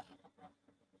 Adam.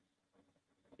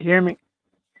 Hear me?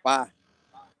 Why?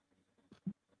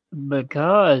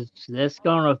 Because that's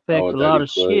going to Oh, affect a with that lot of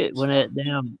shit eclipse. when that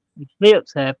damn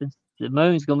eclipse happens. The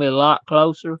moon's going to be a lot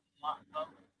closer,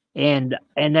 and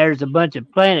there's a bunch of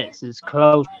planets that's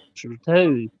closer too.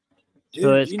 So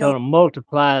Dude, it's you know, going to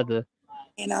multiply the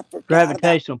and I forgot about,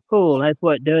 gravitational pull, and that's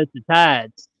what does the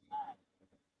tides.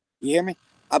 you hear me?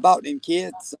 I bought them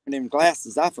kids some of them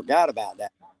glasses. I forgot about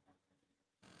that.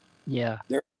 Yeah.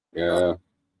 They're, Yeah.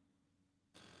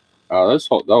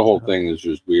 The whole So thing is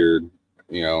just weird.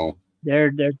 You know,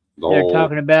 they're they're the they're whole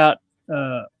talking about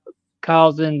uh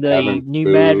causing the having New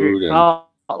Madrid food and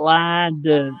fault line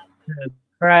to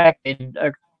crack and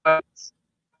what,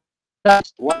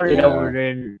 started over yeah, there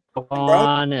in bro?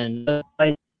 Taiwan and other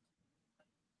places.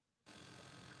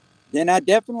 Then I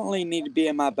definitely need to be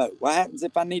in my boat. What happens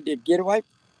if I need to get away?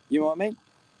 You know what I mean?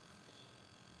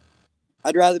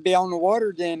 I'd rather be on the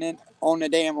water than on the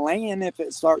damn land. If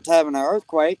it starts having an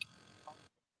earthquake,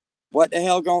 what the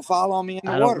hell gonna fall on me in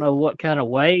the I don't water? know what kind of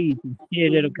waves and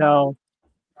shit it'll cause,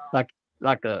 like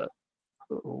like a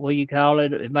what do you call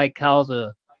it? It may cause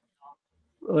a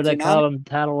what do they Tsunami? call them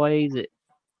tidal waves?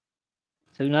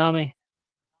 Tsunami.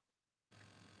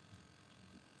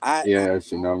 I yeah,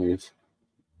 tsunamis.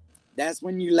 that's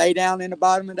when you lay down in the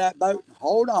bottom of that boat.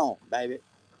 Hold on, baby.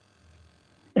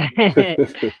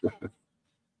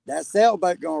 That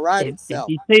sailboat gonna right If itself.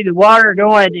 you see the water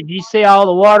going, if you see all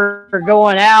the water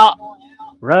going out,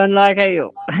 run like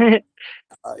hell.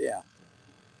 Oh yeah.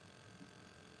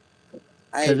 Because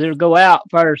Hey, it'll go out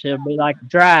first. It'll be like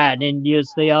dry, and then you'll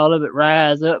see all of it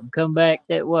rise up and come back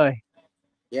that way.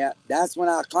 Yeah, that's when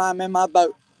I climb in my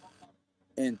boat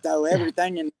and throw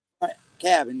everything in the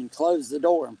cabin and close the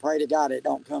door and pray to God it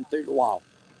don't come through the wall.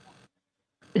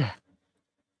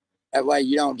 That way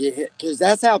you don't get hit. Because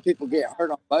that's how people get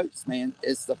hurt on boats, man.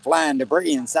 It's the flying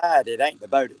debris inside. It ain't the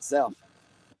boat itself.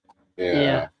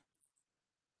 Yeah.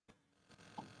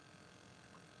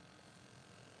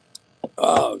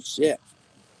 Oh, shit.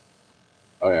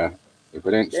 Oh yeah. If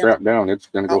it ain't Damn, strapped down, it's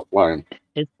gonna go flying.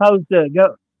 It's supposed to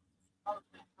go.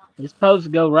 It's supposed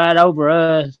to go right over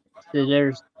us. So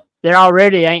there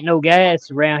already ain't no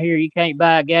gas around here. You can't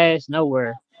buy gas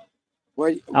nowhere.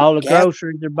 what, All the gas?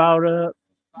 groceries are bought up.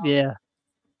 Yeah.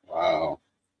 Wow.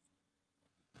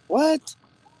 What?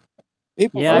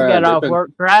 People Yeah, Oh I from yeah, got they've off been.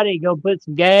 work Friday, go put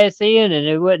some gas in, and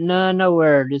it wasn't none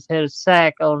nowhere. Just had a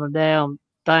sack on the damn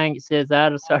thing that says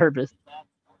out of service.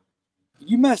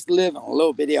 you must live in a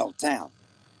little bitty old town.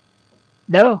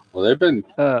 No, Well, they've been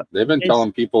it's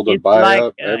telling people to it's buy like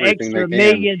up an everything they extra can.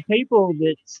 million people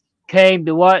that came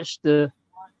to watch Good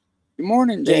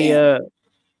morning, the Jan. uh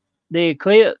the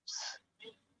eclipse.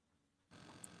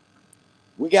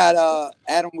 We got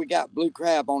Adam, we got blue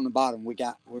crab on the bottom.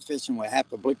 We're fishing with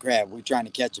half a blue crab. We're trying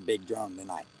to catch a big drum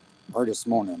tonight. Or this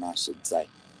morning, I should say.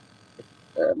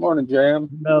 Morning, Jam.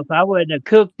 No, if I wouldn't have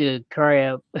cooked the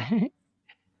crab.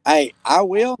 Hey, I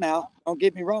will now. Don't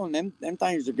get me wrong. Them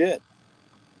things are good.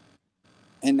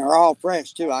 And they're all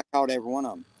fresh too. I caught every one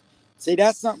of them. See,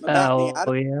 that's something about me. I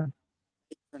Oh don't yeah.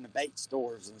 eat from the bait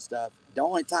stores and stuff. The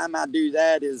only time I do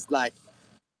that is like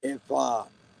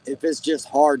if it's just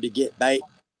hard to get bait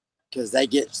because they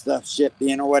get stuff shipped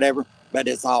in or whatever, but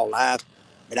it's all live.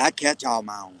 But I catch all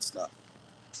my own stuff.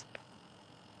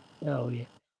 Oh yeah.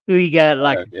 We got Oh,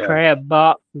 like heck a yeah. crab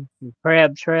box with some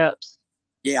crab traps.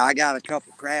 Yeah, I got a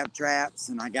couple crab traps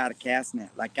and I got a cast net.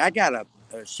 Like I got a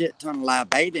shit ton of live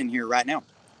bait in here right now.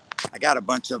 I got a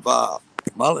bunch of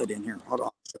mullet in here. Hold on,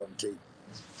 I'll show them to you.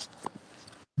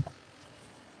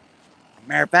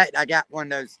 Matter of fact, I got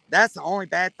one of those. That's the only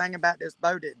bad thing about this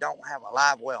boat. It don't have a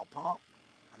live well pump.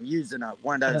 I'm using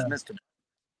one of those Uh, Mr.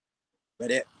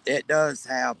 But it does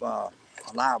have a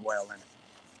live well in it.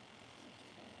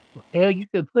 hell, you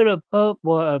could put a pump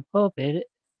in it.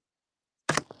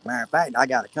 Matter of fact, I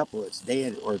got a couple that's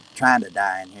dead or trying to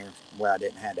die in here where I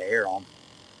didn't have the air on.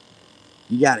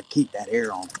 You got to keep that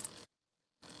air on.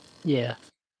 Yeah.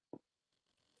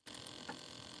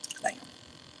 Damn.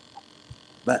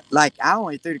 But like I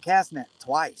only threw the cast net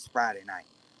twice Friday night,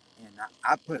 and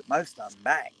I put most of them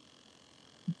back.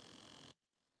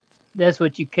 That's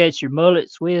what you catch your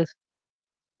mullets with,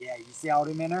 Yeah, you see all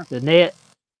them in there? the net.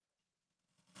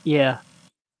 Yeah.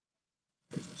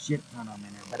 There's a shit ton of them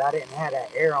in there, but I didn't have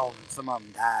that air on. And some of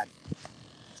them died,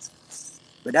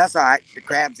 but that's all right. The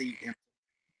crabs eat them.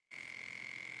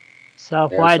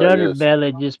 Soft Yeah, white so I guess.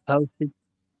 underbelly just posted.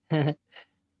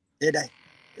 Did they?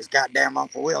 This goddamn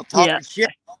Uncle Will Yeah. talking shit.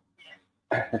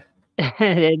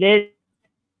 They did.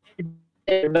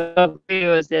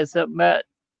 It said something about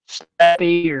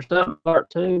Slappy or something part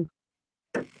two.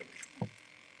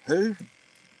 Who?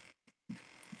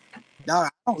 No, I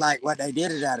don't like what they did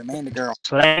to that Amanda girl.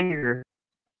 Slanger.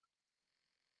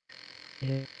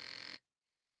 Yeah.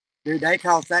 Dude, they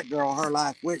cost that girl her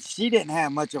life, which she didn't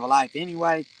have much of a life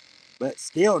anyway. But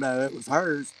still, though, it was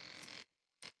hers.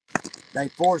 They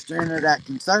forced her into that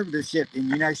conservatorship,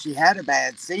 and she had a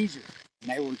bad seizure.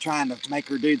 And they were trying to make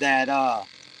her do that.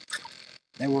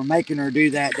 They were making her do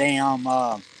that damn.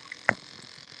 Oh,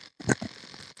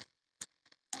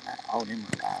 them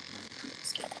were laughing.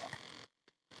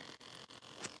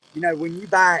 When you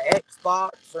buy an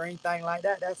Xbox or anything like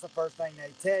that, that's the first thing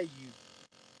they tell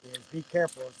you is be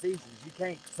careful of seizures. You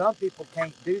can't. Some people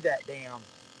can't do that damn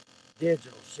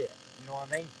digital shit. You know what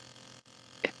I mean?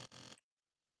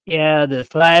 Yeah, the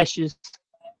flashes,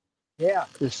 Yeah.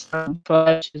 the sun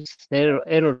flashes,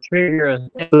 it'll trigger an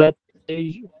epileptic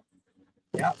seizure.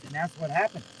 Yeah, and that's what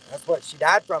happened. That's what she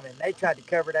died from, and they tried to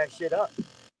cover that shit up.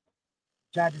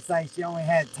 Tried to say she only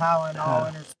had Tylenol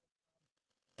in her,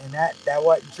 and that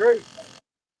wasn't true.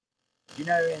 And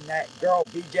that girl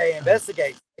BJ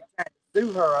investigates. They tried to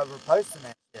sue her over posting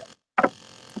that shit.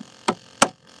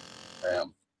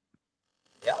 Damn.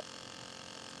 Yep.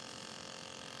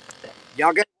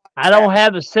 Y'all get I don't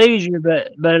have a seizure,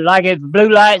 but like if blue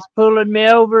light's pulling me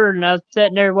over and I'm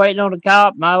sitting there waiting on the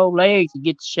cop, my old legs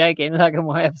get to shaking like I'm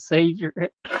gonna have a seizure.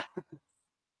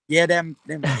 Yeah, them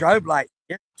strobe lights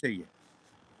get to you.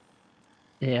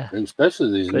 Yeah.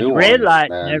 Especially these But new the red ones, lights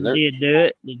man. never They're did do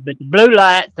it. But the blue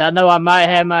lights, I know I might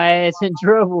have my ass in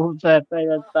trouble if I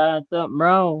find something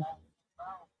wrong.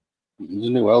 these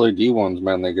new LED ones,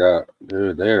 man. They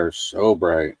are so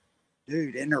bright.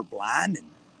 Dude, and they're blinding.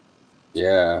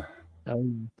 Yeah.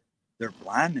 They're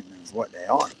blinding is what they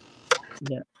are.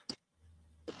 Yeah.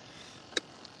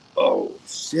 Oh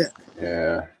shit.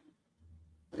 Yeah.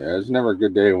 Yeah, it's never a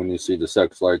good day when you see the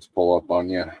sex lights pull up on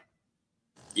you.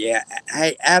 Yeah.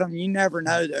 Hey, Adam, you never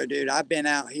know though, dude. I've been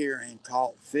out here and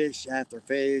caught fish after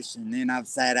fish, and then I've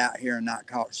sat out here and not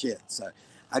caught shit. So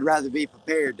I'd rather be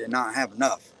prepared than not have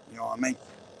enough. You know what I mean?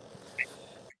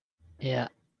 Yeah.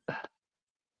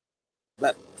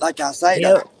 But like I say,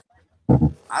 Yep.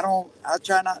 though, I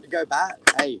try not to go buy.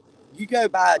 Hey, you go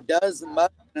buy a dozen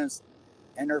muffins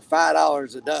and they're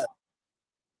 $5 a dozen,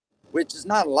 which is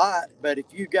not a lot. But if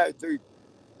you go through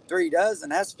 3 dozen,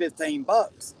 that's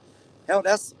 $15. Hell,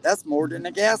 that's more than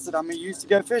the gas that I'm gonna use to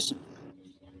go fishing.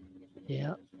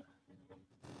 Yeah.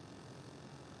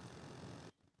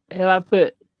 Hell,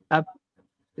 good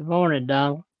morning,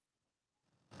 Donald.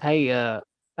 Hey, I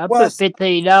Well, put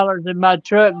 $15 in my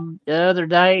truck the other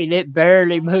day, and it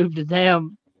barely moved a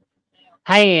damn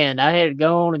hand. I had to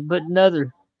go on and put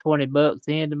another $20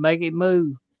 in to make it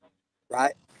move.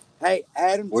 right. Hey,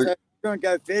 Adam. We're, So if you're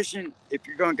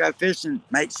gonna go fishing,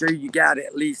 make sure you got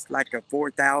at least like a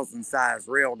 4,000 size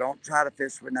reel. Don't try to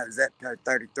fish with no Zepco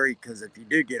 33, because if you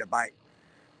do get a bite,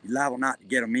 you're liable not to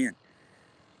get them in.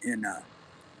 And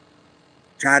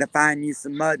try to find you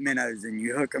some mud minnows and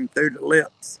you hook them through the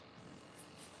lips.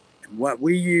 And what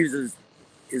we use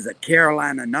is a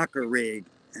Carolina knucker rig,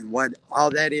 and what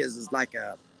all that is like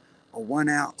a 1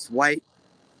 ounce weight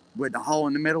with a hole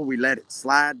in the middle. We let it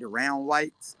slide the round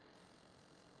weights.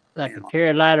 Like a And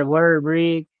Carolina worm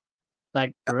rig,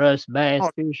 like for us bass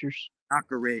oh, fishers.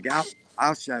 knocker rig.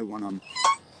 I'll show one of them.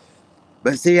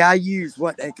 But see, I use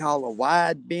what they call a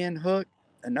wide bend hook,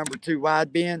 a number 2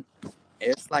 wide bend.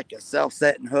 It's like a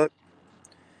self-setting hook,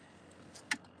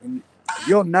 and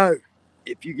you'll know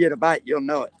if you get a bite. You'll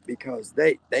know it because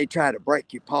they try to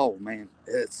break your pole, man.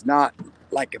 It's not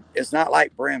like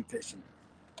brim fishing.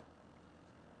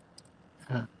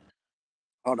 Huh.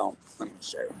 Hold on, let me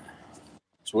show you.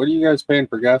 so what are you guys paying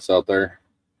for gas out there?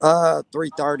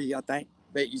 330, I think.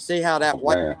 But you see how that Oh,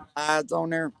 white man. slides on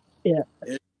there? Yeah.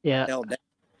 It's Yeah. held down.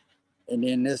 And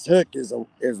then this hook is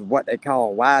what they call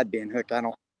a wide bend hook. I don't know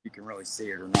if you can really see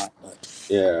it or not, but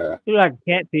Yeah. It's like a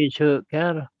catfish hook,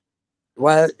 kind of.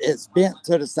 well, it's bent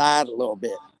to the side a little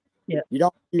bit. Yeah. You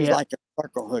don't use Yeah. like a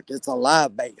circle hook. It's a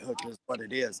live bait hook, is what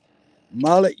it is.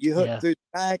 Mullet you hook Yeah. through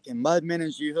the back, and mud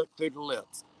minnows you hook through the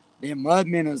lips. Then mud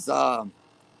minnows,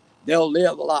 they'll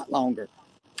live a lot longer.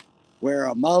 Where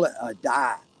a mullet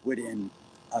die within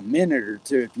a minute or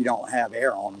two if you don't have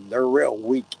air on them. They're real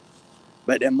weak.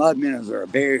 But the mud minnows are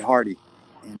very hardy,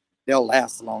 and they'll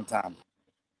last a long time.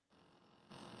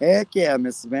 Heck yeah,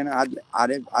 Miss Savannah,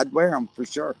 I'd wear them for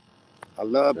sure. I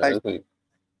love Yeah, bait. I think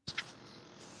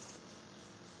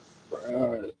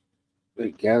the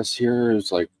gas here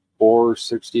is like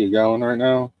 $4.60 a gallon right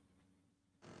now.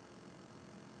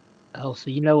 Oh, so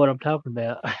you know what I'm talking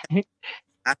about.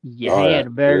 Your Oh yeah,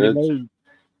 hand barely it's moved.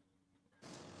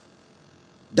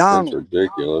 Donald,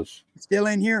 ridiculous. still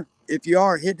in here? If you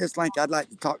are, hit this link. I'd like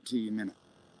to talk to you a minute.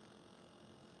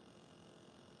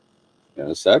 Yeah,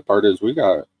 the sad part is we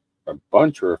got a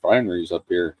bunch of refineries up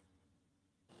here,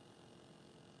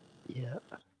 Yeah.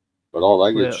 but all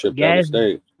that gets Well, shipped out of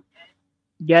state.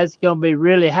 gas gonna be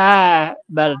really high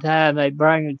by the time they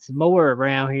bring some more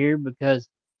around here because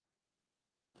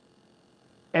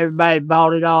everybody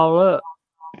bought it all up.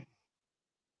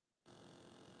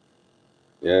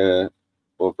 Yeah.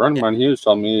 Well, a friend of mine, he was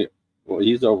telling me, well,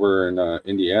 he's over in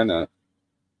Indiana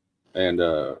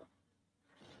and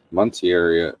Muncie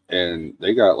area, and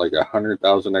they got like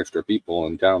 100,000 extra people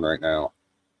in town right now.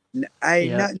 Hey,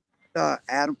 Yeah. nothing,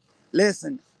 Adam.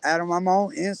 Listen, Adam, I'm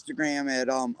on Instagram at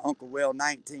Uncle Will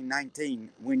 1919.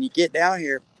 When you get down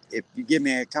here, if you give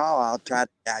me a call, I'll try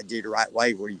to guide you the right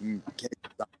way where you can catch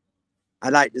something. I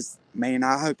like this, man.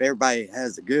 I hope everybody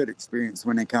has a good experience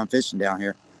when they come fishing down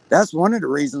here. That's one of the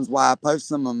reasons why I post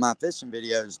some of my fishing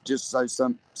videos, just so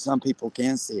some people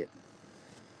can see it.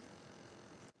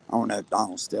 I don't know if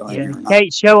Donald's still in Yeah. here or not.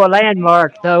 Can't show a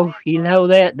landmark though. You know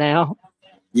that now.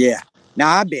 Yeah.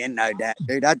 Now I didn't know that,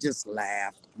 dude. I just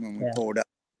laughed when we Yeah. pulled up.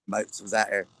 Boats was out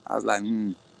there. I was like,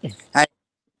 Hey,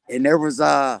 and there was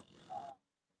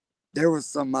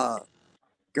some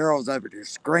girls over there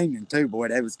screaming too, boy.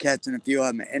 They was catching a few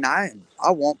of them, and I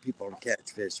want people to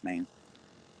catch fish, man.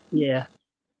 Yeah.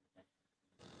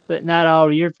 But not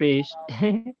all your fish.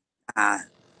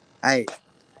 Hey,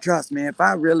 trust me, if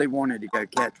I really wanted to go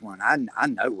catch one, I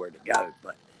know where to go,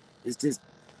 but it's just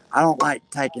I don't like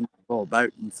taking a full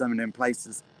boat in some of them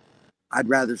places. I'd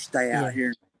rather stay out Yeah. here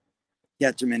and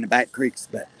catch them in the back creeks.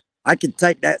 But I could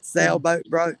take that Yeah. sailboat,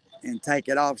 bro. and take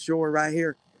it offshore right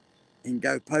here and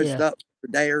go post Yeah. up for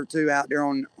a day or two out there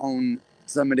on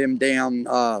some of them damn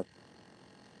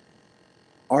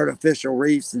artificial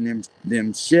reefs and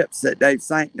them ships that they've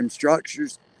sank, them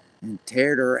structures, and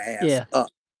tear their ass Yeah. up.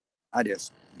 I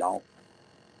just don't.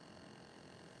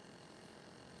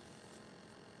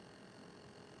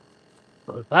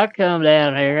 Well, if I come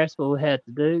down here, that's what we have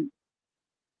to do.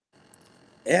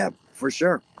 Yeah, for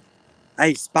sure.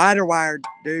 Hey, spider wire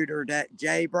dude or that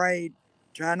J braid,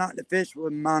 try not to fish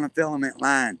with monofilament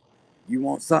line. You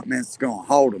want something that's going to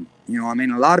hold them. You know what I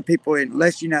mean? A lot of people,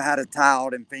 unless you know how to tie all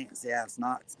them fancy ass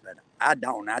knots, but I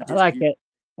don't. I I just like use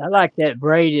that. I like that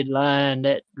braided line,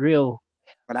 that real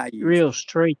what I use.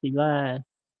 streaky line.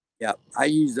 Yep. I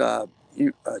use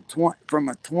from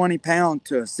a 20 pound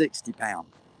to a 60 pound.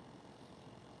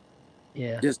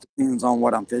 Yeah. Just depends on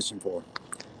what I'm fishing for.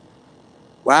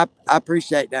 Well, I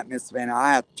appreciate that, Miss Savannah.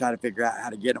 I have to try to figure out how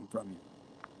to get them from you.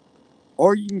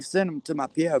 Or you can send them to my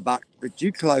P.O. box, but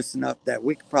you close enough that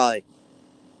we could probably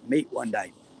meet one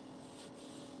day.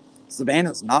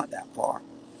 Savannah's not that far.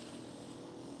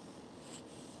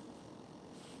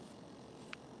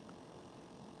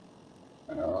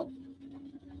 I'm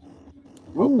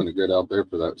hoping to get out there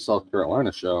for that South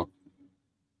Carolina show.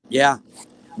 Yeah.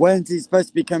 When's he supposed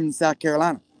to be coming to South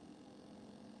Carolina?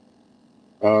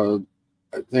 I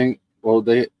think, well,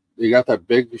 they got that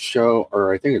big show,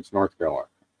 or I think it's North Carolina.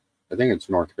 I think it's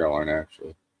North Carolina,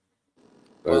 actually.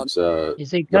 But Well, it's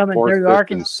Is he the coming 4th, through 5th, and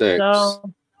Arkansas?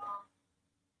 6th.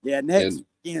 Yeah, next And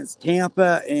weekend's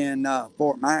Tampa and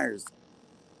Fort Myers.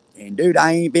 And dude,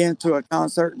 I ain't been to a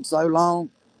concert in so long.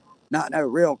 Not no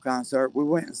real concert. We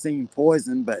went and seen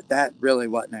Poison, but that really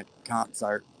wasn't a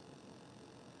concert.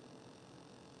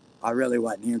 I really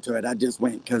wasn't into it. I just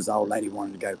went because the old lady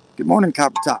wanted to go. Good morning,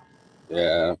 Copper Top.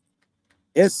 yeah,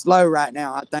 It's slow right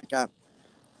now. I think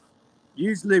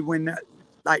usually when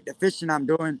like the fishing I'm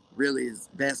doing really is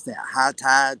best at high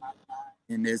tide,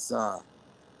 and this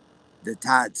the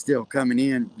tide still coming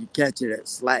in. You catch it at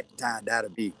slack tide. That'll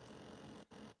be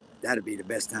the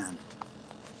best time.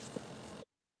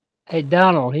 Hey,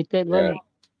 Donald, hit that yeah. link.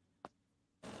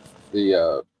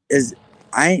 The Is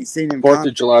I ain't seen him 4th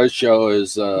of July show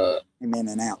is him in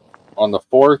and out. on the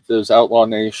 4th is Outlaw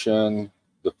Nation.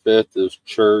 The 5th is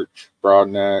Church,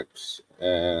 Broadnecks,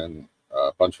 and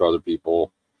a bunch of other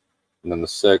people. And then the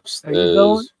 6th Are you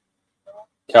going? is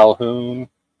Calhoun,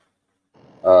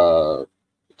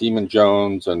 Demon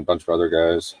Jones, and a bunch of other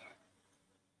guys.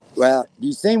 Well,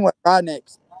 you seen what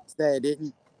Rodneck said, didn't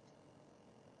you?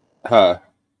 Huh.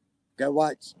 Go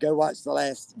watch the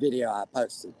last video I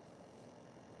posted.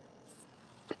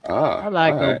 Ah, I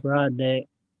like all old right. Broadneck.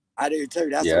 I do too.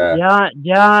 That's Yeah.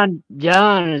 John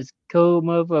is a cool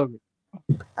motherfucker.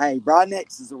 hey,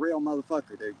 Rodnex is a real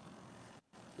motherfucker, dude.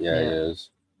 Yeah, he Yeah. is.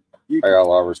 You I got a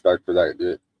lot of respect for that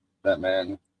dude, that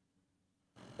man.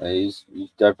 And he's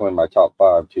definitely my top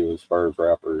 5 too as far as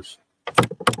rappers.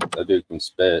 That dude can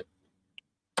spit.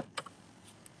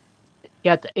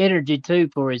 Got the energy too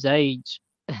for his age.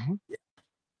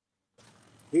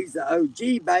 he's the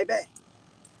OG, baby.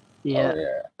 Yeah. Oh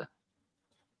yeah.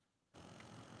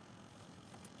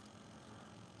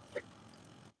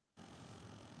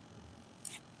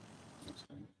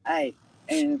 Hey,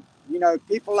 and you know,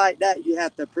 people like that you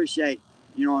have to appreciate,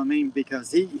 you know what I mean?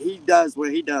 Because he does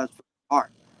what he does for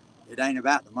art. It ain't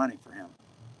about the money for him.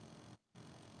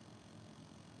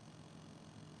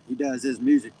 He does his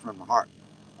music from the heart.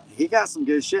 He got some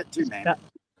good shit too, man.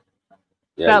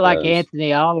 Yeah, About he like does.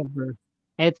 Anthony Oliver.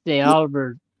 Anthony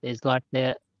Oliver is like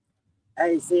that.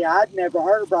 Hey, see, I'd never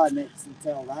heard of Rodnex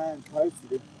until Ryan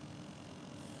posted it.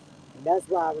 And that's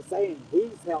why I was saying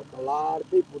he's helped a lot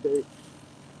of people, dude.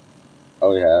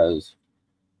 Oh, he has.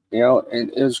 You know,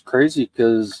 and it was crazy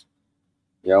because,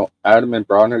 you know, Adam and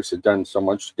Broadnecks had done so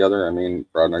much together. I mean,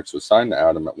 Broadnecks was signed to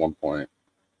Adam at one point.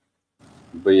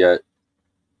 But yet,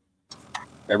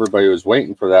 everybody was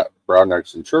waiting for that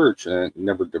Broadnecks and Church, and it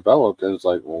never developed. And it's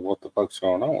like, well, what the fuck's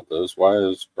going on with this? Why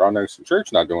is Broadnecks and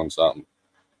Church not doing something?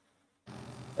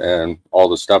 And all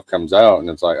the stuff comes out, and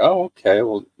it's like, oh, okay,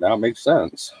 well, now it makes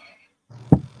sense.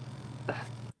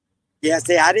 Yeah,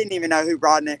 see, I didn't even know who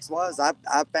Broadnex was. I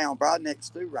found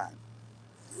Broadnex through Ryan.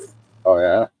 Oh,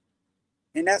 yeah?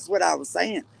 And that's what I was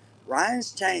saying.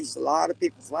 Ryan's changed a lot of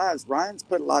people's lives. Ryan's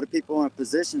put a lot of people in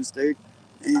positions, dude.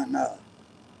 And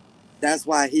that's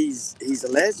why he's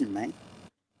a legend, man.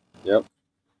 Yep.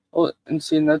 Well, and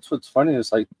see, and that's what's funny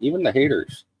is like, even the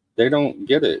haters, they don't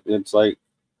get it. It's like,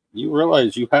 you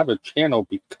realize you have a channel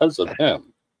because of him.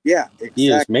 Yeah, exactly. He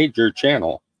has made your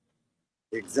channel.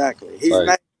 Exactly.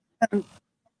 Like,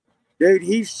 Dude,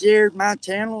 he shared my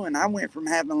channel, and I went from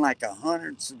having like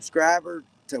 100 subscribers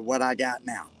to what I got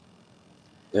now.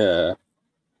 Yeah.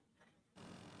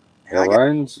 And Yeah, I got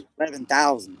Ryan's,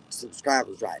 11,000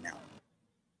 subscribers right now.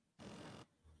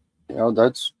 you know,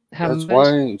 that's How much?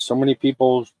 why so many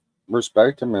people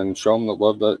respect him and show him the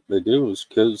love that they do, is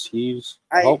because he's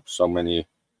Hey, helped so many.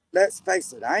 let's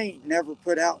face it, I ain't never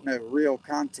put out no real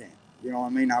content. You know what I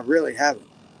mean? I really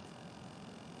haven't.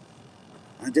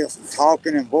 I'm just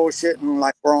talking and bullshitting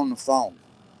like we're on the phone.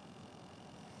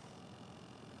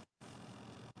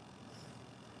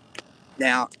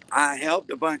 Now, I helped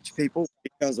a bunch of people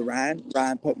because of Ryan.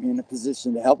 Ryan put me in a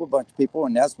position to help a bunch of people,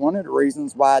 and that's one of the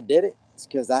reasons why I did it. It's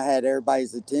because I had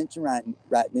everybody's attention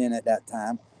right then at that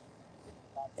time.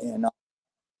 And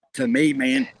to me,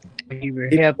 man, You were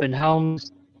people, helping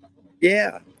homeless.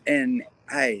 yeah. And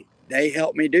hey, they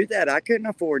helped me do that. I couldn't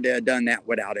afford to have done that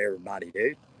without everybody,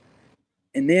 dude.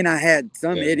 And then I had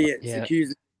some Yeah. idiots Yeah.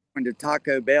 accusing me going to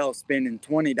Taco Bell spending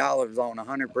 $20 on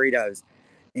 100 burritos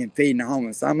and feeding the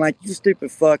homeless. I'm like, you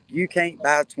stupid fuck! You can't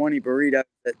buy 20 burritos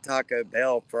at Taco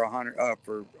Bell for 100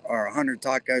 or 100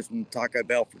 tacos from Taco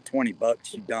Bell for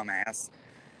 $20, you dumbass.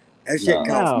 That shit No.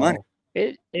 costs money.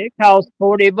 No. It costs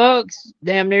 $40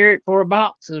 damn near for a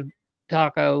box of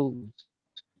tacos.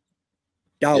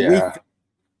 Dog, we Yeah. fed That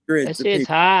hundreds of shit's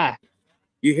people. high.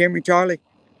 You hear me, Charlie?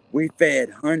 We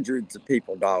fed hundreds of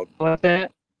people, dog. What's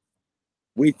that?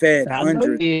 We fed I know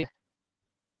hundreds, you.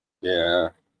 Yeah.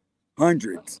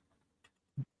 hundreds.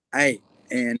 Hey,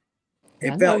 and I it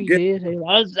know felt you good.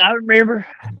 did. I remember.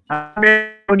 I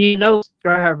remember when you know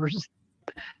drivers.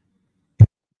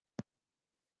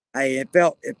 Hey, it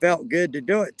felt good to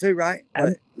do it too, right?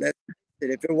 But let's face it,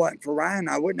 if it wasn't for Ryan,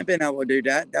 I wouldn't have been able to do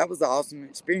that. That was an awesome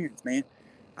experience, man.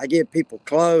 I give people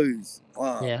clothes,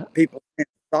 Yeah. people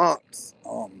socks,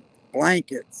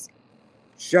 blankets,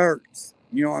 shirts.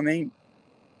 You know what I mean?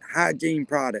 Hygiene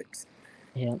products,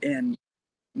 Yeah. and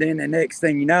then the next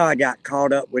thing you know, I got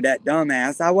caught up with that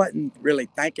dumbass. I wasn't really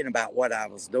thinking about what I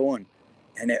was doing,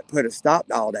 and it put a stop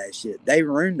to all that shit. They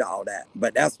ruined all that,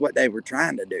 but that's what they were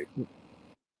trying to do,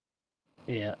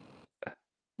 Yeah.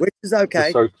 which is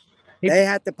okay. So They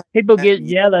had to pay People that get in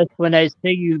the end. jealous when they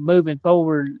see you moving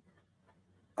forward.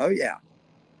 Oh yeah,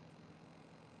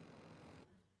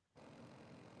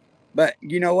 but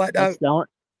you know what though? That's the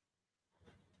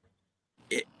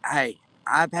Hey,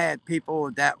 I've had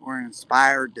people that were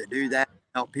inspired to do that,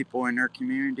 help people in their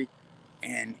community,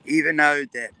 and even though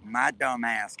that my dumb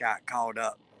ass got caught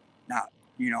up, not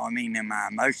I mean, in my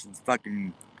emotions,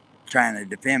 fucking trying to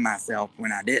defend myself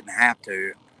when I didn't have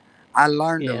to. I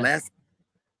learned a yeah. lesson,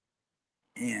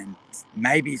 and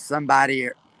maybe somebody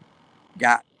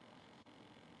got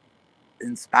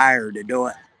inspired to do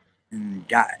it and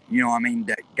got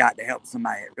that got to help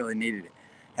somebody that really needed it.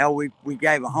 Hell, we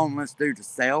gave a homeless dude a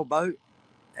sailboat.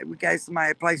 We gave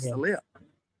somebody a place Yeah. to live.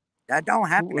 That don't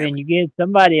happen And every you get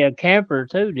somebody a camper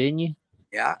too, didn't you?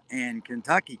 yeah in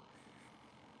Kentucky,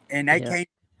 and they Yeah. came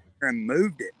here and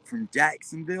moved it from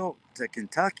Jacksonville to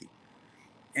Kentucky,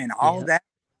 and all Yeah. that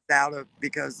was out of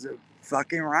because of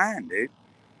fucking Ryan, dude.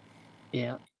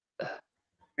 Yeah.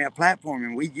 We had a platform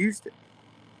and we used it.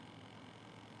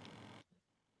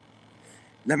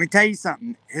 Let me tell you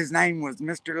something. His name was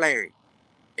Mr. Larry,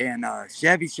 and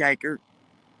Chevy Shaker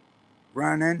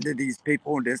run into these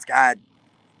people. This guy,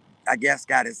 I guess,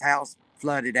 got his house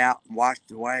flooded out and washed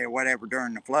away or whatever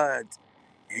during the floods.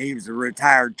 He was a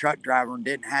retired truck driver and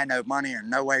didn't have no money or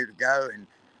nowhere to go, and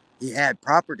he had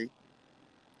property.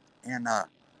 And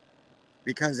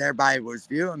because everybody was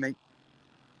viewing me,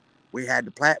 we had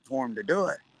the platform to do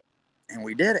it, and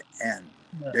we did it. And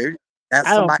But dude, that's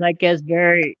I don't somebody. think that's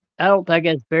very. I don't think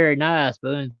that's very nice,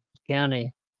 Boone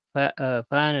County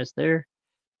finest there.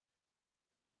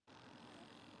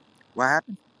 What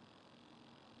happened?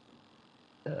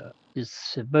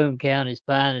 Just Boone County's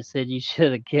finest said you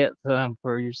should have kept some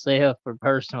for yourself for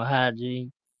personal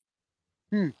hygiene.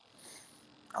 Oh,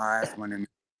 that's one of them.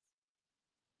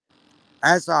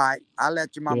 That's all right. I'll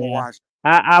let your mama Yeah. wash.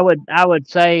 I would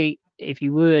say if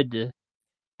you would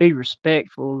be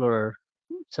respectful or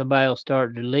somebody will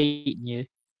start deleting you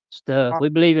stuff. We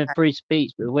believe in free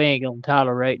speech, but we ain't gonna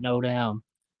tolerate no damn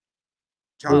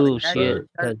Charlie, bullshit.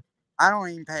 Cause I don't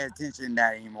even pay attention to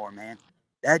that anymore, man.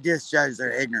 That just shows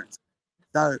their ignorance.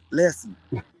 So listen,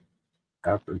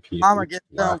 after mama people, gets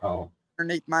them wow.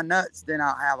 underneath my nuts, then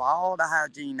I'll have all the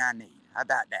hygiene I need. How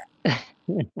about that?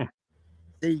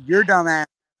 See, your dumb ass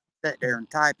sit there and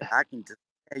type it. I can just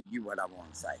tell you what I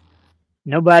want to say.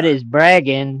 nobody's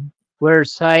bragging. We're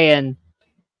saying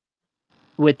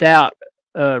without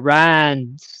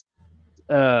Ryan's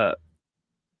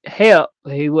help,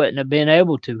 he wouldn't have been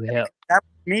able to help. That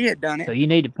was me that done So it. you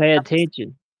need to pay That was,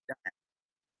 attention.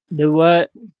 Do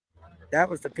what? that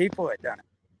was the people that done it.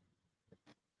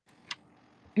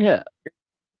 Yeah.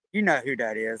 You know who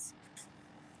that is.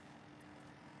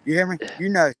 You hear me? You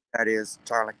know who that is,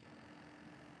 Charlie.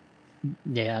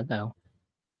 Yeah, I know.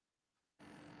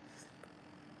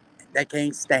 They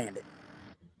can't stand it.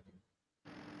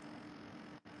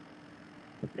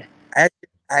 I-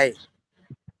 Hey,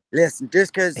 listen,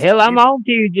 just because Hell, I'm you on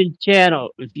Fusion's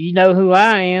channel. If you know who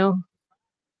I am,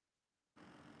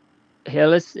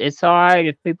 hell, it's all right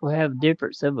if people have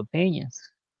difference of opinions.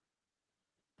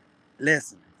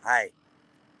 listen, hey,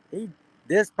 he,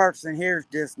 this person here is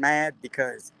just mad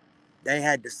because they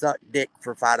had to suck dick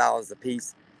for $5 a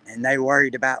piece, and they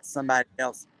worried about somebody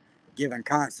else giving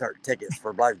concert tickets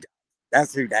for blowjobs.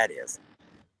 That's who that is.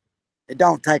 It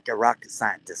don't take a rocket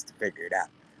scientist to figure it out.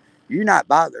 You not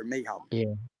bothering me, homie.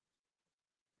 Yeah.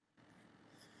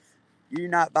 You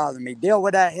not bothering me. Deal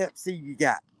with that hep C you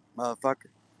got, motherfucker.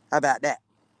 How about that?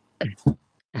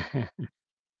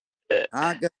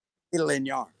 Go kill in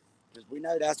your arm. Because we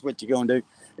know that's what you're gonna do.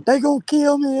 They gonna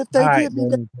kill me if All they right, get me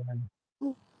then.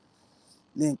 down.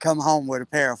 Then come home with a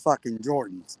pair of fucking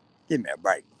Jordans. Give me a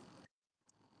break.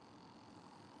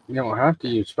 You don't have to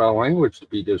use foul language to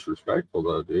be disrespectful,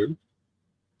 though, dude.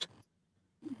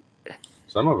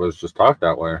 Some of us just talk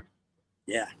that way.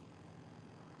 Yeah.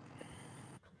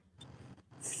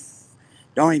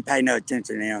 Don't even pay no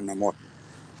attention to him no more.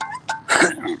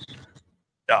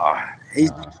 He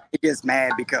gets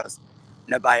mad because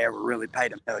nobody ever really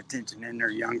paid him no attention in their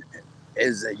young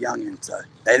as a youngin', so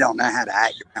they don't know how to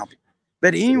act around people.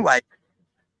 But anyway,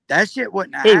 that shit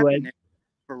wouldn't have Anyway, happened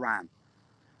for Ryan.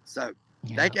 So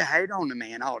yeah. they can hate on the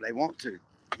man all they want to.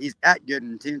 He's got good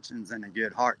intentions and a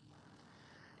good heart.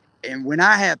 And when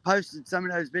I had posted some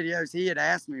of those videos, he had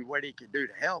asked me what he could do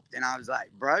to help, and I was like,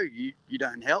 "Bro, you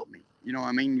done helped me. You know what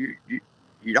I mean?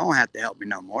 You don't have to help me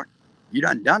no more. You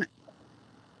done it."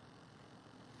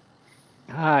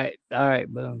 All right,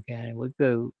 Boone County, we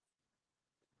go.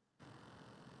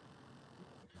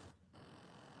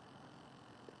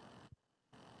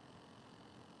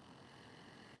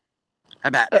 How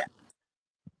about that?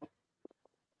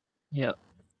 Yep.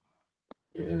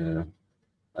 Yeah.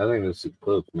 I think this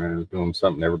eclipse, man, is doing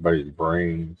something to everybody's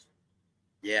brains.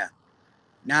 Yeah.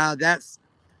 Now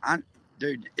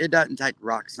dude. It doesn't take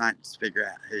rocket science to figure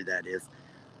out who that is.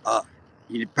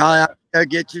 You probably have to go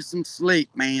get you some sleep,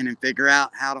 man, and figure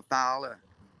out how to file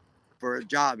for a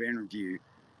job interview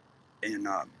and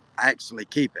actually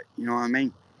keep it. You know what I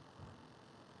mean?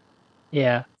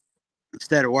 Yeah.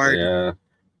 Instead of worrying Yeah.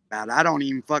 about it. I don't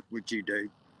even fuck with you, dude.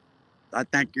 I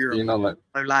think you're a Being on low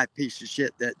life piece of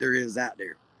shit that there is out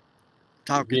there.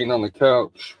 Talking, the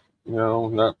couch,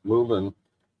 not moving,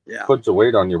 yeah. puts a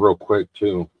weight on you real quick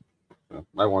too.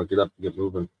 Might want to get up and get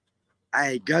moving.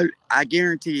 Hey, go. I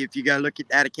guarantee if you go look at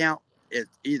that account,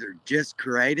 it's either just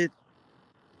created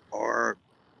or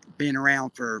been around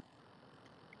for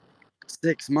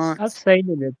 6 I've months. seen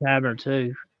it a time or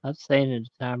two. I've seen it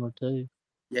a time or two.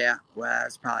 Yeah, well,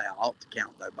 it's probably an alt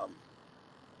account though, Bubba.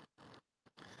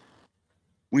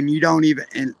 When you don't even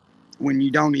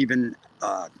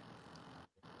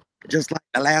just like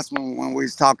the last one when we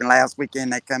was talking last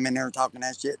weekend, they come in there talking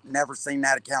that shit. Never seen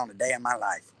that account a day in my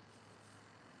life.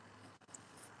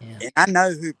 Yeah. And I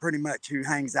know who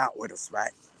hangs out with us,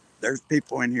 right? There's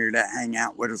people in here that hang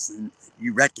out with us, and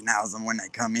you recognize them when they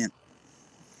come in,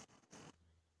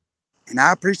 and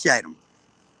I appreciate them.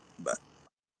 But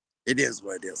it is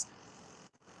what it is.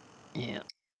 Yeah.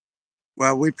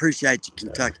 Well, we appreciate you,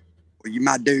 Kentucky. Well, you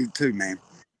my dude too, man.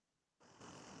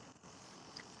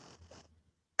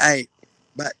 Hey,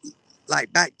 but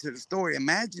like back to the story.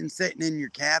 Imagine sitting in your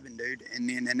cabin, dude, and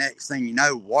then the next thing you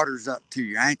know, water's up to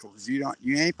your ankles. You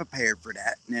ain't prepared for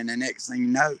that, and then the next thing you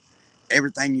know,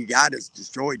 everything you got is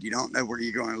destroyed. You don't know where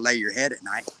you're going to lay your head at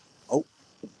night. Oh,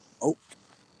 oh,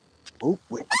 oh!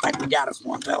 I think we got us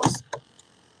one, fellas.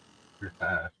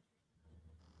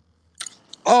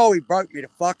 Oh, he broke me the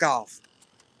fuck off.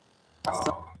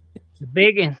 Oh. It's a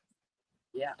big one.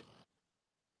 Yeah,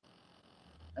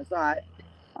 that's all right.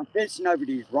 I'm fishing over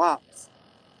these rocks,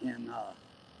 and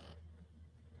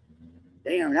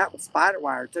damn, that was spider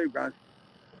wire too, bro.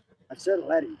 I should have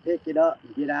let him pick it up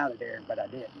and get out of there, but I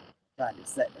didn't. Tried to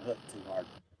set the hook too hard.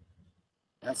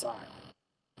 That's all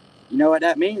right. You know what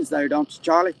that means, though, don't you,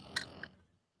 Charlie?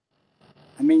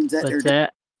 That means that What's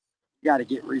that? you got to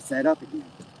get reset up again.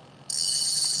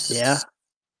 Yeah.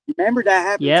 Remember that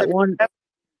happened Yeah, to me one.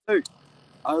 too,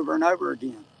 over and over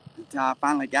again until I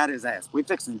finally got his ass. We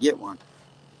fixing to get one.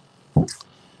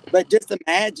 But just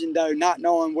imagine though, not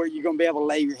knowing where you're gonna be able to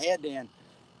lay your head in,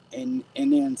 and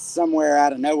then somewhere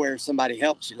out of nowhere somebody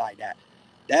helps you like that.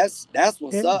 That's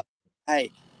what's Yeah. up.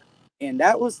 Hey, and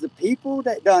that was the people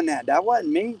that done that. That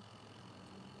wasn't me.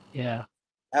 Yeah.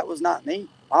 That was not me.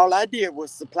 All I did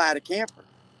was supply the camper.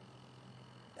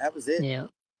 That was it. Yeah.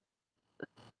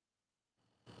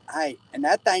 Hey, and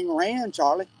that thing ran,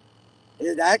 Charlie.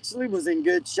 It actually was in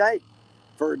good shape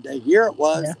for the year it Yeah.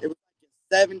 was. It was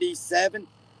 77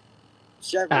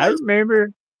 I Chevrolet.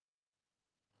 remember.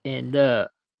 And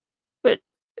but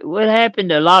what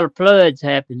happened? A lot of floods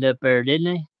happened up there,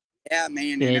 didn't Yeah,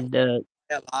 man, they? and it And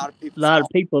had a lot of a people's lot of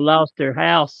homes. people lost their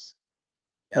house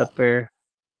Yeah, up there. Is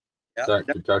yeah. that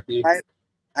Kentucky?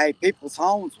 Hey, people's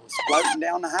homes was floating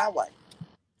down the highway.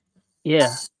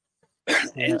 Yeah. Yeah.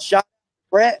 And shot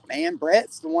Brett, man.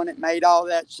 Brett's the one that made all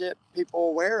that shit people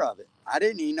aware of it. I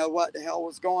didn't even know what the hell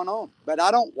was going on. But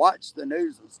I don't watch the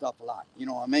news and stuff a lot. You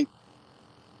know what I mean?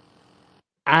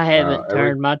 I haven't Every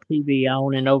turned my TV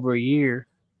on in over a year.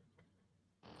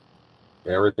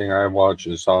 everything I watch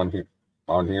is on here.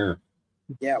 On here.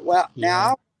 Yeah, well, now Yeah. I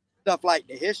watch stuff like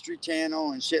the History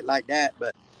Channel and shit like that,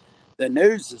 but the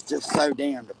news is just so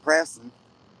damn depressing.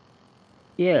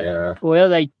 Yeah. Yeah, Well,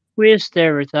 they twist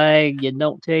everything and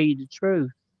don't tell you the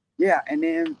truth. Yeah, and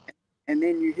then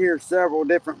you hear several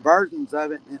different versions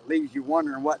of it, and it leaves you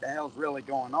wondering what the hell's really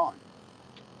going on.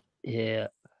 Yeah.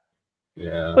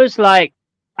 yeah, Well, it's like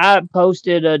I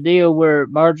posted a deal where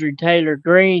Marjorie Taylor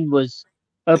Greene was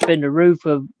up in the roof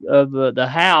of the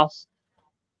house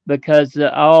because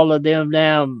all of them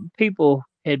damn people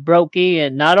had broke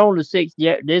in. Not on the 6th.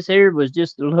 Yeah, this here was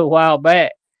just a little while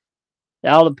back.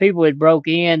 All the people had broke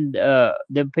in.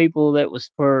 The people that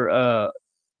was for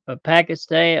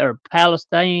Pakistan or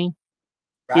Palestine.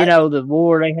 You Right? know the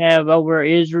war they have over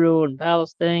Israel and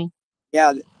Palestine.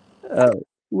 Yeah, Uh,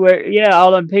 where yeah,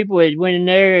 all them people had went in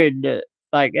there and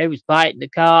like they was fighting the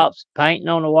cops, painting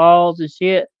on the walls and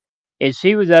shit. And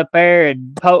she was up there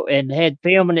and and had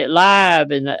filming it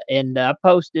live, and I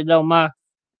posted on my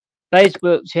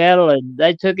Facebook channel, and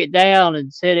they took it down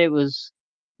and said it was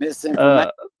misinformation.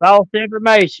 uh false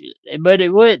information, but it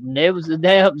wasn't. It was the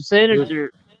damn Dude,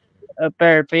 senator up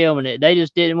there filming it. They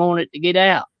just didn't want it to get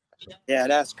out. Yeah,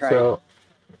 that's crazy. so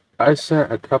I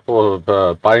sent a couple of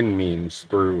Biden memes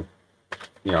through,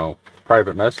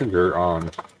 private messenger on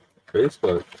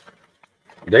Facebook.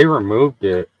 They removed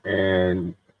it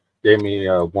and gave me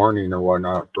a warning or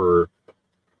whatnot for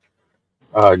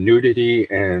nudity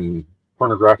and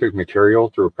pornographic material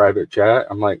through a private chat.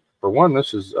 I'm like, for one,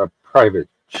 this is a private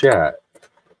chat,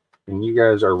 and you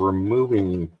guys are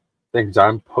removing things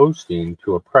I'm posting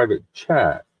to a private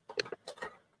chat.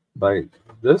 Like,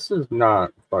 this is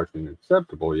not fucking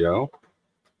acceptable, yo.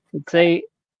 But see,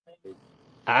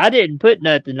 I didn't put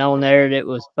nothing on there that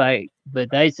was fake, but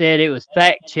they said it was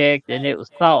fact checked and it was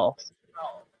false.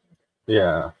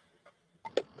 Yeah.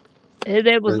 And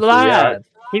it was And so, yeah, live.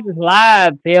 He was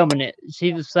live filming it.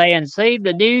 She was saying, "See,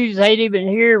 the news ain't even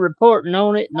here reporting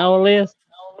on it and all this."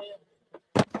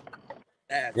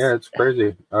 yeah, That's it's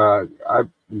crazy. One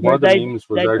But of the memes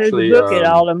was they threw the actually book at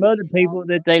all them other people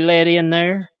that they let in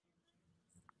there.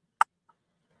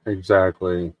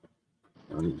 exactly.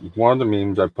 One of the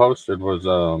memes I posted was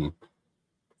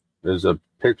there's a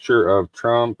picture of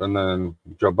Trump and then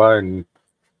Joe Biden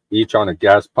each on a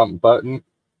gas pump button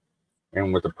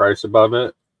and with the price above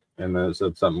it, and then it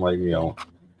said something like,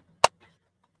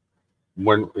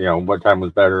 when what time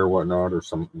was better or whatnot or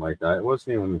something like that. It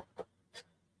wasn't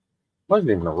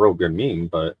even a real good meme,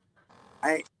 but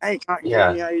hey, Cotton yeah.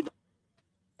 Candy, how you doing?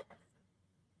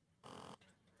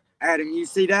 Adam, you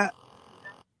see that?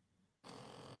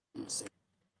 You see,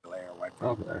 glare away from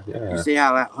me. Okay, You yeah. see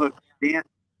how that hook bent?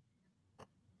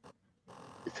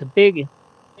 It's a big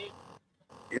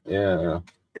It's Yeah.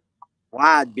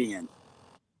 wide bend.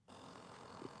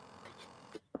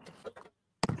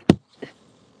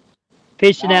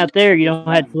 fishing Long out there. You this don't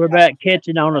have to morning. worry about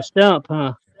catching on a stump,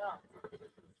 huh?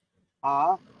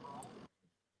 Huh?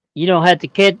 You don't have to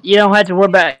catch. You don't have to worry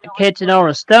about catching on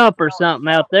a stump or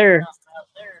something out there.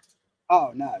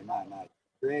 Oh no.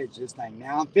 Bridge this thing.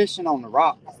 Now I'm fishing on the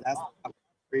rocks. That's one of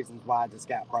the reasons why I just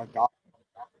got broke off.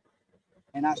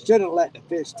 And I should have let the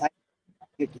fish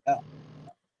pick it up,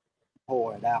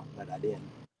 pull it out, but I didn't.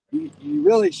 You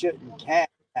really shouldn't cast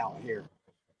out here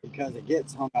because it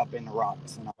gets hung up in the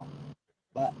rocks and all.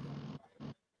 But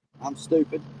I'm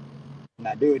stupid and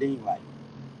I do it anyway.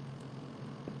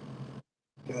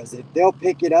 Because if they'll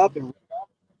pick it up and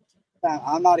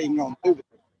I'm not even gonna move it,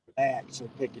 they actually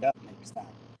pick it up next time.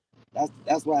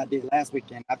 That's what I did last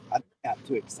weekend. I got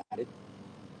too excited.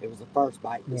 It was the first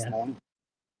bite this Yeah. morning.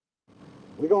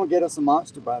 We're gonna get us a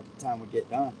monster by the time we get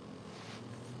done.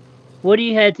 What do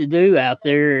you have to do out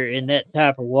there in that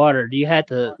type of water? Do you have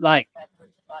to like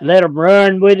let them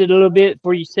run with it a little bit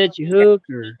before you set your hook,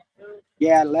 or?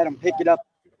 Yeah, let them pick it up,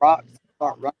 rocks, and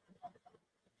start running.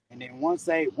 And then once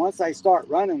they start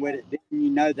running with it, then you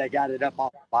know they got it up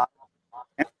off the bottom.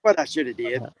 That's what I should have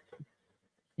did.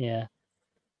 Yeah.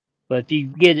 But if you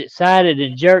get excited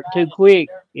and jerk too quick,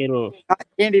 Andy,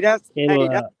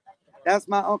 it'll that's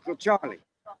my Uncle Charlie.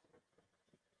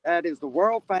 That is the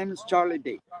world famous Charlie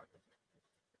D.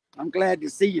 I'm glad to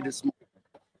see you this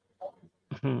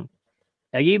morning.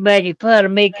 Are you making fun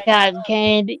of me, Cotton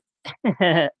Candy?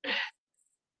 Hey,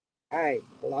 a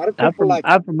lot of people like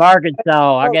I'm from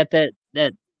Arkansas. I got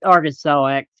that Arkansas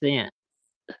accent.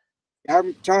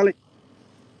 Charlie.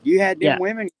 You had them Yeah.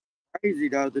 women crazy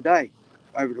the other day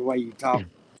over the way you talk.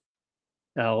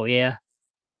 Oh yeah.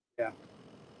 Yeah.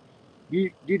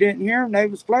 You didn't hear them? They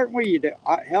was flirting with you.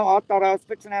 Hell, I thought I was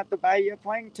fixing to have to buy you a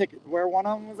plane ticket to where one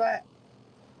of them was at.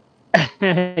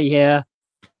 Yeah.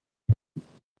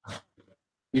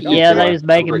 You Don't did Yeah, tell they what was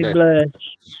making over me there?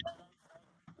 blush.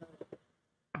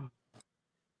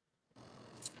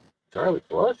 Charlie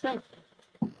blushing?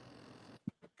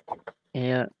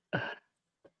 Yeah.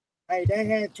 Hey, they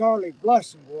had Charlie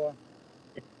blushing, boy.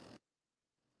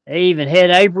 They even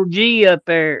had April G up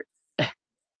there.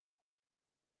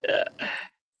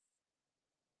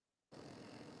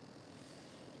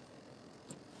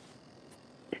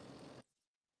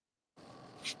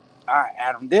 All right,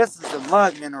 Adam. This is a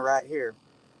mud minnow right here.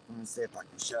 Let me see if I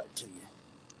can show it to you.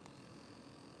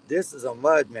 This is a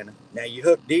mud minnow. Now you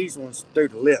hook these ones through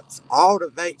the lips. All the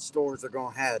bait stores are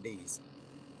gonna have these.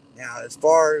 Now, as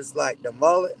far as like the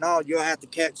mullet and all, you'll have to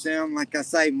catch them. Like I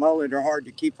say, mullet are hard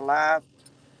to keep alive.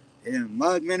 And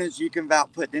mud minnows, you can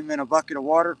about put them in a bucket of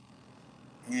water,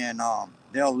 and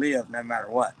they'll live no matter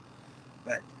what.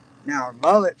 But now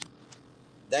mullet,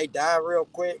 they die real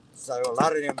quick. So a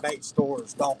lot of them bait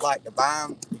stores don't like to buy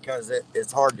them because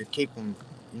it's hard to keep them,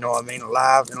 you know what I mean,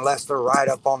 alive unless they're right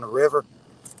up on the river.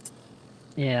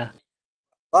 Yeah.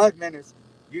 Mud minnows,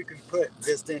 you can put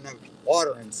just in the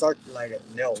water and circulate it,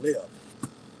 and they'll live.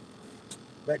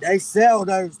 But they sell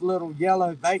those little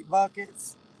yellow bait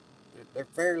buckets. They're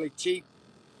fairly cheap.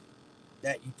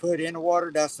 That you put in the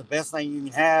water, that's the best thing you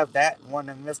can have. That and one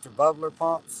of them Mr. Bubbler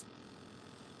pumps,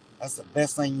 that's the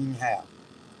best thing you can have.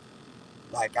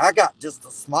 Like I got just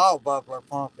a small bubbler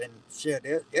pump and shit,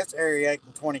 it's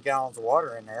aerating 20 gallons of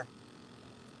water in there.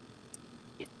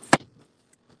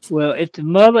 Well, if the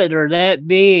mullet are that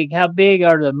big, how big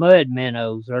are the mud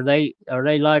minnows? Are they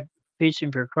like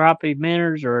fishing for crappie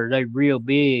minnows, or are they real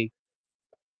big?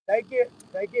 They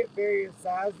get various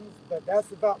sizes, but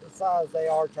that's about the size they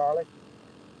are, Charlie.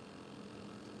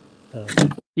 Do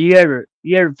you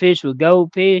ever fish with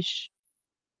goldfish?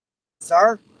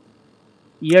 Sir?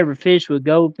 You ever fish with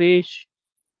goldfish?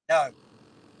 No,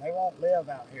 they won't live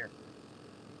out here.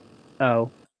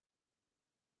 Oh,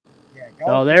 Yeah, oh,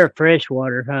 goldfish. they're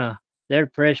freshwater, huh? They're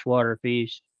freshwater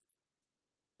fish.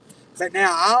 But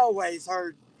now I always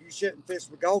heard you shouldn't fish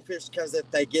with goldfish because if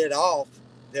they get off,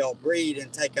 they'll breed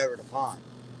and take over the pond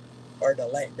or the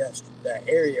lake, the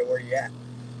area where you're at.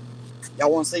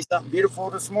 Y'all want to see something beautiful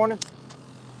this morning?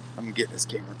 I'm gonna get this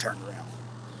camera turned around.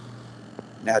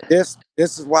 Now this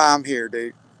is why I'm here,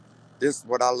 dude. This is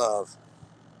what I love.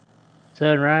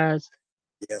 Sunrise.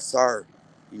 Yes, sir.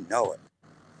 You know it.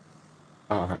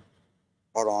 Uh,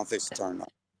 Hold on, fix the turn on.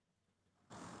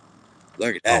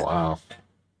 Look at oh that. wow.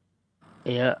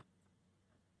 Yeah,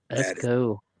 that's That is,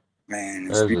 cool. man,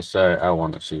 it's There's a beautiful. sight I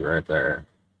want to see right there.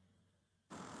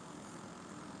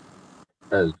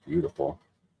 That is beautiful.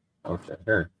 Okay,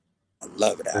 here. I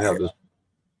love it We out have here. this.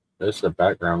 This is a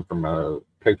background from a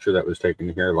picture that was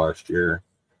taken here last year.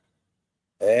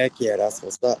 Heck yeah, that's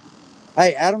what's up.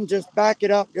 Hey, Adam, just back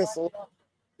it up just a little,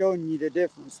 showing you the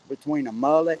difference between a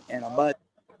mullet and a mud.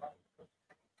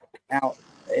 Now,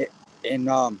 in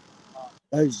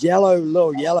those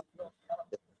little yellow,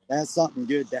 that's something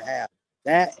good to have.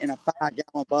 That in a 5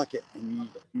 gallon bucket, and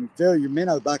you fill your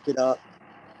minnow bucket up,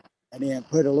 and then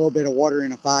put a little bit of water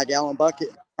in a 5 gallon bucket,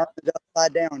 turn it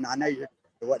upside down. I know you're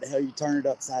what the hell you turn it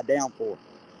upside down for,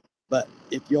 but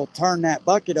if you'll turn that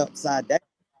bucket upside down,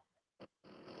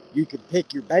 you can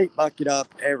pick your bait bucket up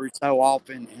every so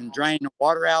often and drain the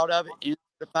water out of it into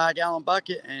the 5 gallon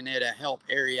bucket, and it'll help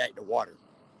aerate the water.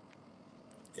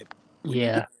 If, when you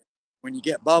get Yeah. when you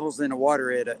get bubbles in the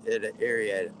water, it'll aerate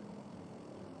it.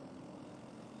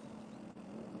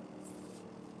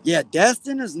 Yeah,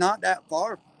 Destin is not that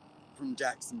far from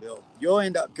Jacksonville. You'll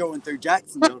end up going through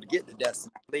Jacksonville to get to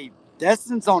Destin, I believe.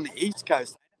 Destin's on the East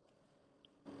Coast.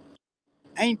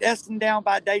 Ain't Destin down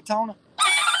by Daytona?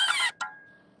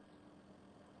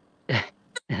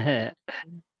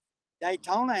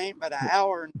 Daytona ain't but an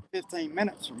hour and 15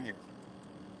 minutes from here.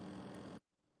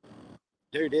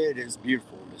 Dude, it is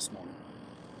beautiful this morning.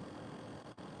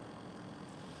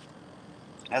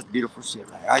 That's beautiful shit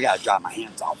right there. I gotta dry my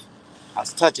hands off. I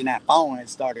was touching that phone and it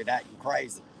started acting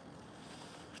crazy.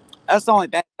 That's the only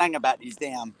bad thing about these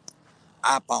damn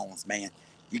iPhones, man.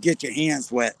 You get your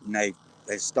hands wet and they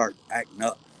start acting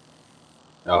up.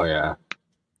 Oh yeah.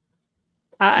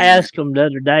 I Man, asked them the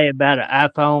other day about an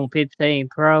iPhone 15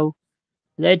 Pro.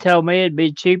 They told me it'd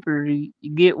be cheaper to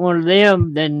get one of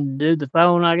them than do the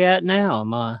phone I got now.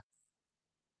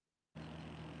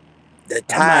 the I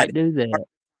tide, might do that.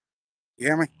 you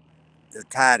hear me? The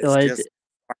tide So is just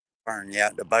turning. Yeah,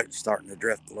 the boat's starting to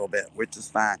drift a little bit, which is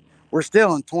fine. We're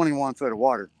still in 21 foot of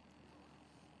water.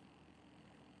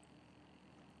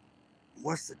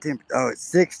 What's the temperature? Oh, it's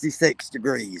 66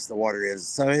 degrees. The water is,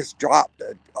 so it's dropped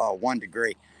 1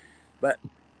 degree. But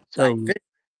like so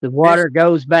the water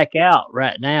goes back out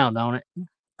right now, don't it?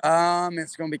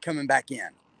 it's gonna be coming back in.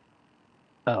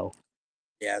 Oh,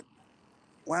 Yeah.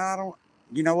 Well, I don't.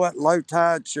 You know what? Low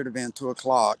tide should have been 2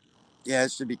 o'clock. Yeah,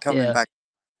 it should be coming yeah. back.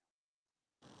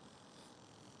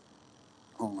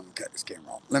 Oh, let me cut this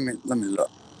camera off. Let me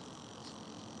look.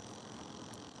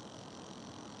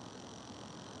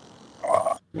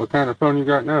 What kind of phone you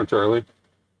got now, Charlie?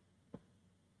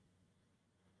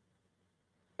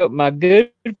 But my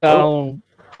good phone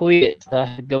quit. So I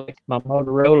had to go back to my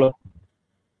Motorola.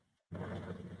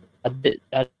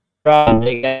 I tried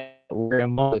to get where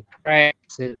one of the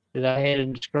cracks that I had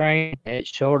in the screen. It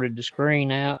shorted the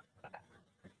screen out.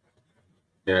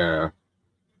 Yeah.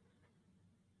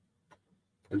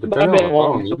 It But I've depends on been the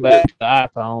wanting phone. to You go can back get, to the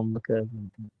iPhone because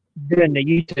doing the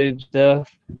YouTube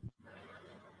stuff.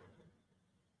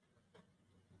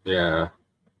 yeah.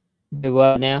 Do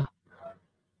what now?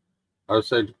 I would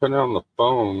say depending on the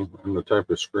phone and the type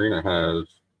of screen it has,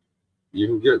 you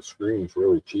can get screens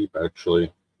really cheap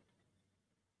actually.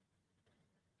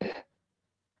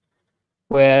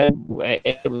 Well,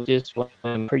 it was just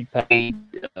one prepaid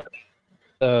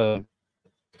 13,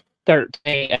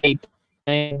 18.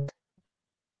 I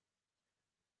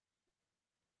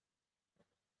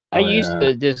Oh used yeah.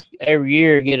 to just every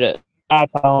year get an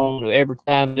iPhone. Every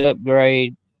time to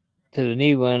upgrade to the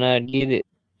new one, I'd get it.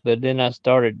 But then I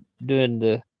started doing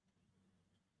the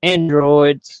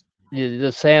Androids,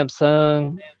 the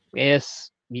Samsung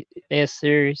S S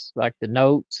series, like the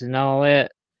Notes and all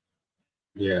that.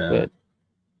 Yeah. But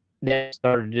then I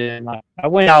started doing like I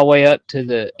went all the way up to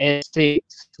the S6,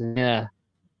 and then I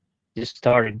just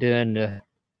started doing the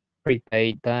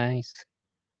prepaid things.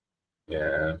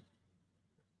 Yeah.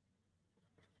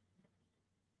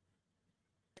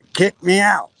 Kick me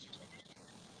out.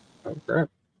 Okay.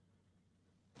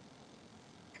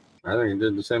 I think it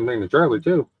did the same thing to Charlie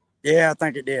too. Yeah, I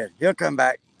think it did. He'll come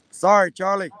back. Sorry,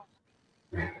 Charlie.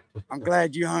 I'm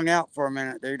glad you hung out for a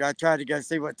minute, dude. I tried to go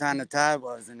see what time the tide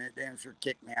was, and it damn sure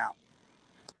kicked me out.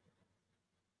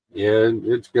 Yeah,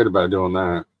 it's good about doing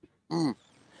that.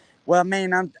 Well,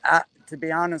 man, to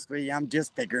be honest with you, I'm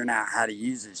just figuring out how to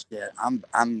use this shit.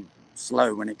 I'm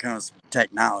slow when it comes to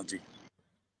technology.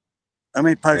 Let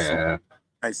me post some Yeah.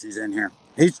 faces in here.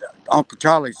 He's Uncle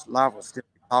Charlie's live was still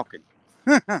talking.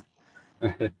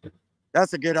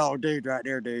 That's a good old dude right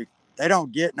there, dude. They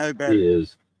don't get no better, He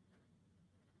is.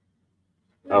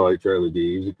 I like Charlie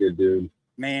D. He's a good dude.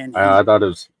 man. I thought it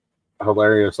was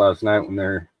hilarious last night when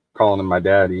they're calling him my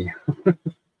daddy.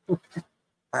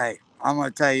 Hey, I'm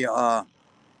gonna tell you,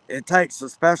 it takes a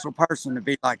special person to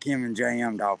be like him and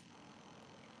JM, dog.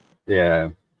 Yeah.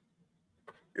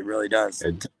 It really does.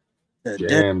 And To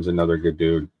JM's another good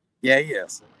dude. Yeah, he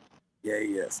is. Yeah,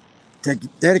 he is. To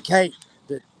dedicate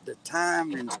the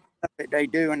time and stuff that they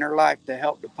do in their life to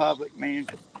help the public, man.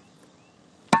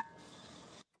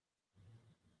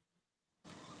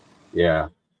 Yeah.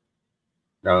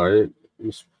 No,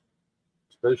 it's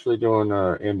especially doing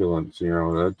ambulance,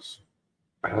 that's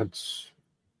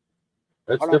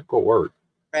Hold on, difficult work.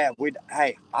 Brad.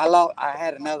 Hey, I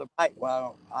had another bite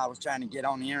while I was trying to get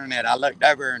on the internet. I looked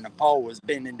over and the pole was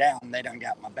bending down. And they done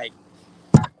got my bait.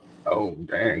 Oh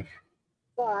dang.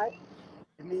 All right.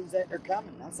 It means that they're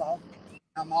coming. That's all.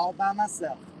 I'm all by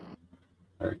myself.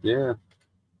 Heck yeah.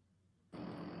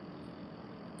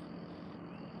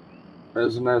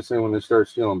 That's a nice thing when they start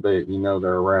stealing bait, you know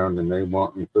they're around and they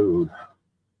want your food.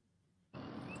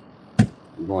 It's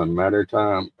only a matter of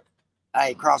time.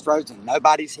 Hey, Crossroads, and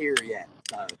nobody's here yet.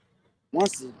 So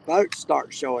once the boats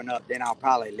start showing up, then I'll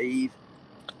probably leave.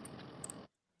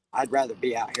 I'd rather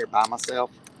be out here by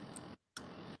myself.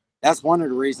 That's one of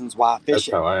the reasons why I fish That's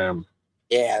it. how I am.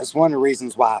 Yeah, it's one of the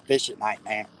reasons why I fish at night,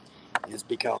 man. Is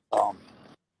because a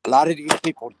lot of these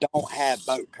people don't have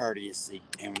boat courtesy,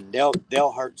 and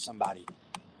they'll hurt somebody.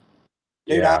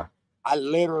 Dude, Yeah. I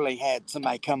literally had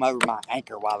somebody come over my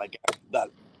anchor while ago,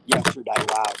 yesterday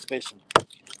while I was fishing.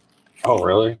 Oh,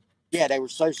 really? Yeah, they were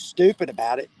so stupid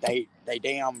about it. They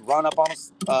damn run up on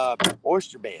us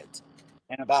oyster beds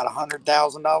in about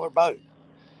 $100,000 boat.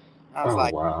 I was Oh,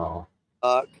 like, wow.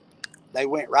 fuck. They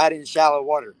went right in shallow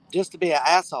water just to be an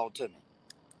asshole to me.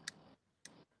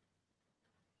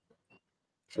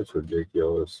 That's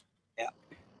ridiculous. Yeah,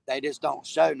 they just don't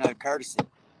show no courtesy.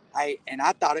 Hey, and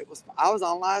I thought I was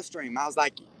on live stream. I was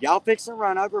like, y'all fixing to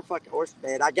run over a fucking oyster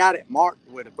bed. I got it marked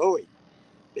with a buoy.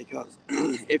 Because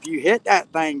if you hit that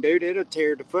thing, dude, it'll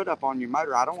tear the foot up on your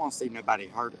motor. I don't want to see nobody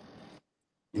hurt it.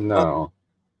 And plus, No.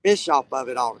 fish off of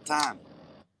it all the time.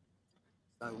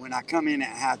 So when I come in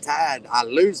at high tide, I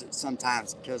lose it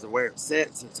sometimes because of where it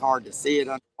sits. It's hard to see it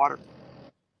underwater.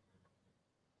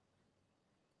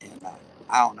 And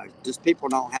I don't know, just people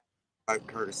don't have boat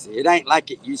courtesy. It ain't like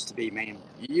it used to be, man.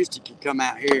 You used to come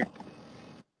out here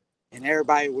and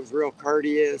everybody was real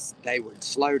courteous. They would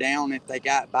slow down if they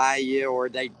got by you, or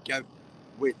they'd go,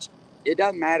 which it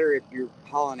doesn't matter if you're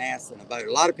hauling ass in a boat.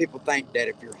 A lot of people think that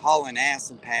if you're hauling ass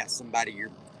and pass somebody,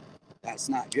 that's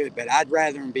not good. But I'd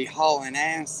rather them be hauling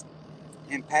ass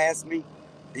and pass me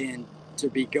than to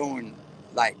be going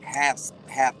like half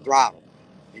throttle,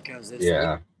 because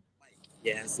Yeah.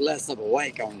 it's less of a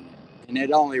wake on you, and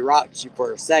it only rocks you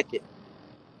for a second.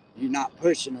 You're not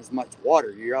pushing as much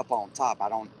water. You're up on top. I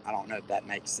don't know if that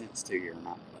makes sense to you or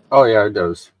not. Oh, yeah, it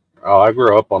does. Oh, I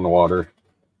grew up on the water.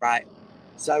 Right.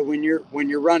 So when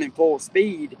you're running full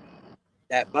speed,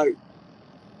 that boat,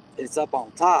 it's up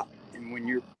on top, and when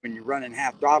you're running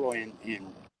half throttle and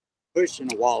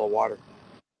pushing a wall of water,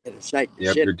 it'll shake the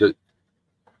Yep, shit. you're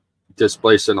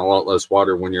displacing a lot less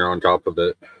water when you're on top of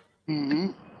it.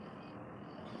 Mm-hmm.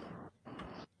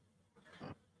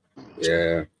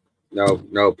 Yeah.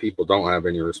 No, people don't have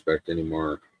any respect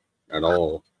anymore at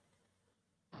all.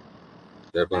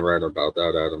 Definitely right about that,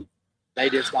 Adam. They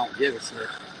just don't give a shit.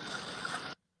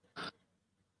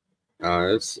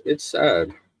 It's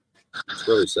sad. It's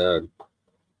really sad.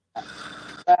 But,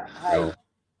 hey, No.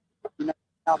 you know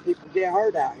how people get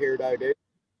hurt out here, though, dude.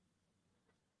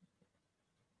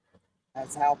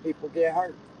 That's how people get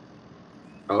hurt.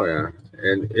 Oh, yeah.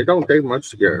 And it don't take much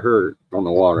to get hurt on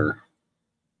the water.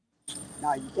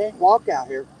 No, you can't walk out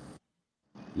here.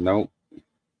 Nope.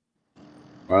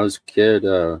 When I was a kid,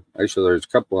 actually, there's a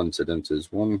couple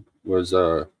incidences. One was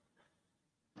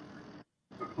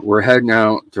we're heading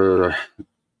out to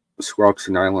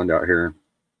Squaxin Island out here,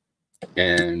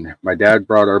 and my dad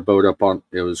brought our boat up on.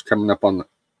 It was coming up on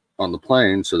the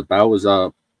plane, so the bow was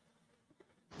up,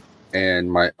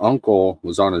 and my uncle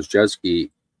was on his jet ski.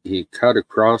 He cut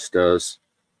across us,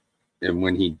 and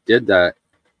when he did that,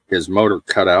 his motor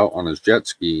cut out on his jet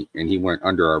ski, and he went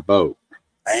under our boat.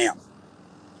 Damn.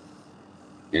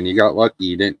 And he got lucky.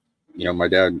 He didn't. My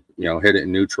dad, hit it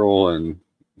in neutral and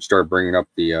started bringing up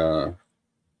the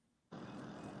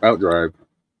outdrive.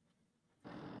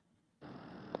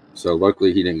 So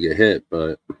luckily he didn't get hit,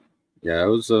 but yeah, it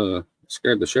was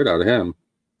scared the shit out of him.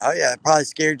 Oh yeah, it probably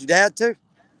scared your dad too.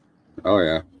 Oh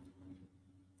yeah.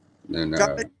 And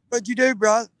Charlie, what'd you do,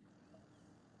 bro?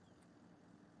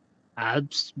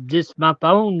 Just my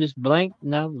phone just blinked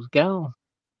and I was gone.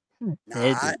 Nah,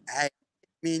 hey,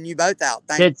 me and you both out.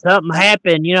 Said something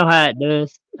happened. You know how it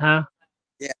does, huh?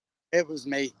 Yeah, it was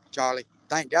me, Charlie.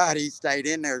 Thank God he stayed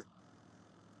in there,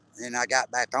 and I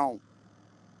got back home.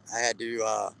 I had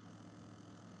to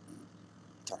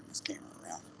turn this camera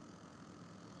around.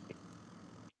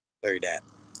 Look at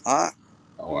that.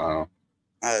 oh wow.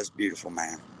 That was beautiful,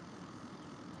 man.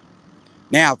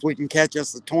 Now, if we can catch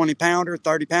us a 20-pounder,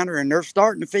 30-pounder, and they're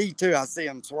starting to feed too. I see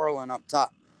them swirling up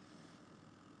top.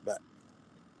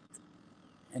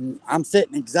 And I'm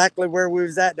sitting exactly where we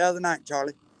was at the other night,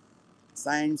 Charlie.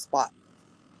 Same spot.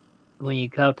 When you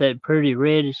caught that pretty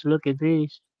reddish looking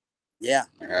fish. Yeah.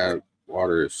 That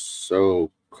water is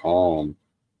so calm.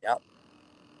 Yep.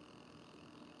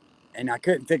 And I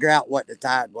couldn't figure out what the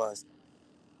tide was.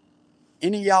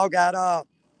 Any of y'all got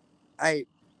hey.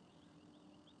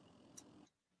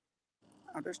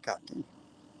 Oh, there's Cotton.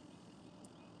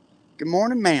 Good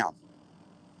morning, ma'am.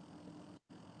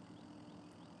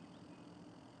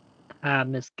 Hi,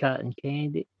 Miss Cotton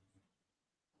Candy.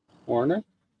 Morning.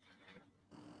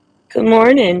 Good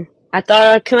morning. I thought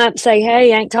I'd come up and say,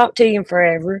 hey, I ain't talked to you in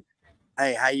forever.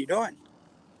 Hey, how you doing?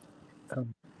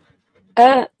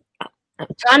 I'm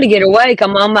trying to get awake.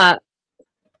 I'm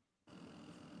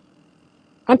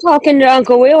I'm talking to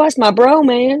Uncle Will. That's my bro,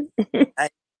 man. Hey,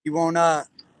 you want I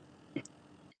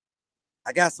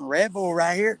got some Red Bull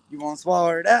right here. You want to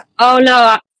swallow it up? Oh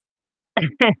no,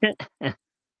 I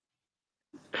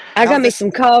got How's me it?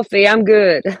 some coffee. I'm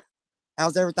good.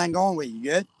 How's everything going with you?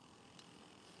 Good.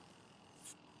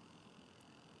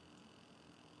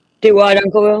 Do what,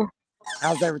 Uncle Will?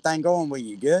 How's everything going with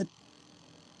you? Good.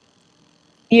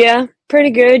 Yeah,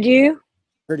 pretty good. You?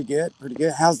 Pretty good. Pretty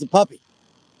good. How's the puppy?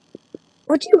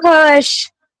 Would you hush?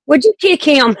 Would you kick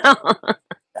him?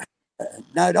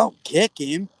 No, don't kick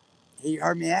him. He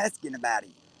heard me asking about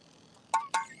him.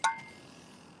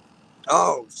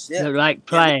 Oh shit! They're like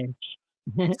Can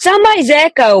Flash. Somebody's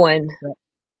echoing.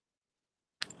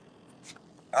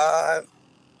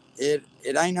 it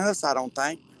ain't us. I don't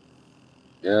think.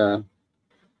 Yeah.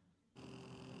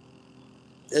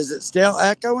 Is it still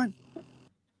echoing?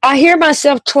 I hear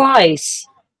myself twice.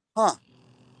 Huh?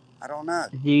 I don't know.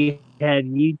 Do you have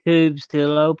YouTube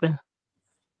still open?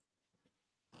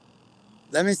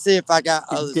 Let me see if I got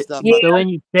other D- stuff Yeah. up. Go in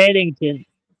your settings and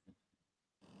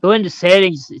go into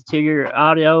settings to your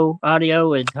audio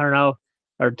and turn off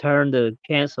or turn the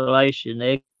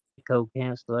cancellation, echo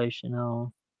cancellation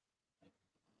on.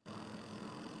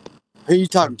 Who you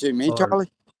talking to? Me, Or,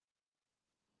 Charlie?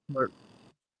 or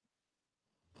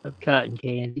of cotton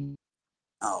candy.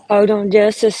 Oh, Hold on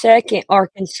just a second, It's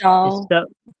Arkansas. stuck.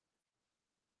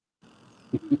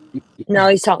 No,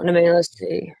 he's talking to me. Let's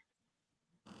see.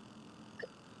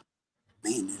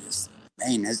 man, it is.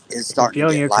 Man, it's If starting you're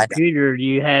to on get your light. computer, do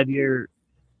you have your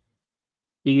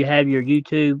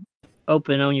YouTube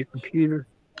open on your computer?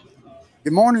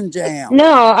 Good morning, Jam.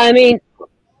 No, I mean,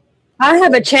 I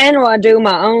have a channel I do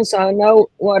my own, so I know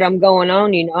what I'm going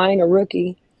on. You know, I ain't a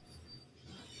rookie.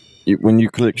 When you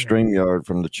click Yeah. StreamYard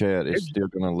from the chat, it's still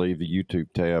going to leave the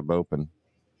YouTube tab open.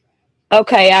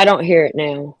 Okay, I don't hear it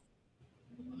now.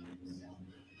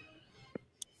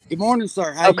 Good morning,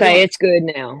 sir. How you Okay, doing? it's good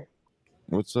now.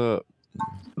 What's up?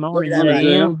 Morning, at that right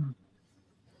there. Jim.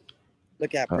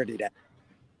 Look how pretty that.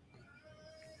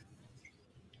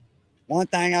 One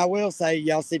thing I will say,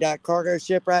 y'all see that cargo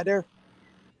ship right there?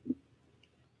 It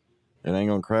ain't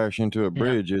going to crash into a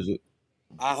bridge, is it?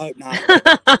 I hope not.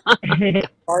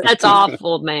 That's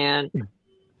awful, man.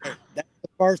 That's the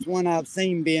first one I've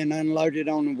seen being unloaded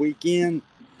on the weekend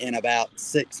in about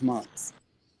 6 months.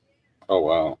 Oh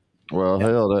wow. Well, Yeah.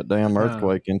 hell, that damn Oh.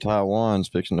 earthquake in Taiwan's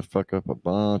fixing to fuck up a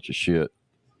bunch of shit.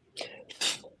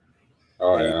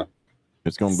 Oh Hey. yeah.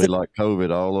 It's going to be like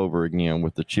COVID all over again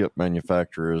with the chip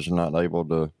manufacturers not able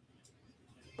to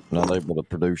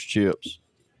produce chips.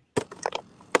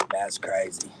 That's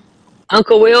crazy.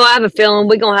 Uncle Will, I have a feeling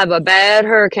we're going to have a bad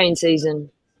hurricane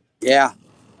season. Yeah.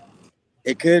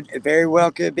 It very well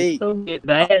could be. It'll get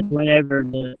bad whenever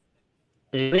the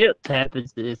eclipse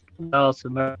happens. It's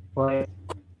awesome earthquake.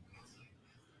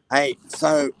 Hey,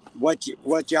 so what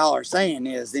y'all are saying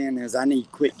is I need to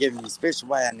quit giving these fish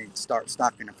away. I need to start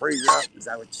stocking the freezer up. Is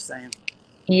that what you're saying?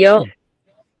 Yep.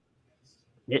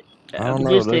 I don't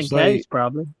know. Just They in say case,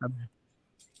 probably.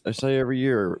 every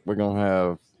year we're going to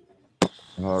have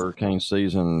a hurricane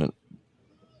season.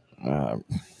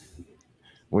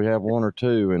 We have one or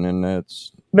two, and then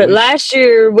that's. But last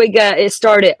year it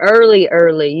started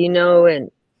early, you know,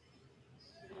 and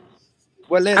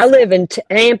Well, I live in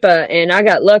Tampa, and I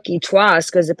got lucky twice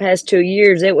because the past 2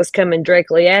 years it was coming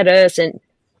directly at us. And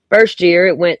first year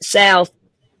it went south,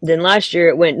 then last year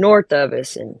it went north of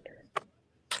us. And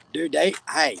dude, they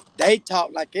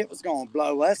talked like it was gonna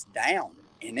blow us down,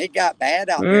 and it got bad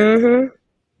out mm-hmm. there.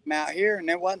 Out here, and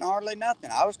there wasn't hardly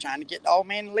nothing. I was trying to get the old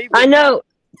man to leave. I know.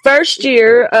 First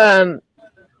year, I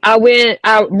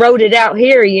wrote it out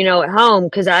here, you know, at home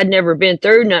because I'd never been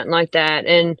through nothing like that,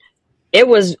 and it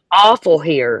was awful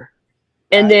here.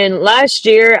 And then last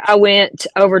year I went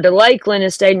over to Lakeland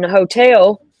and stayed in a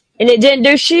hotel, and it didn't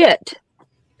do shit.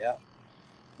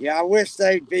 Yeah, I wish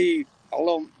they'd be a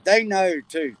little. They know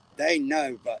too. They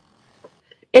know, but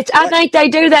I think they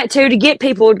do that too to get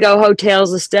people to go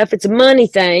hotels and stuff. It's a money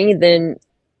thing. Then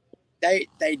they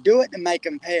do it to make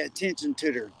them pay attention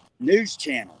to their news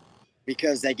channel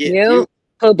because they get views.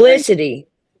 Publicity.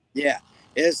 Yeah,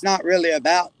 it's not really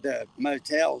about the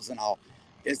motels and all.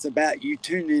 It's about you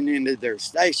tuning into their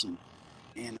station,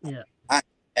 and I hate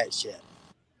that shit.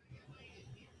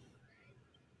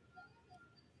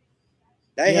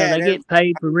 They get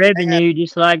paid for revenue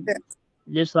just like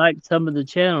some of the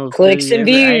channels. Clicks do. and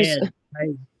Every views. ad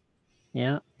pays.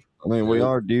 Yeah. I mean, we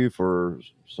are due for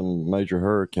some major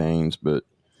hurricanes, but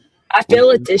I feel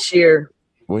it this year.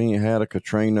 We ain't had a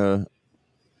Katrina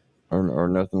or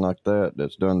nothing like that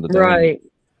that's done the damage. Right.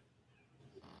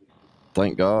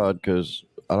 Thank God, because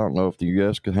I don't know if the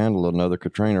U.S. could handle another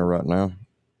Katrina right now.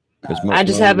 As much I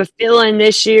just money- have a feeling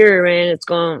this year, man, it's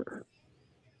going.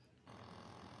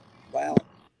 Well,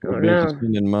 We've Oh, been no.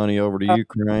 sending money over to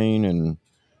Ukraine and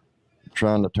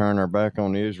trying to turn our back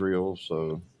on Israel.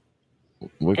 So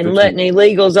we And letting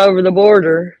illegals over the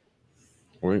border.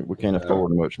 we can't Yeah.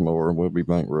 afford much more. We'll be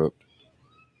bankrupt.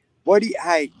 what do you,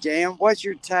 hey, Jam, what's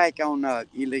your take on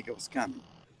illegals coming?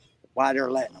 Why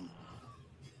they're letting them?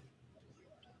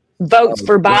 Votes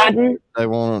for Biden. They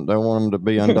want them to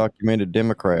be undocumented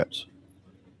Democrats.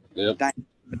 Yep.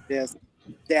 This.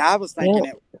 Yeah, I was thinking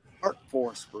it was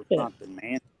workforce for something,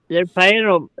 man. They're paying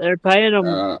them. They're paying them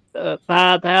Uh,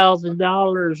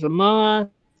 $5,000 a month,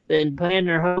 and paying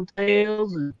their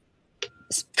hotels and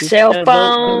Cell vote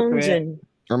phones Democrat. and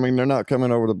I mean, they're not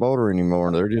coming over the border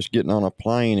anymore. They're just getting on a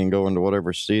plane and going to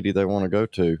whatever city they want to go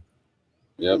to.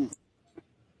 yep.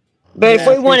 but if Yeah,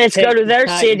 we wanted to go to Texas their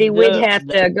city, tightened we'd up have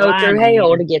the to go through line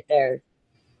hell again. to get there.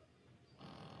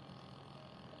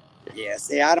 Yeah,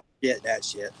 see, I don't get that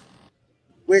shit.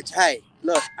 Which, hey,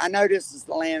 look, I know this is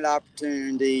the land of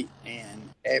opportunity, and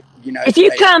If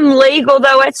you come legal,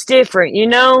 though, it's different, you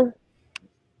know.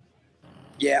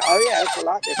 yeah, oh yeah, it's a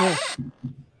lot different.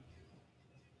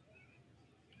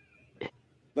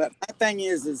 But my thing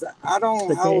is I don't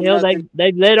But hold the hell, nothing.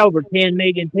 they've let over 10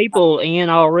 million people in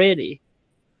already.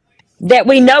 That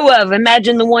we know of.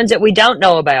 Imagine the ones that we don't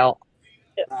know about.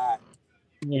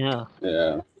 Yeah.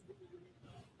 Yeah.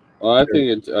 Well, I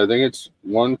think it's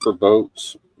one for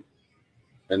votes,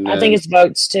 and then I think it's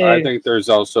votes too. I think there's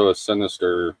also a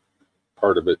sinister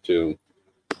part of it too.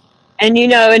 And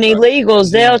and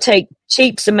illegals, they'll take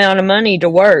cheap amount of money to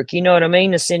work. You know what I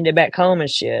mean? To send it back home and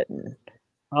shit.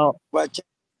 All, Well,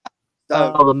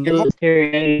 all the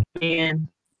military men.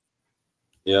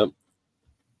 Yep.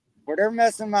 well, they're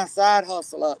messing my side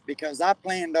hustle up because I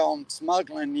planned on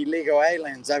smuggling illegal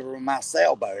aliens over with my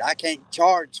sailboat. I can't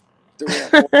charge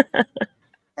 $3 or $4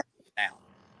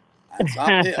 now. So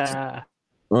I'm pissed.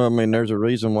 Well, I mean, there's a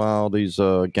reason why all these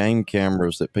game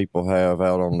cameras that people have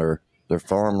out on their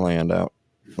farmland out,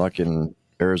 like in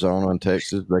Arizona and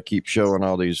Texas, they keep showing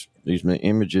all these Yep.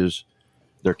 images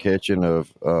they're catching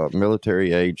of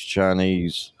military-age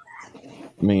Chinese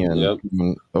men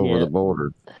coming over the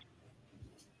border.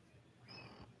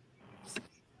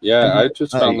 Yeah, I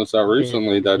just found this out They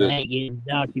recently that ain't getting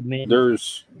documented.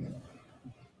 there's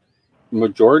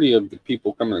majority of the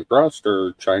people coming across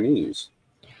are Chinese.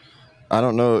 I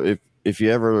don't know if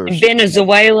you ever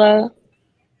Venezuela.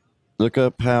 look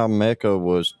up how Mecca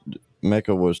was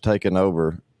taken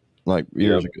over, like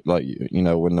years ago, like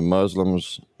when the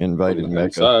Muslims invaded From the Mecca.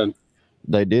 inside.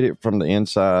 They did it from the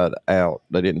inside out.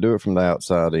 They didn't do it from the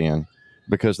outside in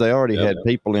because they already had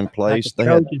people in place. They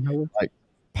had like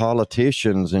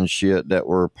politicians and shit that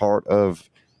were part of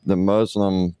the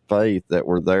Muslim faith that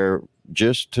were there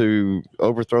just to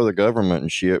overthrow the government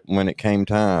and shit when it came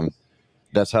time.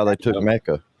 That's how they took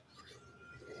Mecca.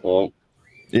 Well,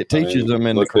 it teaches them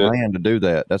in the Quran to do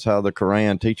that. That's how the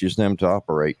Quran teaches them to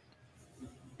operate.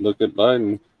 Look at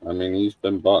Biden. I mean, he's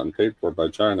been bought and paid for by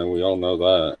China. We all know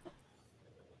that.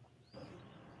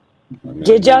 I mean,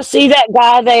 Did y'all see that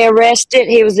guy they arrested?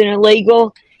 He was an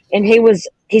illegal, and he was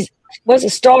a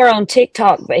star on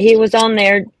TikTok, but he was on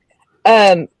there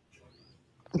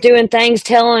doing things,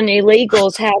 telling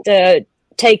illegals how to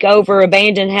take over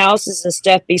abandoned houses and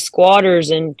stuff, be squatters,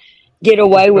 and get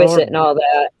away with it and all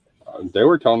that. They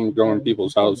were telling them to go in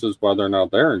people's houses while they're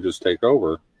not there and just take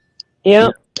over.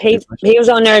 Yep. He was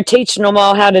on there teaching them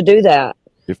all how to do that.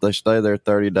 If they stay there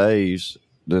 30 days,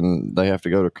 then they have to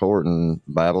go to court and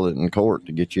battle it in court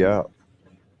to get you out.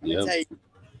 Yeah.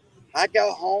 I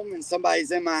go home and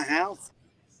somebody's in my house.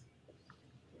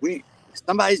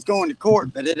 Somebody's going to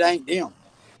court, but it ain't them.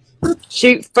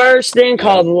 Shoot first, then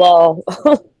call the law.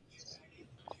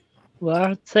 Well,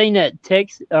 I've seen that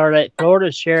Texas or that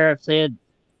Florida sheriff said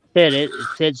it. It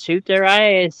said shoot their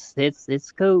ass.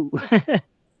 It's cool.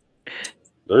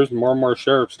 There's more and more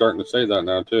sheriffs starting to say that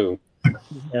now too.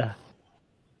 Yeah.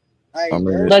 Hey,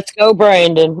 let's go,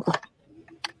 Brandon.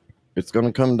 It's going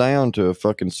to come down to a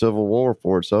fucking civil war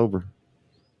before it's over.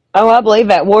 Oh, I believe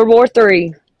that. World War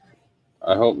III.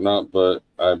 I hope not, but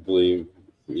I believe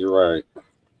you're right.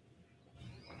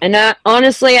 And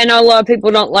honestly, I know a lot of people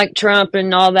don't like Trump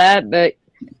and all that, but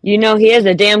he is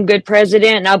a damn good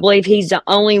president, and I believe he's the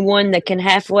only one that can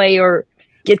halfway or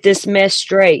get this mess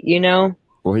straight,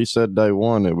 Well, he said day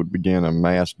one it would begin a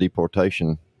mass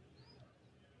deportation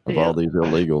of all these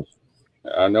illegals.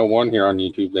 I know one here on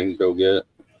YouTube they can go get.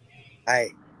 Hey,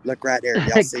 look right there.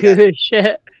 Y'all see Good that?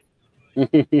 shit.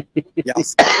 Y'all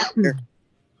see that there?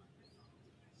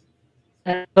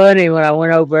 That's funny when I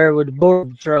went over there with the Border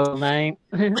Patrol name.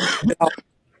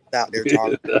 Out there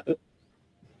talking.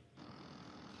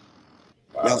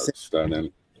 Wow, Y'all that's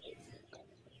stunning.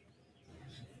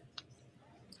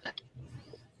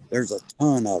 There's a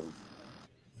ton of them.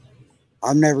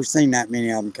 I've never seen that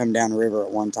many of them come down the river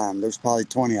at one time. There's probably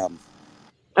 20 of them.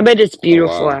 I bet it's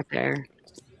beautiful wow. out there.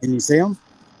 Can you see them?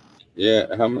 Yeah,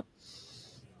 how much?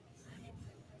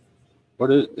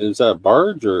 What is that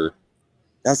barge or?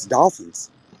 That's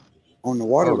dolphins on the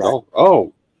water right.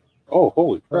 Oh,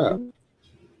 holy crap!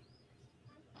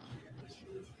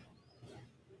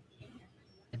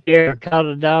 You ever caught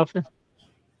a dolphin?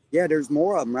 Yeah, there's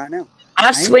more of them right now.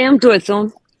 I swam with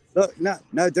them. Look,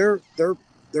 no, they're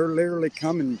literally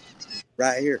coming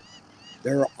right here.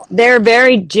 They're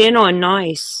very gentle and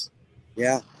nice.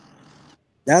 Yeah,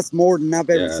 that's more than I've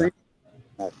ever seen.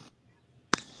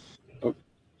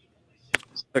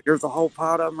 Look, there's a whole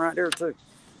pod of them right there too.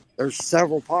 There's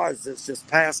several pods that's just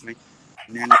past me.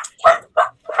 And then,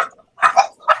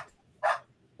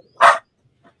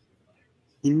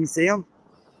 can you see them?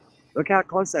 Look how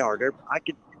close they are. I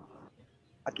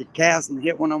could cast and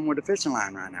hit one of them with a fishing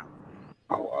line right now.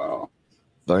 Oh wow!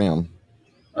 Damn,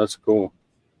 that's cool.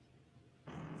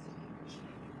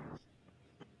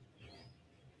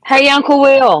 Hey, Uncle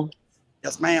Will.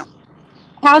 Yes, ma'am.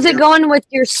 How's it going with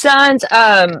your son's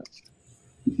house?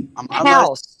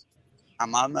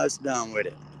 I'm almost done with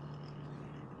it.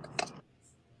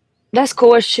 That's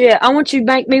cool as shit. I want you to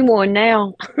make me one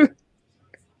now.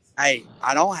 Hey,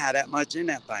 I don't have that much in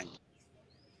that thing.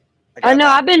 I know.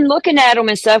 I've been looking at them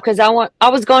and stuff because I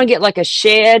was going to get like a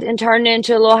shed and turn it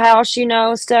into a little house,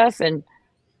 stuff. And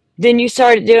then you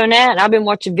started doing that, and I've been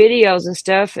watching videos and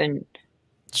stuff. And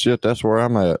shit, that's where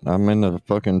I'm at. I'm in the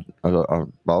fucking. I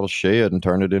bought a shed and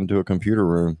turned it into a computer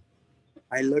room.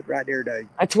 Hey, look right there, dude.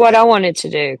 That's what I wanted to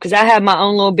do because I have my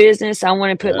own little business. I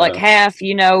want to put like half,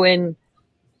 and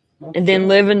then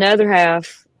live another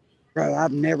half. Bro,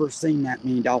 I've never seen that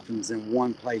many dolphins in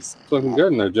one place. It's looking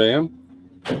good in there,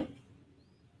 JM.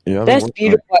 Yeah, that's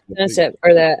beautiful sunset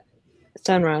or that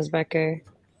sunrise back there.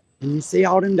 Can you see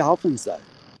all them dolphins though?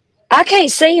 I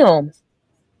can't see them.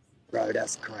 Bro,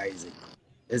 that's crazy.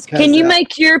 Can you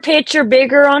make your picture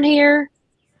bigger on here?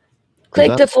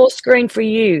 Click the full screen for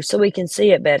you so we can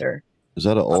see it better. Is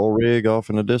that an oil rig off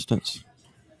in the distance?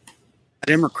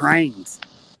 Them are cranes.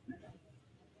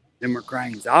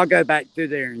 I'll go back through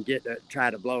there and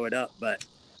try to blow it up, but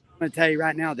I'm gonna tell you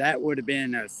right now that would have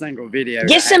been a single video.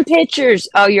 Get some pictures.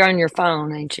 Oh, you're on your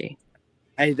phone, ain't you?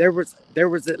 Hey, there was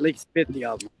at least 50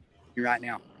 of them right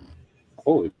now.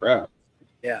 Holy crap!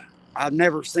 Yeah, I've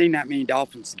never seen that many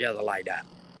dolphins together like that,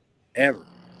 ever.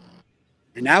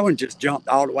 And that one just jumped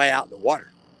all the way out the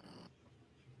water.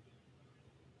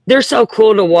 They're so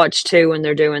cool to watch too when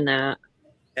they're doing that.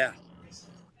 Yeah.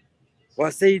 Well,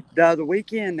 see, the other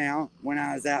weekend now, when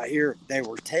I was out here, they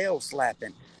were tail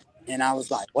slapping. And I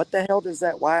was like, what the hell does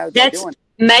that? Why are they doing? That's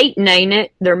mating, ain't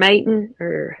it? They're mating?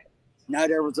 Or no,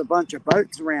 there was a bunch of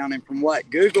boats around. And from what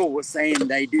Google was saying,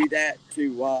 they do that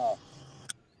to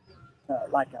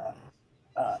like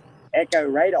a echo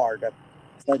radar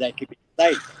so they could be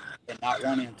safe and not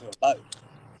run into a boat.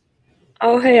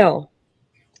 Oh, hell.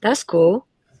 That's cool.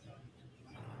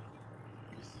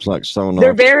 It's like sonar.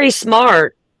 They're very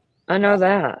smart. I know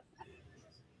that.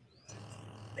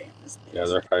 Yeah,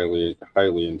 they're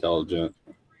highly intelligent.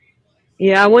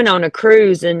 Yeah, I went on a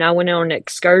cruise and I went on an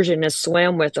excursion and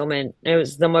swam with them, and it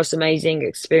was the most amazing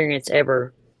experience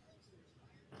ever.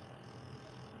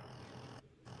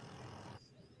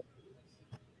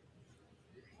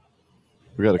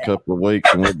 We got a couple of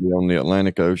weeks and we'll be on the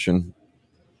Atlantic Ocean.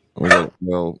 We're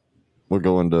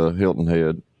going to Hilton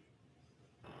Head.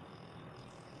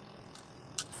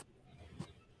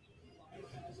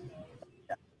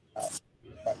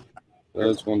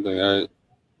 That's one thing I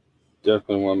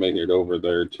definitely want to make it over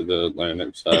there to the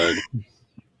Atlantic side.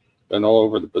 Been all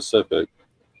over the Pacific.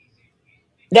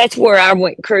 That's where I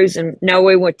went cruising. No,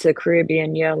 we went to the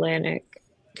Caribbean, Atlantic.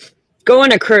 Go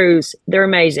on a cruise. They're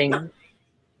amazing.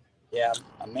 Yeah,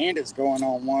 Amanda's going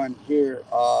on one here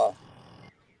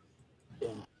in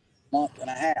a month and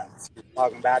a half. We were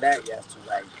talking about that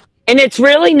yesterday. And it's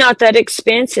really not that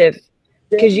expensive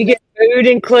because you get food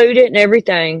included and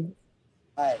everything.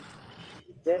 Hey,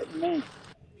 get me.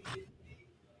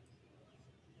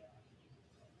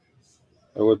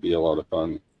 That would be a lot of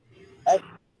fun.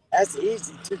 That's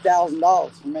easy,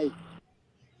 $2,000 for me.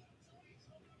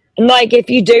 And like if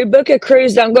you do book a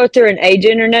cruise, don't go through an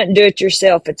agent or nothing. Do it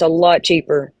yourself. It's a lot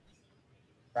cheaper.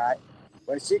 Right.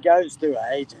 Well, she goes through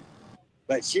an agent,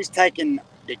 but she's taking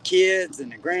the kids and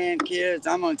the grandkids.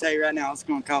 I'm going to tell you right now, it's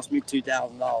going to cost me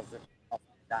 $2,000.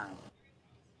 time.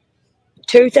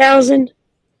 2,000?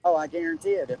 Oh, I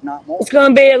guarantee it, if not more. It's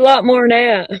going to be a lot more than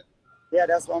that. Yeah,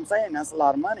 that's what I'm saying. That's a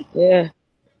lot of money. Yeah.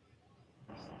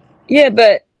 Yeah,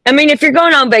 but I mean, if you're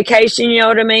going on vacation, you know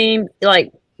what I mean?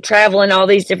 Like traveling all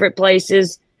these different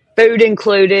places, food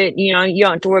included, you know, you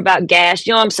don't have to worry about gas.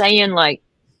 You know what I'm saying? Like,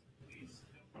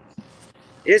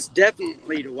 It's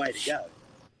definitely the way to go.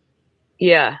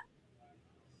 yeah.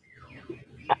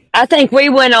 I think we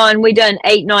done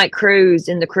 8-night cruise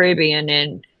in the Caribbean,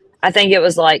 and I think it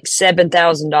was like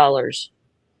 $7,000.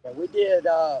 But we did,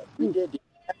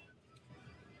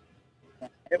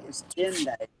 it was 10 days.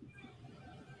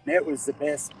 And it was the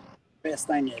best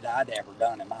thing that I'd ever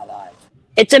done in my life.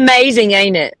 It's amazing,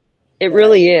 ain't it? It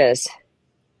really is.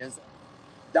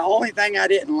 The only thing I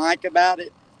didn't like about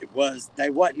it was they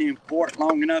wasn't in port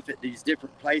long enough at these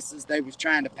different places. They was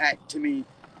trying to pack to me.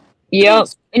 Yep.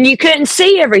 And you couldn't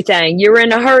see everything. You were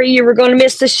in a hurry. You were going to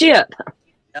miss the ship.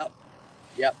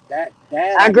 Yep. That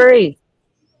I agree.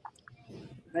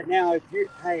 But now,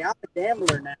 hey, I'm a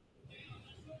gambler now.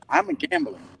 I'm a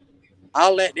gambler.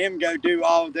 I'll let them go do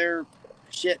all their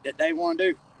shit that they want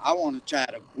to do. I want to try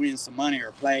to win some money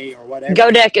or play or whatever.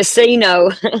 Go to a casino.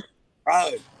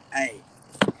 Bro, hey,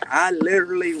 I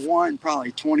literally won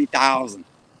probably 20,000.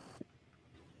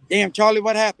 Damn, Charlie,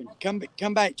 what happened?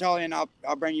 Come back, Charlie, and I'll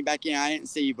bring you back in. I didn't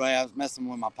see you, but I was messing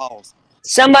with my paws.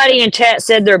 Somebody in chat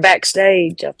said they're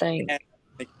backstage, I think.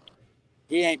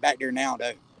 He ain't back there now,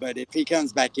 though. But if he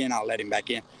comes back in, I'll let him back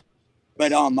in.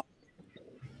 But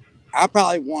I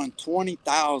probably won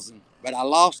 20,000, but I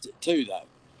lost it too, though.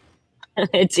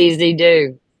 It's easy to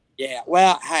do. Yeah,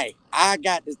 well, hey, I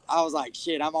got this. I was like,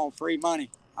 shit, I'm on free money.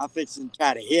 I'm fixing to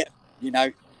try to hit, you know.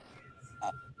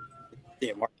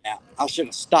 Didn't work out. I should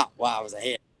have stopped while I was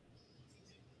ahead.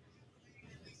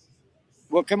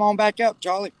 Well, come on back up,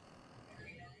 Charlie.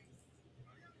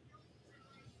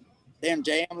 Damn,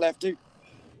 JM left too.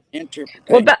 I'm still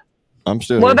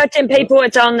What here. about them people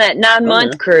that's on that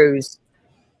 9-month cruise?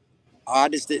 Oh, I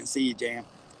just didn't see you, Jam.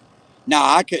 No,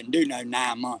 I couldn't do no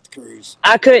 9-month cruise.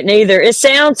 I couldn't either. It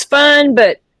sounds fun,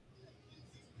 but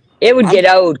it would get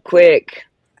old quick.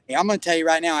 I'm going to tell you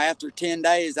right now, after 10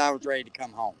 days, I was ready to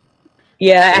come home.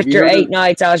 Yeah, after 8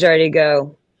 nights, I was ready to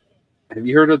go. Have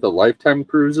you heard of the Lifetime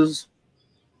cruises?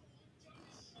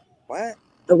 What?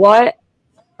 The what?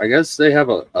 I guess they have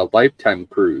a lifetime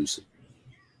cruise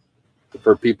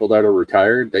for people that are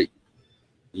retired.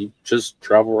 You just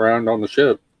travel around on the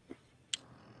ship.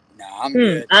 No, I'm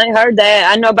good. I ain't heard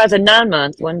that. I know about the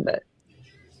 9-month one, but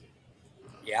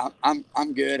yeah,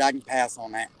 I'm good. I can pass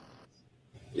on that.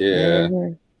 Yeah.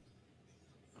 Mm-hmm.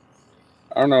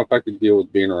 I don't know if I could deal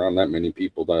with being around that many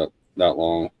people that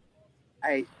long.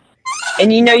 Hey.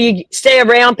 And you know, you stay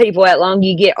around people that long,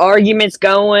 you get arguments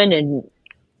going, and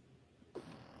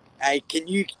hey, can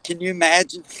you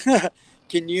imagine?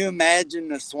 Can you imagine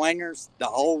the swingers, the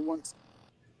old ones?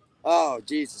 Oh,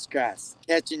 Jesus Christ!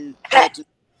 Catching.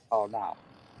 Oh no.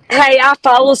 Hey, I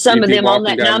follow some of them on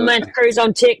that 9-month cruise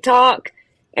on TikTok,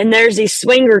 and there's these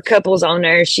swinger couples on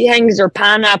there. She hangs her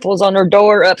pineapples on her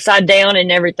door upside down and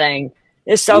everything.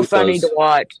 It's so funny to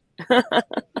watch. The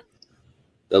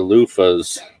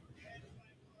loofahs.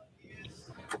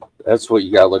 That's what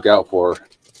you gotta look out for.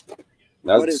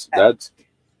 That's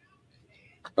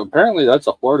apparently that's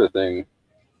a Florida thing.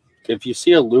 If you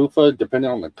see a loofah,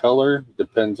 depending on the color,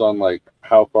 depends on like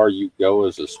how far you go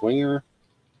as a swinger.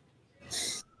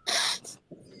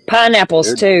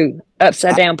 Pineapples too.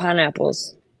 Upside down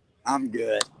pineapples. I'm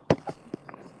good.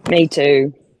 Me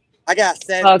too. I got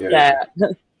 7. Fuck that.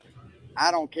 I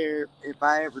don't care if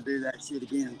I ever do that shit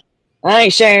again. I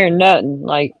ain't sharing nothing.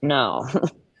 Like, no.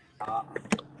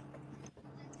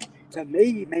 To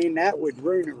me, man, that would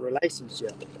ruin a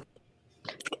relationship.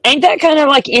 Ain't that kind of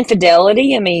like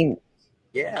infidelity? I mean,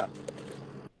 yeah.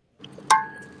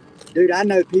 Dude, I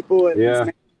know people that was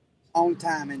married on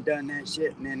time and done that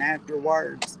shit, and then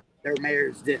afterwards, their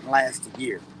marriage didn't last a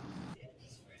year.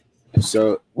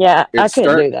 So yeah, I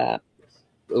couldn't do that.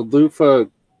 The loofah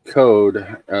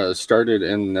code started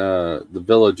in the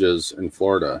Villages in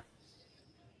Florida.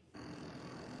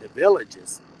 The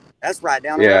Villages? That's right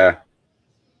down the road.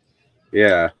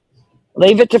 Yeah.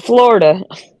 Leave it to Florida.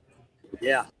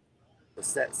 Yeah.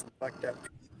 That's fucked up.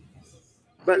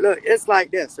 But look, it's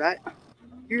like this, right?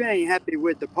 You ain't happy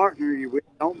with the partner you with,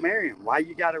 don't marry him. Why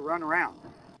you got to run around?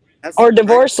 Or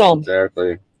divorce them.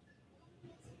 Exactly.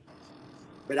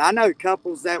 But I know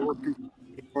couples that were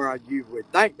where you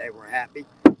would think they were happy,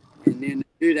 and then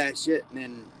do that shit, and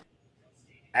then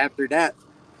after that,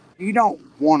 you don't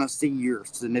want to see your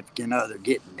significant other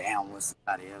getting down with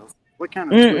somebody else. What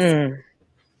kind of twist?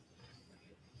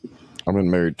 I've been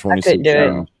married I 26 couldn't do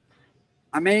it. years.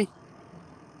 I mean,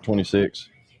 26.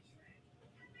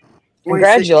 26,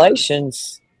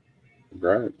 Congratulations.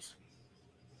 Congrats.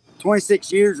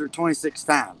 26 years or 26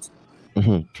 times?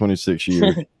 26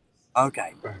 years.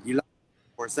 Okay. You looked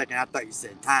for a second. I thought you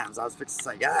said times. I was fixing to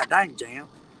say, God dang, Jam.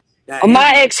 Oh,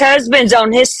 my ex-husband's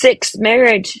on his 6th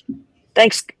marriage.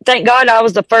 Thank God I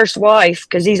was the first wife,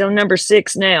 because he's on number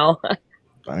 6 now.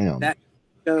 Damn. That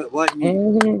wasn't you.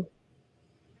 Mm-hmm.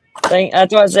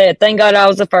 That's what I said. Thank God I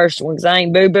was the first one, because I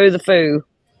ain't boo-boo the foo.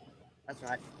 That's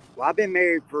right. Well, I've been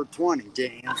married for 20,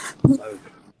 Jam. So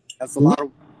that's a lot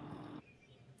of.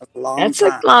 That's a long That's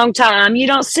time. a long time. You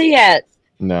don't see that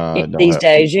No, it don't these happen.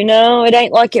 days, you know? It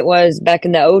ain't like it was back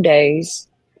in the old days.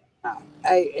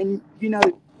 Hey, and you know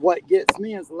what gets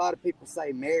me is a lot of people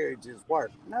say marriage is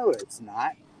work. No, it's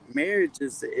not. Marriage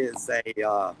is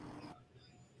a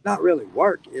not really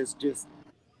work. It's just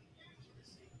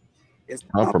it's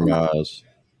Compromise.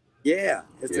 Yeah,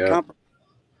 it's a Yeah. compromise.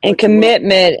 And What you want.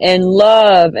 commitment and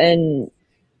love, and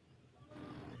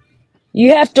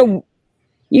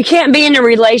you can't be in a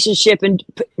relationship and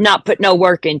not put no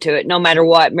work into it, no matter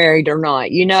what, married or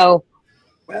not, you know?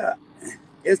 Well,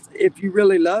 it's if you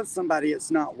really love somebody,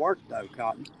 it's not work though,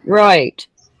 Cotton. Right.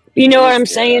 You know what I'm Yeah.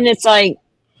 saying? It's like,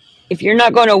 if you're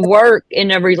not going to work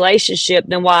in a relationship,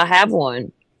 then why have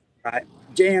one? Right.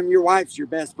 Jam, your wife's your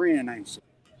best friend, ain't she?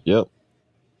 Yep.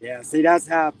 Yeah, see, that's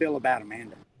how I feel about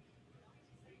Amanda.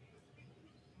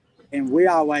 And we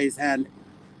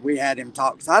had him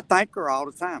talk. So I thank her all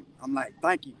the time. I'm like,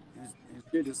 thank you. And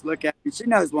she just look at me. She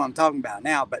knows what I'm talking about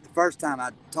now. But the first time I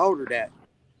told her that,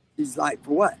 she's like,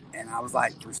 for what? And I was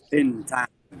like, for spending time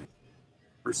with me.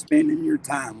 For spending your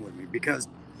time with me. Because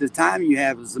the time you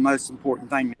have is the most important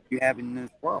thing that you have in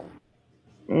this world.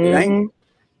 It ain't.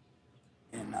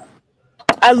 And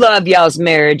I love y'all's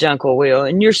marriage, Uncle Will,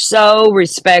 and you're so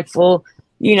respectful.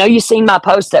 You know, you seen my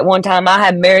post that one time I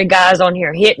had married guys on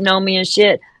here hitting on me and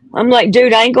shit. I'm like,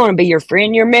 dude, I ain't going to be your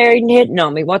friend. You're married and hitting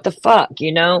on me. What the fuck,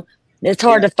 you know? It's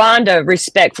hard to find a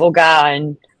respectful guy.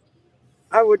 And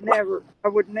I would never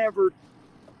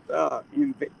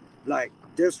like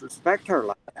disrespect her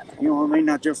like that. You know what I mean?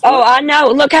 I just I know.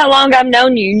 Look how long I've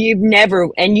known you, and you've never,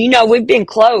 and you know we've been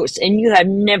close, and you have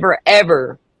never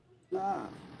ever. Nah.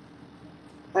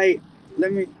 Hey,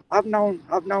 I've known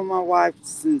my wife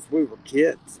since we were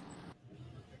kids.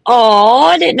 Oh,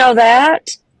 I didn't know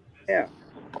that. Yeah.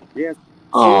 Yes.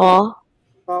 Oh.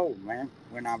 Old man,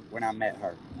 when I met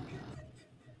her.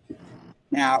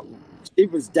 Now, she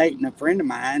was dating a friend of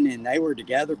mine, and they were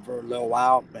together for a little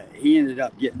while, but he ended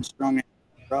up getting strung out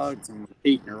on drugs and was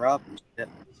beating her up and shit.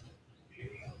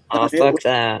 Oh, fuck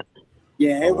that.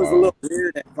 Yeah, it was a little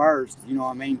weird at first, you know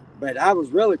what I mean? But I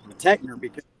was really protecting her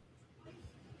because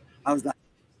I was like,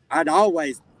 I'd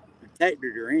always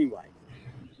protected her anyway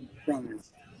from this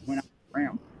when I was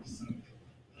around.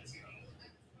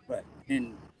 But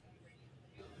and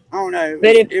I don't know.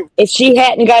 But if she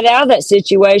hadn't got out of that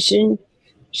situation,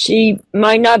 she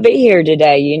might not be here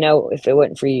today, you know, if it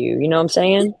wasn't for you. You know what I'm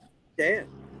saying? Dead.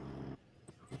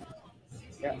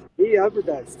 Yeah, he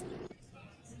overdosed.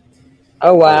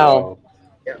 Oh, wow.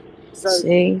 Yeah. So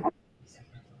see?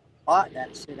 Bought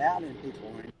that shit out in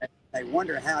people, and they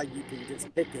wonder how you can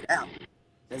just pick it out.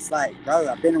 It's like, bro,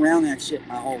 I've been around that shit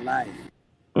my whole life.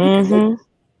 You can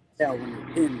tell when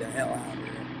you're pinned the hell out of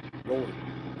it. Lord.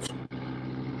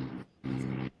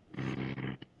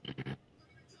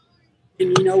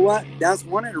 And you know what? That's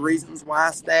one of the reasons why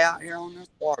I stay out here on this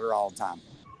water all the time.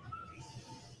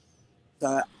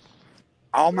 So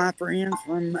all my friends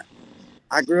from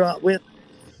I grew up with,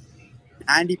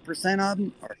 90% of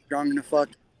them are strong the fuck.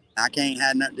 I can't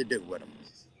have nothing to do with them.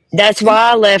 That's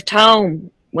why I left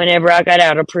home whenever I got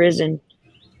out of prison.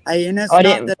 Hey, and it's I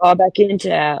didn't fall back into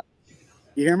that.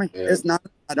 You hear me? Yeah. It's not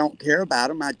I don't care about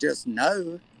them. I just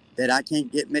know that I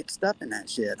can't get mixed up in that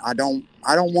shit. I don't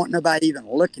want nobody even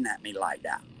looking at me like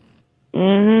that.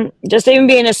 Just even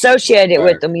being associated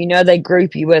with them, you know, they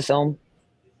group you with them.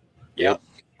 Yep.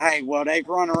 Hey, well, they've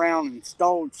run around and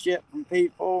stole shit from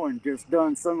people and just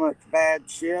done so much bad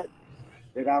shit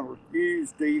that I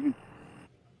refuse to even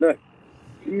look.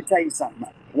 Let me tell you something.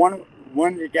 One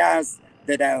of the guys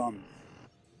that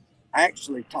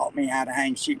actually taught me how to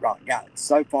hang sheetrock got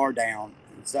so far down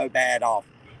and so bad off.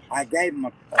 I gave him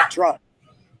a truck,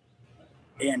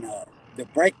 and the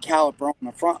brake caliper on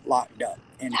the front locked up.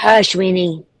 And hush,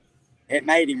 Winnie. It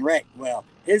made him wreck. Well,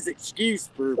 his excuse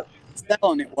for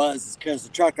selling it was because the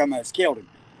truck almost killed him.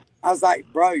 I was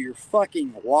like, bro, you're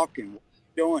fucking walking. What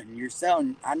are you doing? You're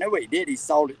selling. I know what he did. He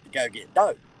sold it to go get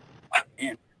dope.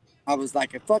 And I was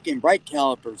like, a fucking brake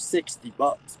caliper is $60,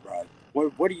 bro.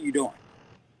 What are you doing?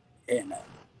 And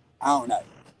I don't know.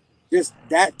 Just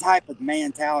that type of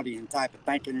mentality and type of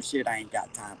thinking and shit, I ain't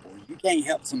got time for. You can't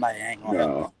help somebody that ain't gonna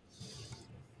help No. you.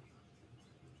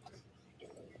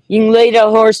 You can lead a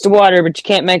horse to water, but you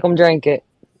can't make them drink it.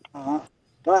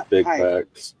 But Big hey,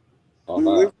 facts on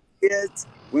when we that.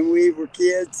 were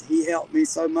kids, he helped me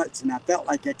so much, and I felt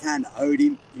like I kind of owed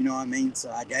him. You know what I mean?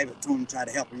 So I gave it to him, try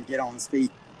to help him get on his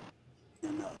feet.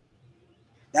 And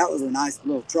that was a nice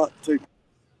little truck too.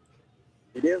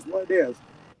 It is what it is.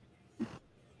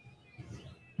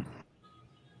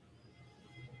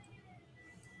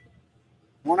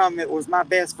 One of them, it was my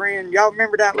best friend. Y'all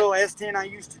remember that little S10 I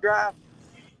used to drive?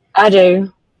 I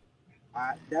do.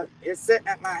 It's sitting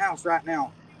at my house right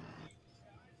now.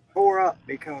 Tore up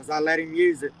because I let him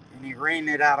use it and he ran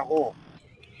it out of oil.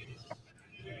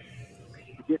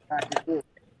 To get back and forth.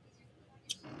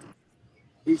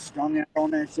 He strung out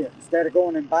on that shit instead of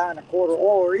going and buying a quart of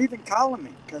oil or even calling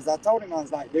me, because I told him, I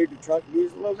was like, dude, the truck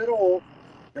needs a little bit of oil.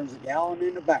 There's a gallon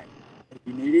in the back. If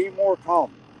you need any more, call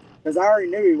me. Because I already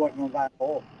knew he wasn't going to buy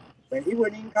oil. But he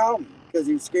wouldn't even call me because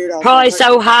he was scared I was Probably going to take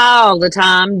so high all the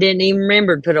time, didn't even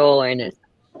remember to put oil in it.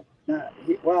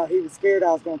 he was scared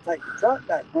I was going to take the truck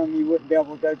back from him. He wouldn't be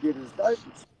able to go get his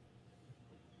groceries.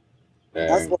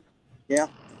 That's what,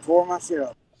 tore my shit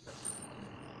up.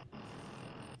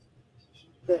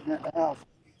 Sitting at the house.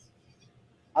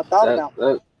 I thought about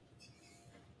that,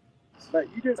 but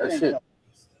you just that can't shit. help.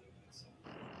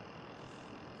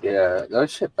 Yeah, that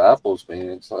shit baffles me.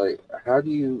 It's like, how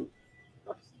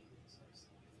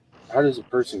does a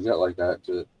person get like that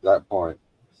to that point?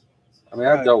 I mean,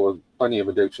 I've dealt with plenty of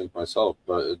addictions myself,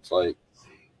 but it's like,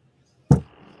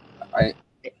 I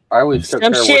always took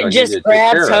Some care of what I shit needed just to take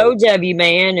grabs care of. hold of you,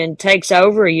 man, and takes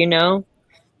over, you know.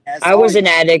 That's I was an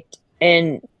addict,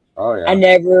 and Oh yeah. I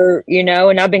never, you know,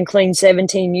 and I've been clean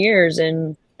 17 years,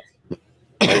 and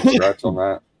Hey, congrats on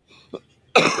that.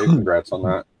 Big congrats on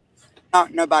that.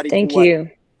 Not nobody for thank what. you.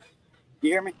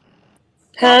 You hear me?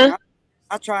 Huh?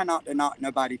 I try not to knock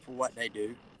nobody for what they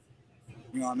do.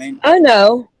 You know what I mean? I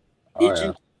know. Oh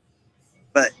yeah.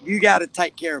 But you got to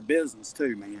take care of business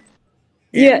too, man.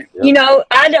 Yeah, And you know,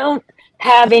 I don't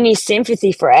have any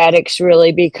sympathy for addicts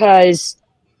really, because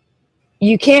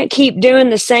you can't keep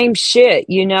doing the same shit,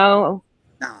 you know.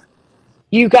 nah,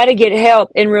 You got to get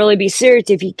help and really be serious.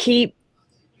 If you keep,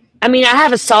 I mean, I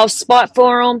have a soft spot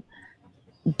for them,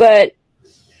 but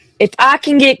if I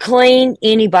can get clean,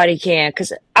 anybody can.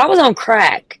 Because I was on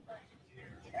crack.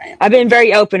 I've been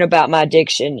very open about my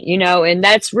addiction, you know, and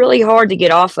that's really hard to get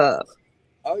off of.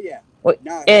 oh yeah,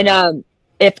 no, And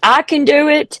if I can do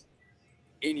it,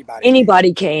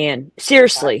 anybody can.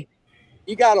 Seriously.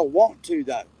 You gotta want to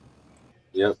though.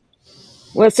 Yep.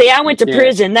 Well, see, I went to can't-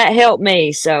 prison. That helped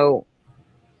me. So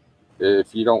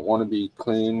If you don't want to be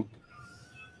clean,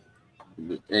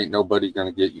 ain't nobody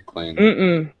gonna get you clean.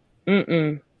 mm-mm.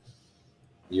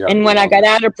 You have to And be when I got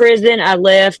honest. out of prison, I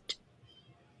left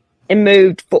and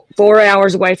moved 4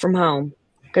 hours away from home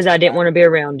because I didn't want to be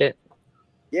around it.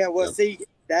 Yeah, well, Yep. see,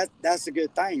 that's a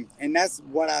good thing, and that's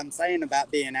what I'm saying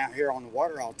about being out here on the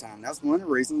water all the time. That's one of the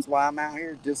reasons why I'm out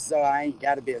here, just so I ain't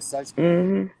got to be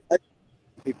associated with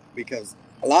people, because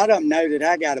a lot of them know that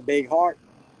I got a big heart,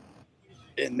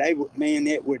 and they would, man,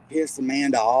 it would piss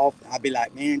Amanda off. I'd be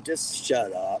like, man, just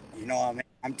shut up. You know what I mean?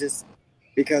 I'm just,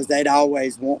 because they'd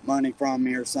always want money from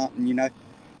me or something, you know.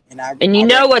 And you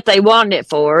know what they want it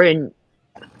for, and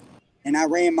I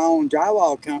ran my own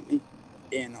drywall company,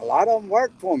 and a lot of them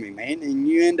worked for me, man. And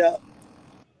you end up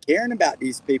caring about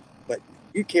these people, but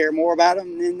you care more about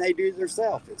them than they do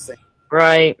themselves, it seems.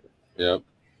 right. Yep.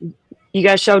 You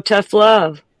got to show tough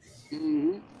love.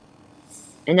 Mm-hmm.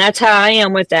 And that's how I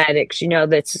am with addicts, you know,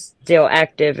 that's still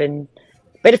active.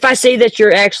 But if I see that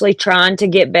you're actually trying to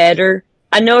get better,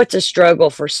 I know it's a struggle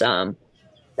for some.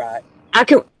 Right. I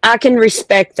can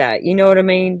respect that. You know what I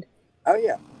mean? Oh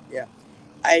yeah, yeah.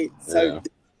 Hey, so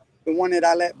the one that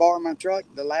I let borrow my truck,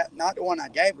 not the one I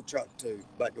gave a truck to,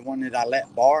 but the one that I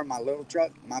let borrow my little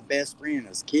truck, my best friend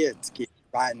is kids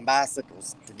riding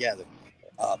bicycles together,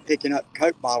 picking up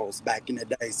Coke bottles back in the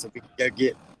day so we could go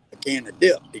get a can of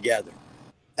dip together.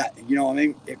 You know what I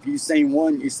mean? If you seen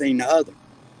one, you seen the other.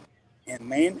 And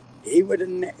man,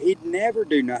 he'd never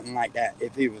do nothing like that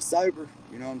if he was sober.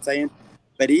 You know what I'm saying?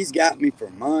 But he's got me for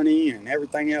money and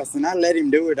everything else, and I let him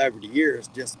do it over the years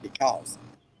just because.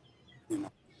 You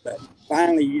know, but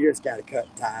finally, you just got to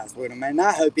cut ties with him, and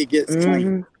I hope he gets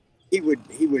clean. He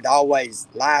would always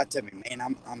lie to me,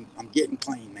 man. I'm getting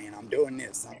clean, man. I'm doing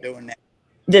this. I'm doing that.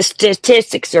 The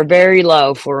statistics are very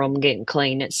low for them getting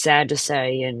clean. It's sad to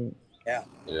say, and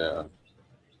yeah.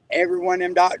 Every one of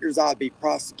them doctors ought to be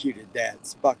prosecuted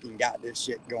that's fucking got this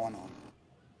shit going on.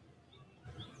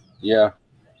 Yeah.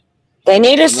 They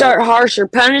need to start harsher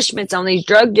punishments on these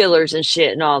drug dealers and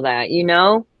shit and all that, you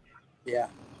know? Yeah.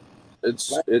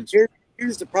 It's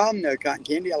Here's the problem though, Cotton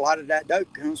Candy. A lot of that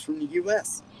dope comes from the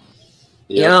U.S.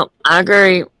 Yep, I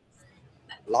agree. A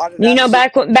lot of You that know,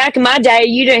 shit. back in my day,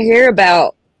 you didn't hear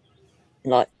about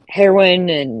like heroin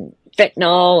and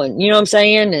fentanyl, and you know what I'm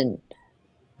saying, and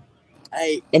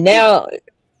Hey, now,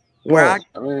 where what?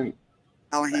 I mean,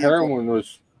 Callahan for heroin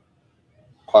was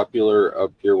popular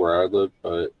up here where I live,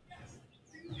 but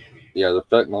yeah, the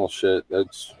fentanyl shit,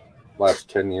 that's last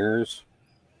 10 years.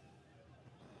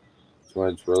 That's when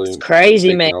it's really It's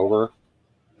crazy, man. taken over.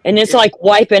 And it's like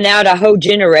wiping out a whole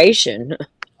generation.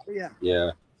 yeah.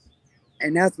 Yeah.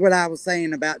 And that's what I was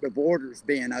saying about the borders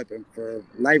being open for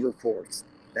labor force.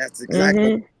 That's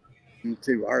exactly what I went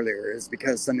to earlier, is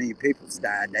because so many people's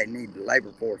died, they need the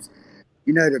labor force.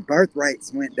 You know, the birth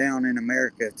rates went down in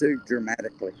America too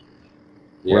dramatically.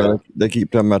 Yeah. Well, they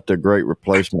keep talking about the great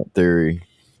replacement theory.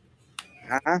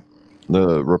 Huh?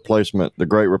 The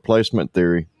great replacement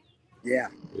theory. Yeah.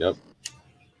 Yep.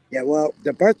 Yeah, well,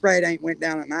 the birth rate ain't went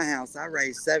down at my house. I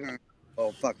raised 7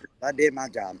 little fuckers. I did my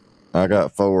job. I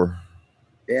got 4.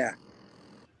 Yeah.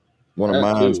 One of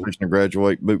mine's fixing to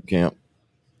graduate boot camp.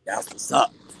 That's what's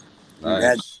up.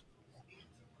 Nice.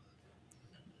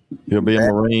 He'll be a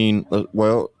Marine.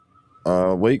 Well,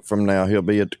 a week from now, he'll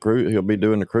be at the He'll be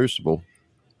doing the Crucible.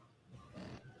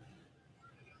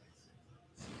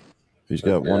 He's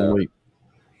got 1 week,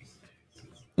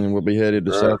 and we'll be headed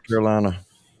to South Carolina.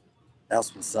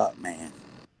 That's what's up, man.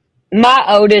 My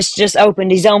oldest just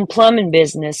opened his own plumbing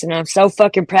business, and I'm so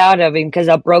fucking proud of him because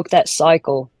I broke that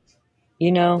cycle.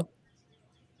 You know?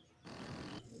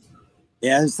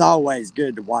 Yeah, it's always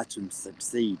good to watch them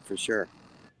succeed, for sure.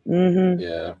 Mm-hmm.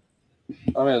 Yeah.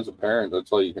 I mean, as a parent,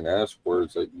 that's all you can ask for,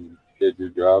 is that you did your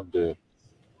job to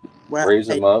raise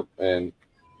them up and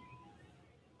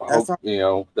hope, you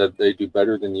know, that they do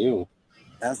better than you.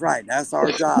 That's right. That's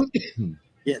our job.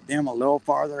 Get them a little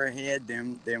farther ahead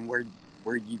than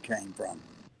where you came from.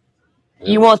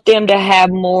 You want them to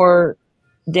have more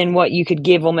than what you could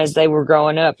give them as they were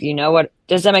growing up. You know what?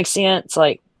 Does that make sense?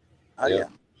 Like, oh yeah.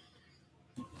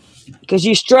 Because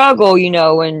you struggle, you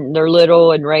know, when they're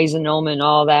little and raising them and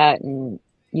all that, and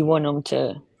you want them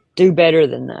to do better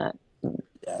than that. Yeah,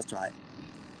 that's right.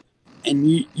 And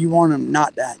you want them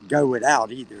not to go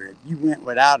without either. If you went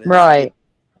without it, right?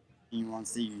 You want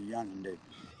to see your youngin' do.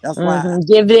 That's why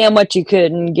give them what you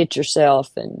couldn't get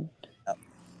yourself, and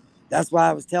that's why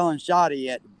I was telling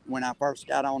Shotty when I first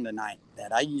got on tonight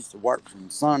that I used to work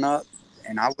from sun up,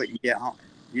 and I wouldn't get home.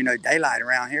 You know, daylight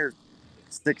around here,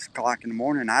 6 o'clock in the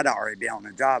morning, I'd already be on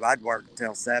the job. I'd work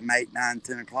until 7, 8, 9,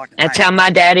 10 o'clock at night. That's how my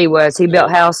daddy was. He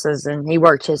built houses, and he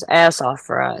worked his ass off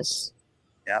for us.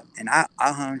 Yep, and I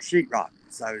hung sheetrock,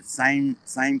 so same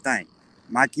thing.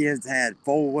 My kids had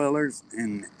 4-wheelers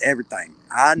and everything.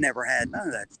 I never had none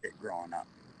of that shit growing up.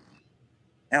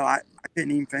 Hell, I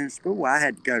couldn't even finish school. I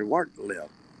had to go to work to live.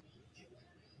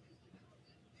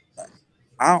 But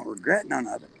I don't regret none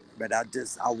of it. But I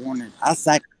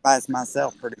sacrificed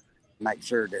myself to make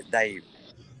sure that they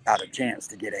got a chance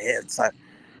to get ahead. So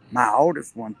my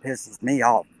oldest one pisses me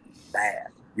off bad.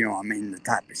 You know what I mean? The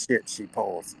type of shit she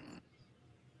pulls.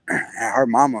 And her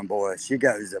mama, boy, she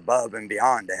goes above and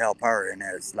beyond to help her. And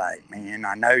it's like, man,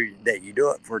 I know that you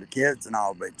do it for the kids and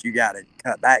all, but you got to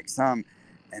cut back some.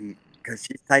 And because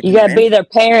she's taking you got to be their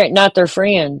parent, not their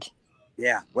friend.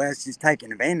 Yeah, well, she's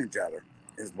taking advantage of her,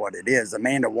 is what it is.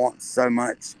 Amanda wants so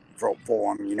much for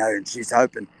them, you know, and she's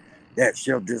hoping that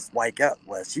she'll just wake up.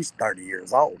 Well, she's 30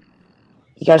 years old.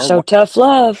 You got to show tough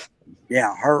love.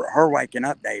 Yeah, her waking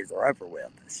up days are over with.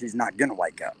 She's not going to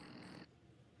wake up.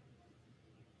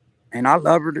 And I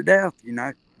love her to death, you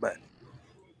know, but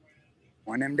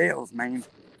one of them deals, man.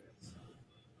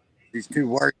 She's too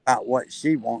worried about what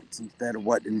she wants instead of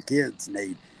what them kids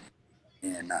need.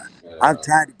 And I've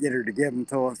tried to get her to give them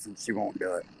to us, and she won't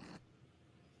do it.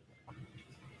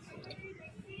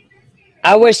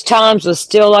 I wish times was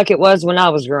still like it was when I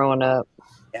was growing up.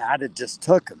 Yeah, I'd have just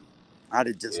took them. I'd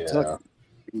have just took them.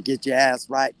 You can get your ass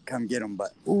right, come get them.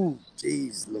 But, ooh,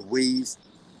 geez, Louise.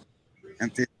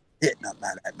 I'm hitting up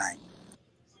by that bank.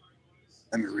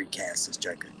 Let me recast this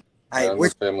joker. Hey,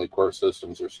 the family court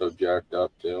systems are so jacked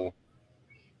up, too.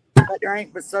 But there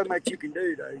ain't but so much you can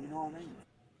do, though. You know what I mean?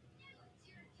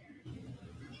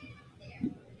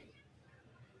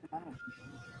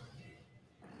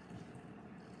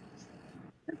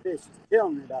 And fish is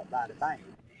killing it up by the bank.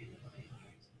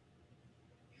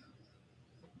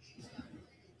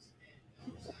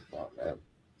 Oh, man.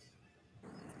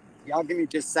 Y'all give me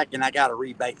just a second. I got to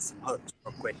rebait some hooks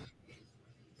real quick.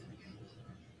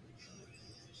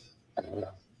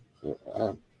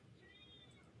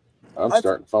 I'm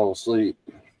starting to fall asleep.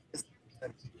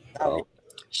 So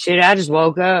Shit, I just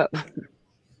woke up.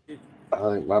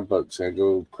 I think my butt's gonna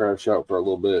go crash out for a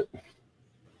little bit.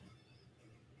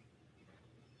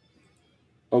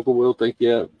 Uncle Will, thank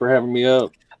you for having me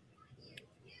up.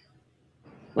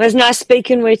 Well, it's nice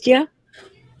speaking with you.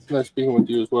 Nice speaking with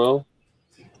you as well.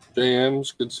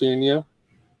 JM's good seeing you.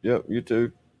 Yep, you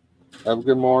too. Have a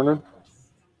good morning.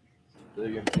 See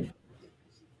you.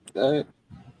 Okay.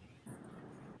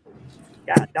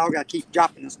 God, dog, I keep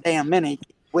dropping this damn mini,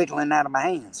 wiggling out of my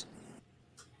hands.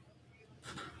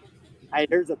 Hey,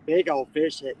 there's a big old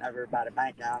fish hitting over by the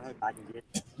bank. I hope I can get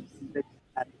it.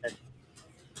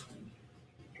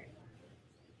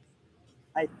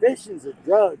 Hey, fishing's a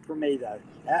drug for me, though.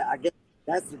 I guess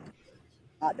that's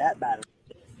not that bad.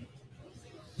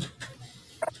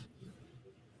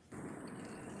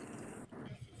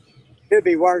 Could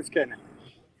be worse, couldn't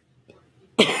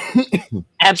it?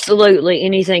 Absolutely.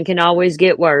 Anything can always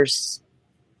get worse.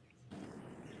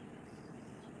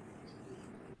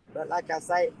 But like I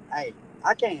say, hey,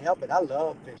 I can't help it. I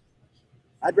love fishing.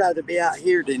 I'd rather be out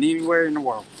here than anywhere in the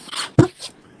world.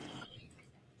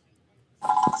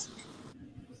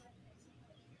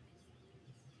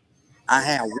 I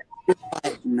had one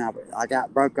fight and I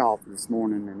got broke off this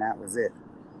morning, and that was it.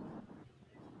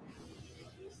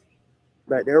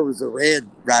 But there was a red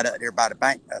right up there by the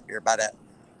bank, up there by that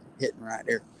hitting right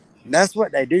there. And that's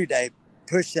what they do. They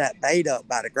push that bait up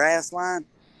by the grass line,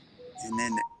 and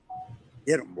then they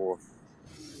get them, boy.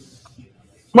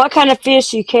 What kind of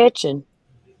fish you catching?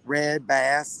 Red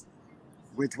bass,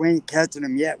 which we ain't catching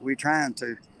them yet. We're trying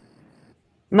to.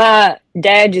 My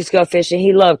dad just go fishing.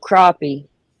 He loved crappie.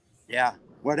 Yeah.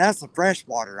 Well, that's the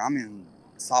freshwater. I'm in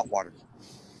saltwater.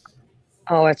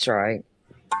 Oh, that's right.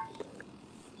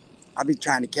 I be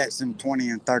trying to catch some 20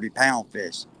 and 30 pound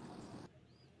fish.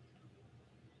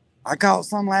 I caught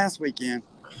some last weekend.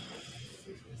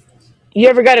 You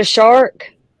ever got a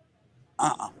shark?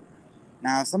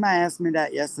 Now, somebody asked me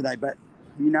that yesterday, but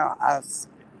you know, I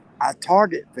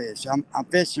target fish. I'm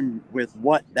fishing with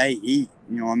what they eat.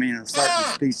 You know what I mean? A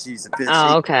certain species of fish.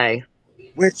 Oh, okay.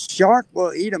 Which shark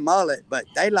will eat a mullet, but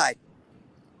they like,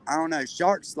 I don't know,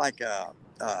 sharks like a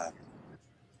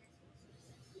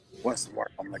what's the word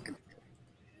I'm looking for?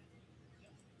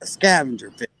 A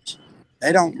scavenger fish.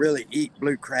 They don't really eat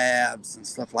blue crabs and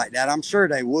stuff like that. I'm sure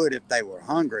they would if they were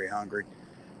hungry,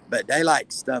 but they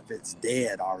like stuff that's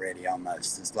dead already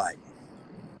almost. It's like,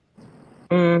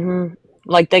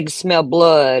 like they can smell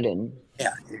blood and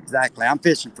yeah, exactly. I'm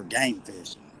fishing for game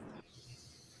fish.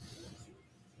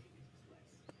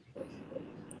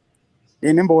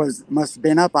 Then them boys must have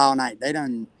been up all night. They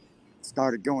done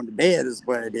started going to bed is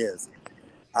what it is.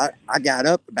 I got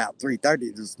up about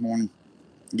 3:30 this morning,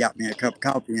 got me a cup of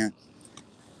coffee in.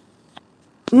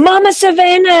 Mama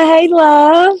Savannah, hey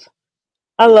love.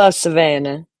 I love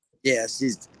Savannah. Yeah,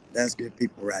 that's good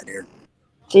people right there.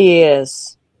 She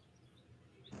is.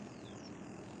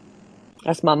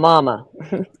 That's my mama.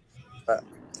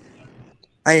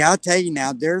 Hey, I'll tell you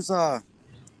now, there's a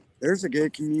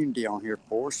good community on here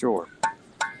for sure.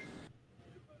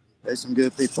 There's some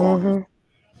good people on here.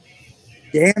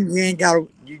 Damn, you ain't got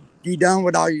you done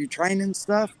with all your training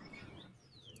stuff?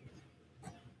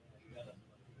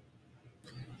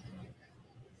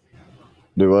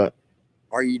 Do what?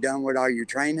 Are you done with all your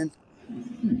training?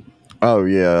 Oh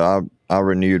yeah, I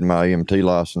renewed my EMT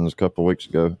license a couple of weeks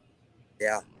ago.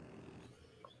 Yeah.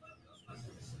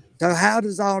 So how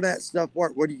does all that stuff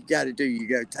work? What do you got to do? You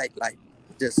go take like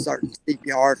just certain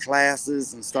CPR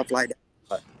classes and stuff like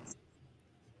that?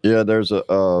 Yeah, there's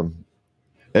a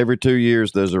every 2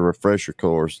 years there's a refresher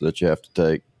course that you have to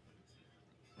take,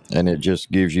 and it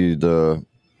just gives you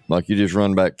you just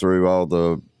run back through all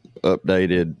the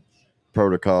updated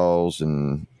protocols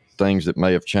and things that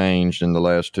may have changed in the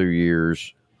last 2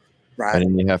 years. Right. And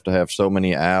then you have to have so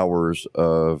many hours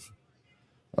of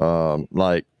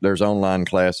like there's online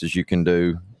classes you can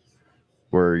do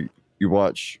where you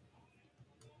watch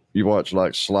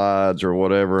like slides or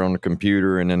whatever on the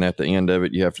computer, and then at the end of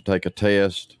it you have to take a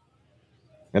test.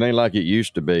 It ain't like it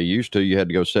used to be. Used to, you had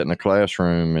to go sit in a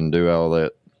classroom and do all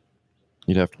that.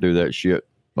 You'd have to do that shit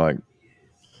like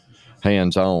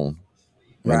hands on.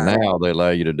 And Right. now they allow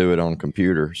you to do it on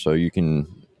computer, so you can.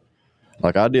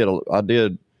 Like I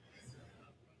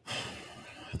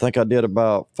think I did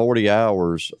about 40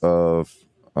 hours of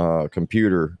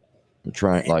computer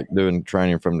doing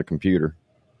training from the computer.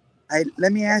 Hey,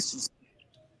 let me ask you.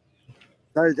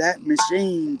 So that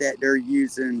machine that they're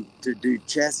using to do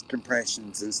chest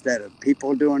compressions instead of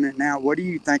people doing it now, what do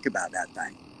you think about that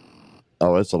thing?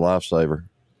 Oh, it's a lifesaver.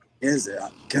 Is it?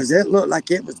 Because it looked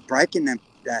like it was breaking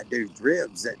that dude's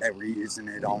ribs that they were using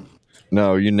it on.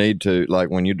 No, you need to, like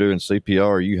when you're doing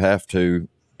CPR, you have to,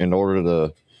 in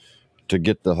order to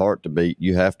get the heart to beat,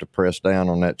 you have to press down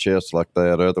on that chest like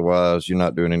that. Otherwise, you're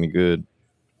not doing any good.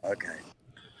 Okay.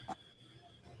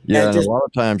 Yeah, and a lot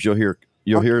of times you'll hear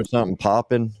something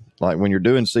popping. Like when you're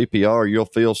doing CPR, you'll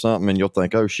feel something and you'll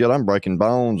think, "Oh shit, I'm breaking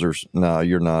bones." Or no,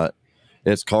 you're not.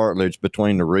 It's cartilage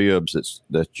between the ribs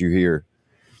that you hear.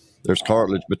 There's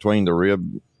cartilage between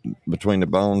the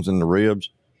bones and the ribs.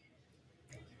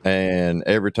 And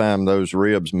every time those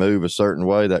ribs move a certain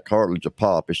way, that cartilage will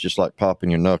pop. It's just like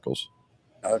popping your knuckles.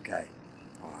 Okay.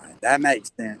 All right. That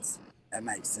makes sense.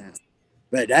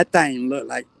 But that thing looked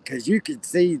like, because you could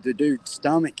see the dude's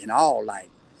stomach and all, like,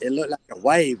 it looked like a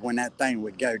wave when that thing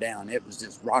would go down. It was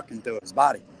just rocking through his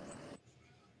body.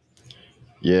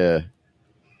 Yeah.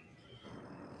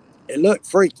 It looked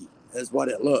freaky, is what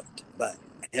it looked. But,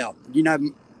 hell,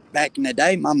 back in the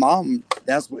day, my mom,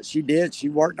 that's what she did. She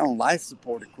worked on life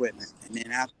support equipment. And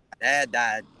then after my dad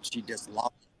died, she just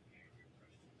lost.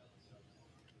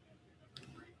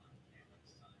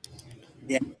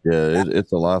 Yeah,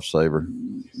 it's a lifesaver.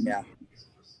 Yeah.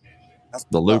 That's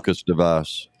the Lucas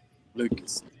device.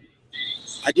 Lucas.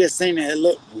 I just seen it. It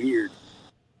looked weird.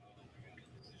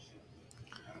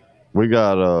 We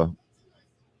got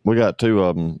two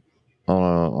of them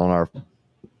on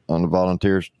the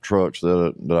volunteer trucks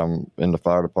that I'm in the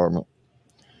fire department.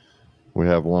 We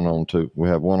have one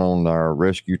on our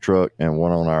rescue truck and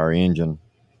one on our engine.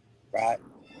 Right.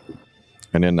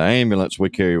 And in the ambulance, we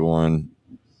carry one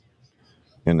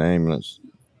in the ambulance.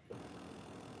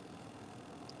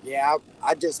 Yeah,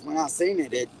 I just, when I seen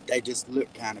it, they just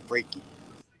look kind of freaky.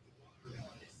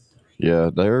 Yeah,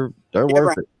 they're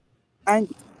worth it.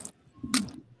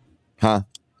 Huh?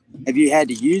 Have you had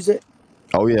to use it?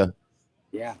 Oh yeah.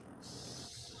 Yeah.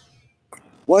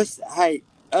 Hey,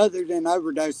 other than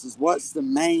overdoses, what's the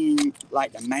main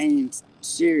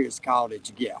serious call that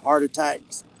you get? Heart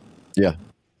attacks? Yeah.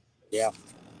 Yeah.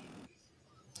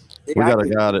 We got a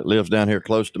guy that lives down here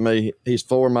close to me. He's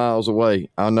 4 miles away.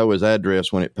 I know his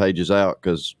address when it pages out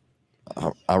because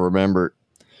I remember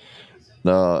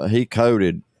it. He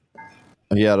coded.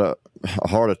 He had a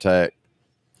heart attack.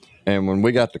 And when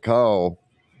we got the call,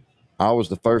 I was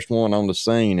the first one on the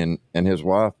scene, and his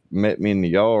wife met me in the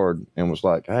yard and was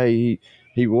like, "Hey,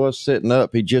 he was sitting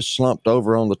up. He just slumped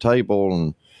over on the table."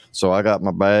 And so I got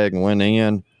my bag and went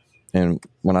in. And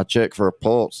when I checked for a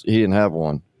pulse, he didn't have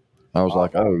one. I was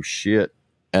like, "Oh shit!"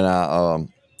 And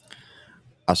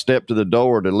I stepped to the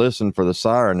door to listen for the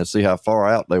siren to see how far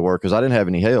out they were because I didn't have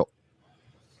any help.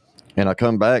 And I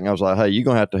come back and I was like, "Hey, you're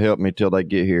gonna have to help me till they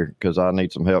get here because I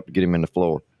need some help to get him in the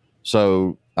floor."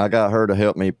 So I got her to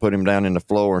help me put him down in the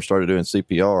floor and started doing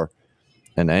CPR.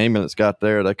 And the ambulance got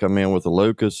there. They come in with a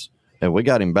Lucas, and we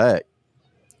got him back.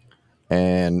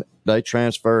 And they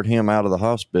transferred him out of the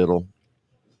hospital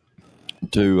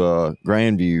to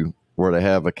Grandview, where they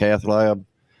have a cath lab.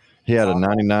 He had a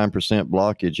 99%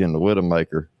 blockage in the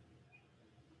Widowmaker.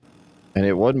 And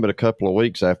it wasn't but a couple of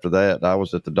weeks after that, I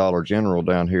was at the Dollar General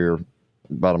down here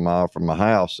about a mile from my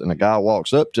house, and a guy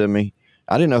walks up to me.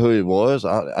 I didn't know who he was.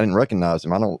 I didn't recognize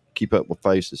him. I don't keep up with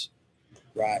faces.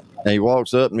 Right. And he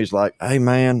walks up and he's like, "Hey,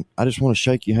 man, I just want to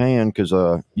shake your hand because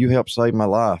you helped save my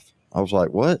life." I was like,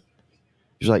 "What?"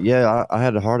 He's like, "Yeah, I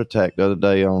had a heart attack the other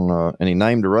day and he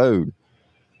named the road."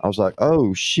 I was like,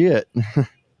 "Oh, shit."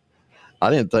 I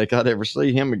didn't think I'd ever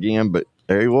see him again, but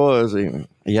there he was.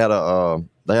 He had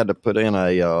they had to put in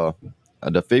a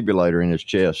defibrillator in his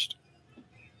chest.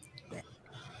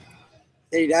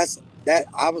 See, that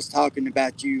I was talking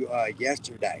about you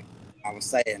yesterday. I was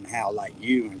saying how like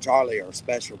you and Charlie are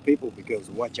special people because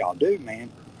of what y'all do, man.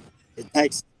 It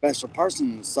takes a special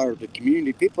person to serve the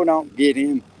community. People don't get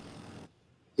into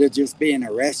just being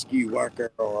a rescue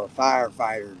worker or a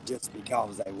firefighter just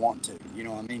because they want to. You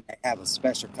know what I mean? They have a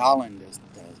special calling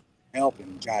to help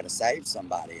and try to save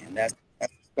somebody, and that's a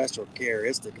special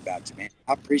characteristic about you, man.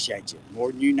 I appreciate you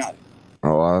more than you know.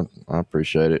 Oh, I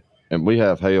appreciate it. And we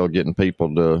have hell getting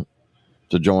people to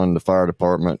join the fire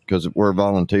department because we're a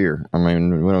volunteer. I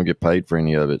mean, we don't get paid for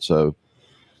any of it. So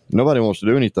nobody wants to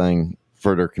do anything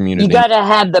for their community. You got to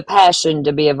have the passion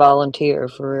to be a volunteer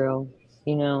for real,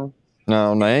 you know.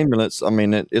 No, on the ambulance, I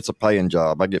mean, it's a paying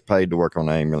job. I get paid to work on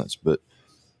the ambulance, but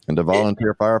in the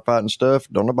volunteer firefighting stuff,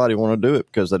 don't nobody want to do it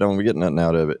because they don't get nothing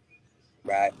out of it.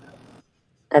 Right.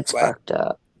 That's fucked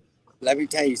up. Let me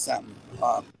tell you something.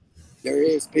 There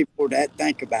is people that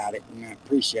think about it and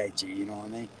appreciate you. You know what I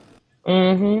mean?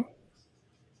 Mm-hmm.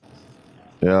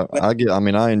 Yeah,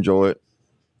 I enjoy it.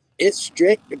 it's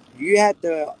strict. You have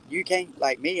to. You can't,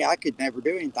 like me. I could never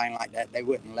do anything like that. They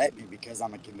wouldn't let me because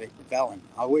I'm a convicted felon.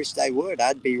 I wish they would.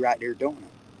 I'd be right there doing it.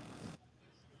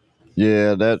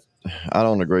 Yeah, I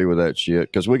don't agree with that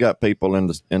shit, because we got people in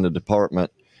the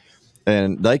department,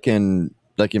 and they can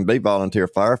be volunteer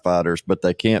firefighters, but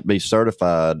they can't be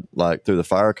certified like through the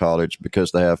fire college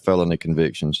because they have felony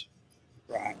convictions.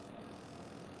 Right.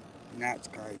 And that's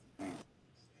crazy, man.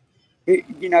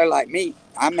 You know, like me,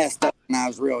 I messed up when I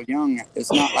was real young.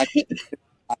 It's not like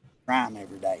crime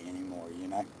every day anymore, you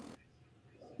know.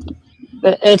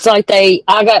 But it's like I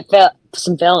got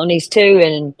some felonies too,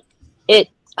 and it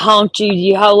haunts you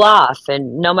your whole life,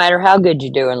 and no matter how good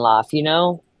you do in life, you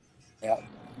know. Yeah.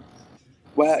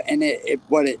 Well, and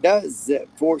what it does is it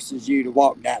forces you to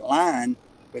walk that line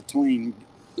between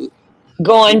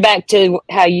going back to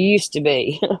how you used to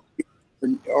be,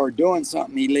 or doing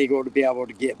something illegal to be able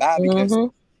to get by because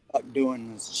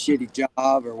doing a shitty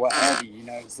job or what have you. You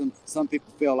know, some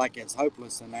people feel like it's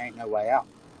hopeless and there ain't no way out.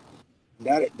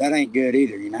 That ain't good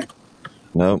either, you know.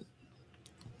 Nope.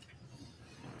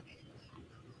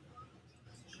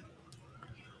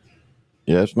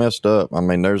 Yeah, it's messed up. I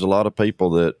mean, there's a lot of people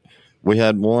that we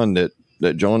had one that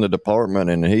joined the department,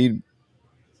 and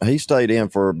he stayed in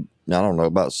for, I don't know,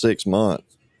 about 6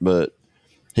 months, but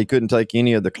he couldn't take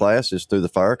any of the classes through the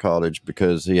fire college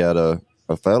because he had a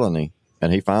felony,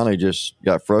 and he finally just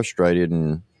got frustrated,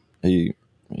 and he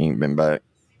ain't been back.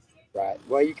 Right.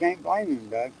 Well, you can't blame him,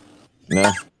 Doug.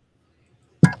 No.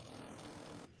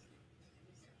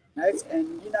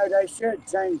 And you know, they should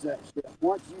change that shit.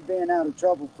 Once you've been out of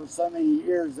trouble for so many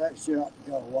years, that shit ought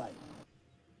to go away.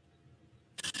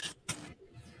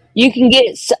 You can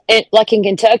get it, like in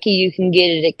Kentucky, you can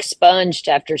get it expunged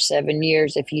after 7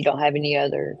 years if you don't have any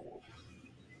other.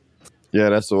 Yeah,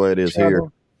 that's the way it is here.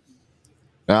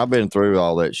 Now, I've been through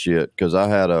all that shit because I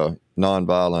had a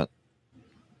nonviolent.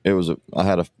 I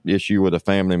had a issue with a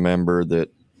family member that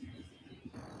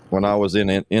when I was in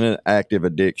an active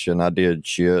addiction, I did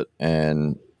shit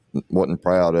and wasn't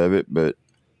proud of it. But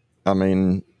I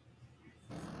mean,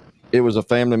 it was a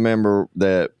family member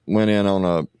that went in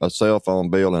on a cell phone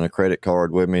bill and a credit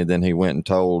card with me. Then he went and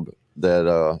told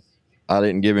that I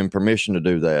didn't give him permission to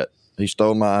do that. He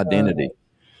stole my identity.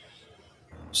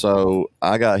 So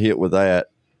I got hit with that,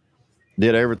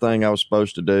 did everything I was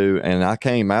supposed to do, and I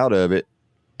came out of it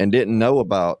and didn't know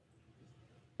about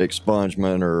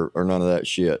expungement or none of that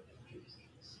shit.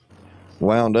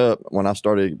 Wound up, when I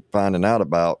started finding out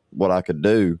about what I could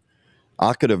do,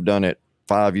 I could have done it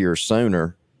 5 years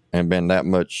sooner and been that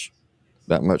much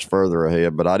further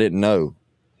ahead, but I didn't know.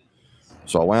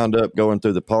 So I wound up going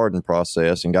through the pardon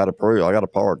process and got approved. I got a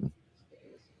pardon.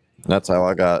 And that's how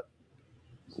I got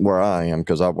where I am,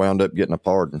 because I wound up getting a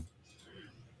pardon.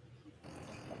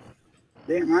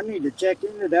 Damn, I need to check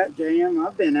into that, JM.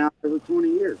 I've been out over 20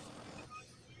 years.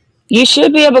 You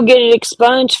should be able to get it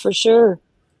expunged for sure.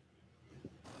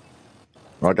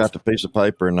 I got the piece of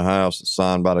paper in the house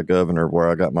signed by the governor where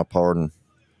I got my pardon.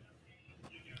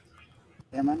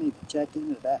 Damn, I need to check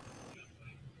into that.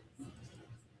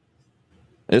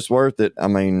 It's worth it. I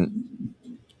mean,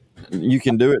 you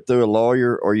can do it through a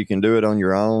lawyer or you can do it on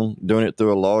your own. Doing it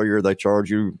through a lawyer, they charge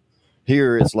you.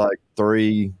 Here, it's like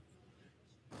between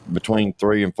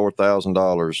 $3,000 and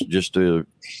 $4,000 just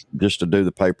to do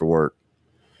the paperwork.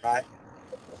 Right.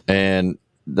 And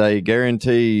they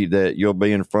guarantee that you'll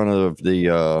be in front of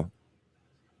the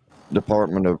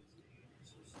Department of,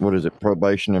 what is it,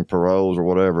 probation and paroles or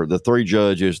whatever, the 3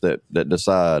 judges that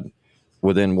decide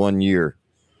within 1 year.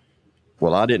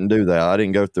 Well, I didn't do that. I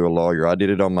didn't go through a lawyer. I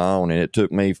did it on my own, and it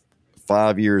took me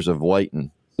 5 years of waiting.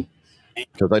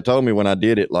 Because they told me when I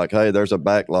did it, like, hey, there's a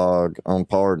backlog on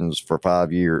pardons for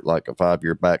 5 years, like a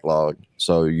 5-year backlog.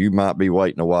 So you might be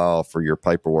waiting a while for your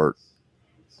paperwork.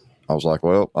 I was like,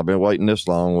 well, I've been waiting this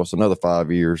long. What's another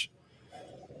 5 years?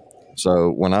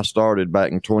 So when I started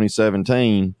back in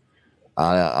 2017,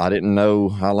 I didn't know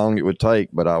how long it would take,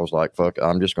 but I was like, fuck,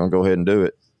 I'm just going to go ahead and do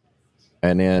it.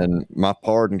 And then my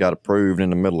pardon got approved in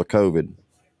the middle of COVID.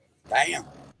 Damn.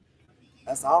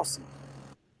 That's awesome.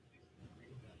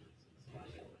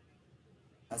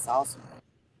 That's awesome.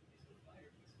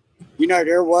 You know,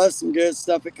 there was some good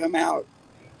stuff that come out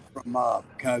from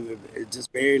COVID. It's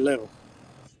just very little.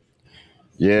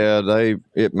 Yeah,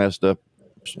 it messed up.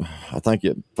 I think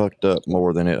it fucked up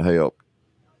more than it helped.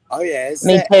 Oh, yeah.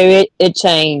 Me too. It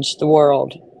changed the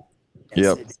world.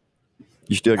 Yep.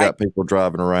 You still got people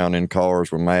driving around in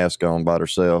cars with masks on by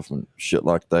themselves and shit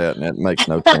like that, and that makes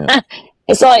no sense.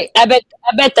 It's like, I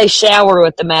bet they shower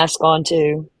with the mask on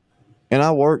too. And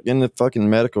I work in the fucking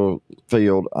medical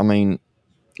field. I mean,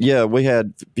 Yeah, we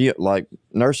had like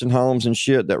nursing homes and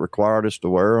shit that required us to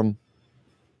wear them.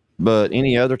 But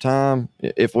any other time,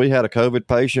 if we had a COVID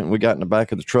patient and we got in the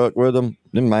back of the truck with them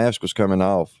mask was coming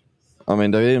off. I mean,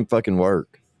 they didn't fucking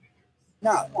work.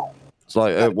 No. It's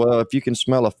like, well, if you can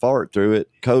smell a fart through it,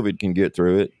 COVID can get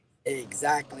through it.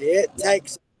 Exactly. It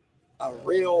takes a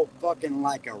real fucking,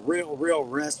 like a real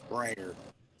respirator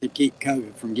to keep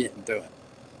COVID from getting through it.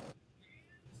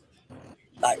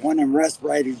 Like one of them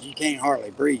respirators you can't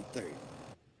hardly breathe through.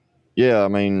 Yeah, I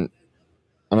mean,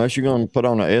 unless you're going to put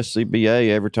on a SCBA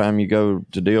every time you go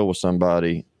to deal with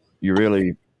somebody, you're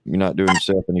not doing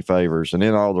yourself any favors. And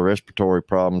then all the respiratory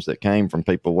problems that came from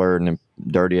people wearing them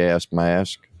dirty ass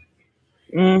masks.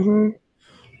 Mm-hmm.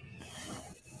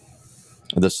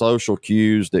 The social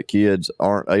cues that kids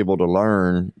aren't able to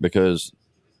learn because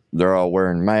they're all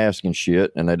wearing masks and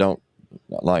shit, and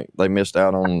they missed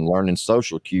out on learning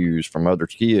social cues from other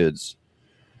kids,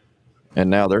 and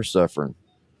now they're suffering.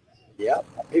 Yep.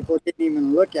 People didn't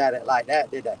even look at it like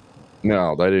that, did they?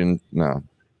 No, they didn't. No.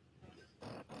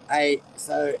 Hey,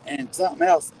 so, and something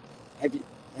else.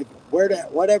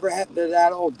 Whatever happened to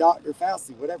that old Dr.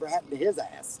 Fauci? Whatever happened to his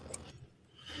ass?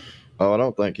 Oh, I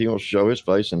don't think he wants to show his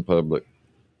face in public.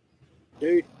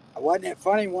 Dude, wasn't it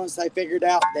funny once they figured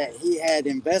out that he had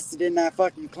invested in that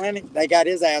fucking clinic? They got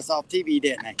his ass off TV,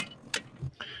 didn't they?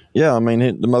 Yeah, I mean,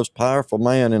 the most powerful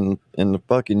man in the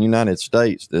fucking United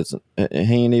States, he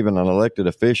ain't even an elected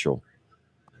official.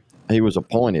 He was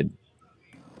appointed.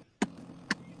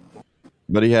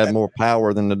 But he had more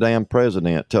power than the damn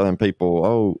president, telling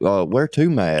people, wear 2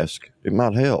 masks. It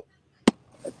might help.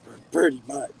 Pretty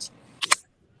much.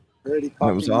 Pretty fucking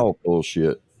It was all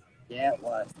bullshit. Yeah, it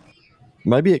was.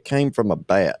 Maybe it came from a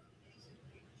bat.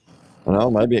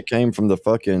 Maybe it came from the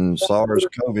fucking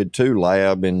SARS-CoV-2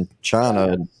 lab in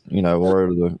China, where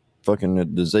the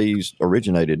fucking disease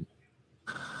originated.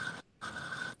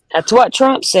 That's what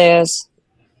Trump says.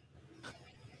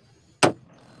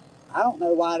 I don't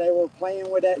know why they were playing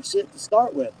with that shit to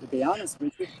start with, to be honest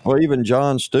with you. Well, even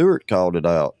Jon Stewart called it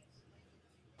out.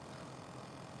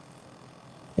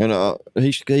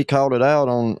 He called it out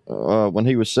on when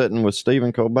he was sitting with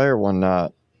Stephen Colbert one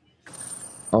night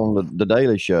on the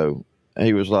Daily Show.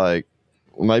 He was like,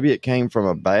 well, maybe it came from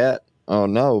a bat. Oh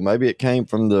no, maybe it came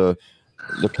from the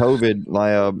COVID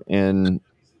lab in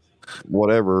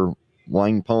whatever,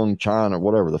 Wangpeng, China,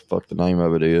 whatever the fuck the name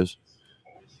of it is.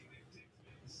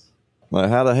 Like,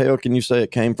 how the hell can you say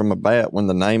it came from a bat when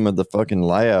the name of the fucking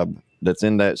lab that's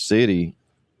in that city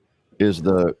is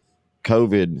the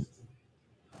COVID,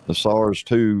 the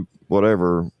SARS-2,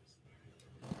 whatever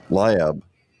lab?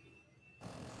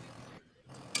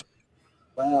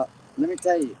 Well, let me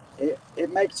tell you,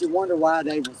 it makes you wonder why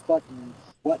they was fucking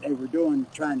what they were doing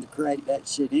trying to create that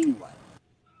shit anyway.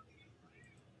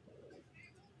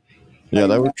 Yeah,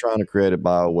 they were trying to create a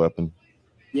bioweapon.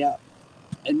 Yeah.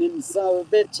 And then the son of a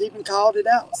bitch even called it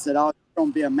out. Said, oh, it's going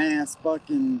to be a mass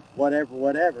fucking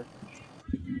whatever.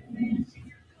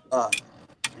 And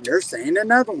they're saying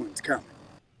another one's coming.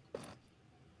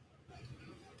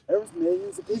 There was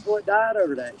millions of people that died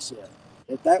over that shit.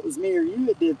 If that was me or you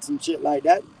that did some shit like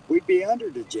that, we'd be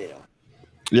under the jail.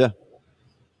 Yeah.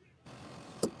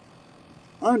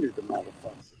 Under the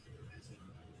motherfucker.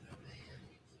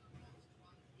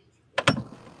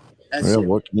 Yeah,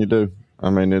 what can you do? I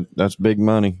mean, that's big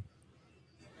money.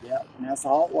 Yeah, and that's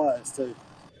all it was, too.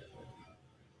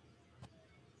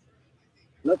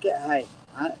 Look at,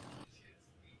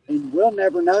 and we'll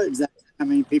never know exactly how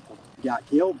many people got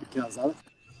killed because of it.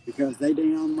 Because they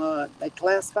they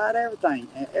classified everything.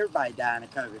 Everybody dying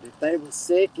of COVID. If they were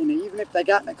sick, and even if they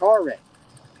got in a car wreck,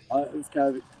 it was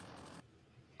COVID.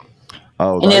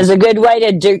 And it's a good way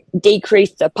to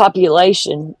decrease the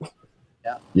population.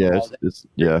 Yeah.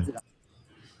 Yeah,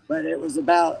 But it was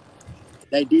about,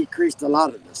 they decreased a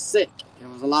lot of the sick. It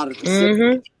was a lot of the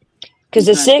sick. Because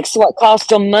the sick's what cost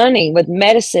them money with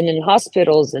medicine and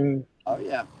hospitals and. Oh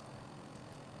yeah.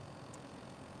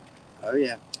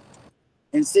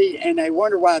 And see, and they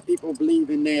wonder why people believe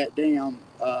in that damn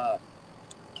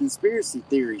conspiracy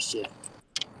theory shit.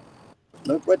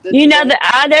 Look what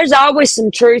there's always some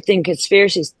truth in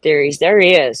conspiracy theories. There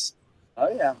is. Oh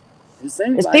yeah. It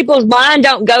seems like people's mind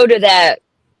don't go to that.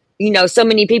 So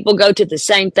many people go to the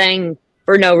same thing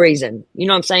for no reason. You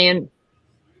know what I'm saying?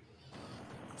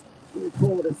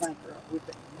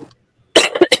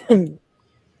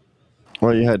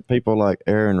 Well, you had people like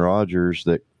Aaron Rodgers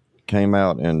that came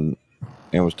out and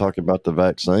was talking about the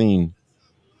vaccine.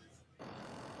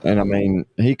 And I mean,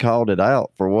 he called it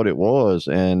out for what it was,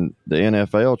 and the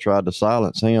NFL tried to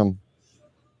silence him.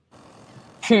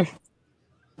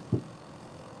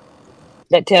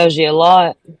 That tells you a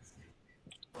lot.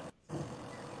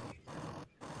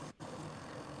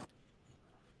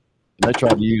 They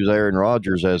tried to use Aaron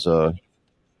Rodgers as a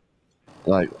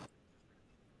like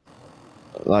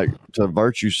to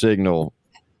virtue signal.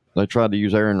 They tried to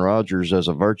use Aaron Rodgers as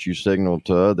a virtue signal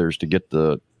to others to get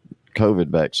the COVID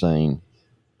vaccine.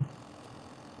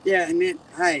 Yeah, and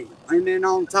then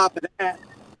on top of that,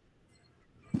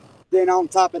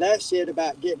 shit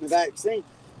about getting the vaccine,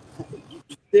 you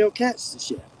still catch the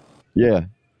shit. Yeah.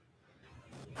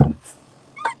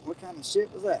 What kind of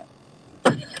shit was that?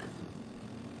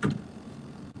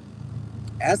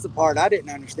 That's the part I didn't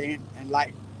understand. And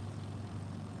like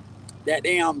that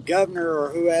damn governor or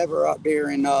whoever up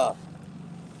here in or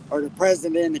the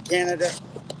president of Canada,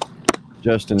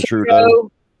 Justin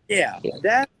Trudeau. Yeah,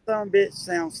 that some bitch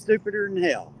sounds stupider than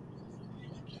hell.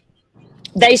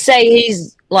 They say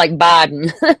he's like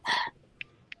Biden.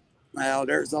 Well,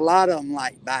 there's a lot of them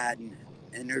like Biden,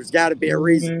 and there's got to be a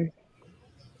reason.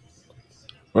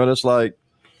 Well, it's like,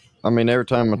 I mean, every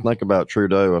time I think about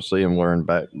Trudeau, I see him wearing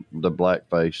the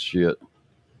blackface shit.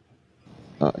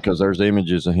 Because there's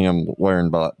images of him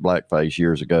wearing blackface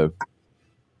years ago.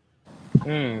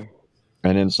 And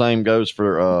then same goes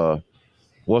for,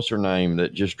 what's her name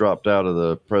that just dropped out of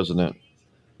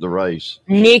the race?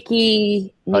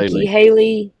 Nikki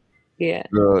Haley. Yeah.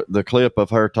 The clip of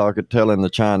her telling the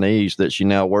Chinese that she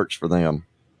now works for them.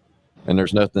 And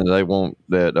there's nothing they won't,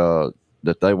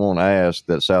 that they won't ask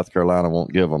that South Carolina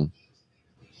won't give them.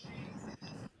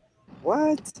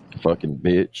 What? Fucking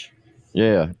bitch.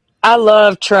 Yeah. I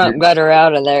love Trump got her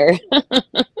out of there.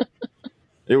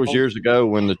 It was years ago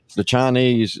when the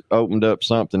Chinese opened up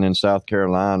something in South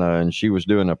Carolina, and she was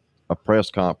doing a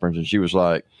press conference, and she was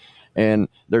like, and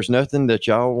there's nothing that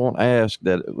y'all won't ask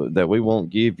that we won't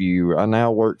give you. I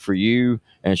now work for you.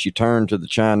 And she turned to the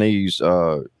Chinese,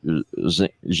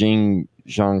 Xing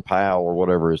Zhangpao or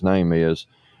whatever his name is.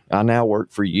 I now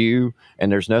work for you,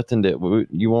 and there's nothing that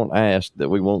you won't ask that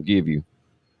we won't give you.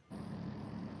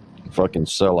 Fucking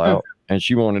sell out. And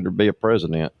she wanted to be a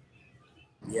president.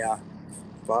 Yeah.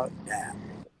 Fuck that.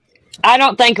 I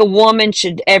don't think a woman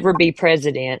should ever be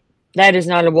president. That is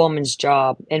not a woman's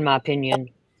job, in my opinion.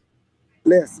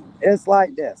 Listen, it's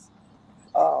like this.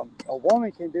 A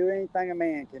woman can do anything a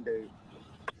man can do.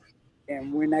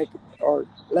 And when let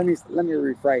me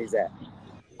rephrase that.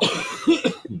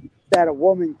 That a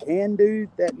woman can do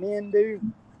that men do,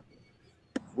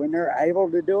 when they're able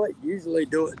to do it, usually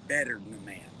do it better than a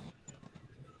man.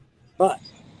 But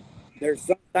there's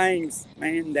some things,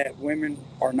 man, that women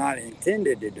are not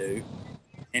intended to do,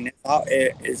 and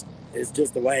it's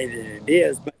just the way that it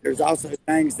is. But there's also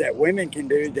things that women can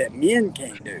do that men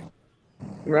can't do.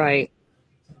 Right.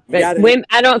 But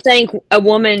I don't think a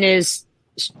woman is.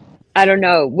 I don't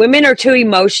know. Women are too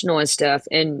emotional and stuff,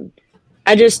 and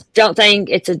I just don't think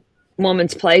it's a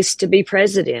woman's place to be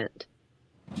president.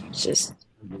 It's just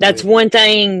that's one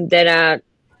thing that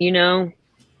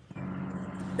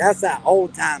That's that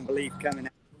old time belief coming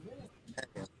out,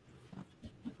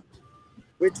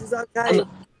 which is okay.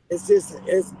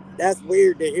 That's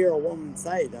weird to hear a woman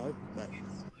say though. But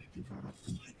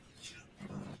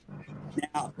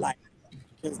now, like,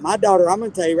 because my daughter, I'm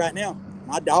gonna tell you right now,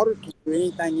 my daughter can do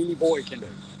anything any boy can do.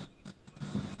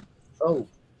 Oh,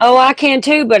 I can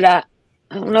too, but I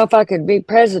don't know if I could be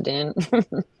president.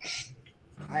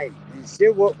 Hey, and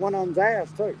still whoop one of them's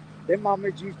ass too. Them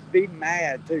mamas used to be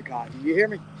mad too, Cotton. You hear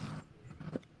me?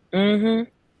 Mm-hmm.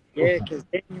 Yeah, because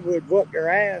then you would whoop their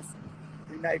ass,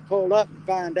 and they pull up and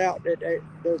find out that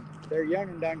their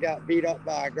young'un done got beat up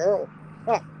by a girl.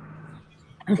 Huh.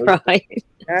 Right.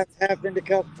 That's happened a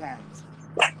couple times.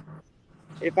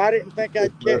 If I didn't think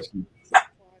I'd catch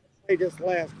this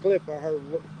last clip of her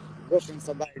whooping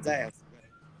somebody's ass,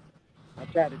 I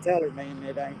tried to tell her, man,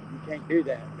 you can't do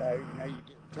that, though. You know, you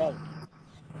get in trouble.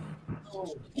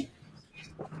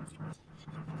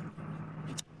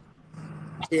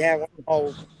 She had one of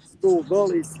those school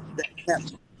bullies that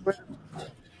kept.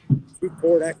 She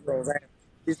tore that girl's ass.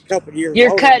 She's a couple years.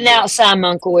 You're cutting out, Simon,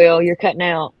 Uncle Will. You're cutting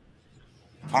out.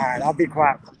 All right, I'll be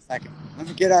quiet for a second. Let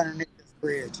me get underneath this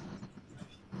bridge.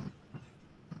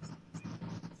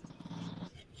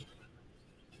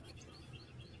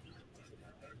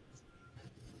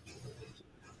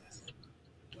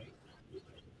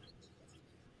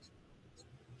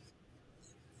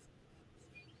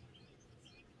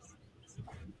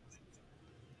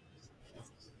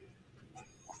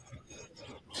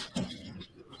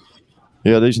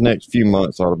 Yeah, these next few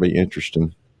months ought to be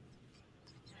interesting.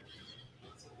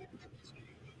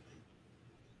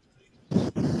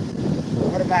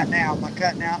 What about now? Am I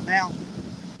cutting out now?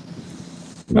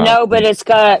 No, but it's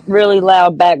got really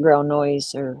loud background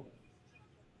noise. Or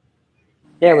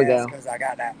there we Yes, go. because I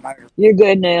got that motor. You're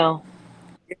good now.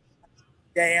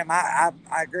 Damn, I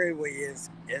agree with you.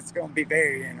 It's going to be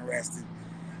very interesting.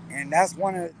 And that's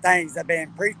one of the things I've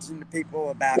been preaching to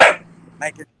people about,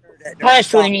 making sure that they're Hi,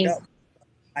 stocked Sweeney. up,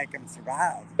 make them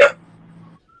survive.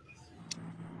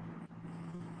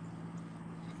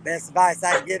 Best advice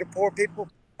I can give to poor people: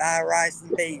 buy rice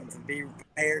and beans and be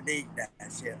prepared to eat that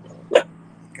shit,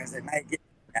 because it may get.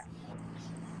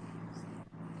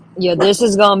 Yeah, this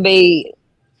is gonna be.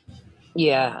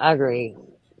 Yeah, I agree.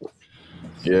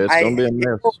 Yeah, it's gonna be a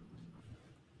mess.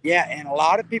 Yeah, and a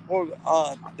lot of people,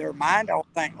 their mind don't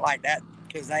think like that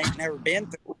because they ain't never been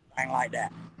through anything like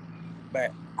that.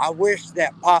 But I wish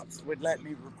that Pops would let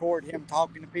me record him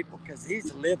talking to people, because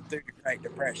he's lived through the Great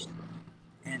Depression,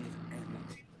 and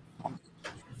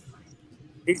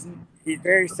he's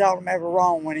very seldom ever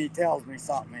wrong when he tells me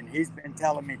something, and he's been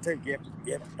telling me too, get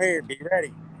prepared, be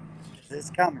ready, because it's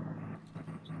coming.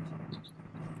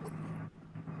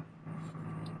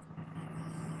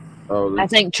 Oh, I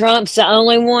think Trump's the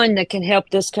only one that can help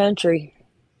this country.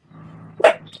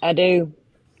 I do.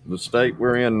 the state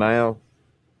we're in now,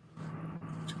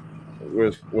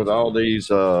 with all these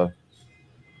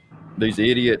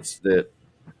idiots that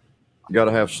got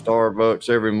to have Starbucks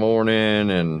every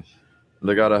morning, and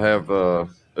they got to have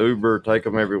Uber take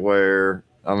them everywhere.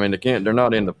 I mean, they're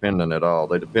not independent at all.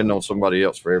 They depend on somebody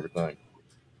else for everything.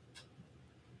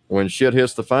 When shit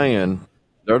hits the fan,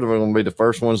 they're going to be the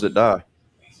first ones that die.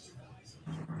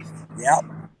 Yep.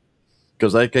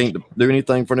 Because they can't do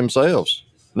anything for themselves.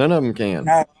 None of them can.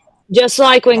 No. Just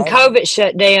like when COVID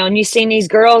shut down, you seen these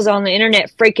girls on the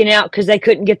internet freaking out because they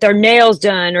couldn't get their nails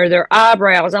done or their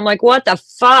eyebrows. I'm like, what the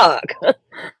fuck?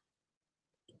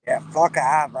 Yeah, fuck an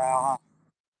eyebrow, huh?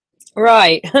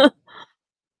 Right.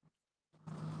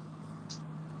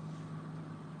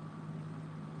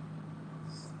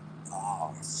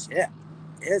 Oh shit!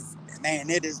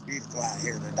 It is beautiful out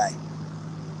here today.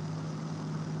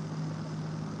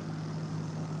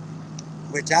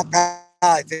 Which I'm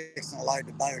probably fixing to load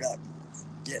the boat up,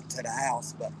 get to the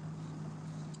house. But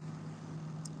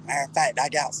matter of fact, I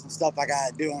got some stuff I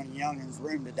gotta do on the youngin's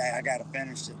room today. I gotta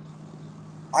finish it.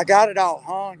 I got it all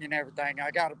hung and everything.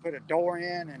 I gotta put a door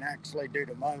in and actually do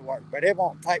the mud work. But it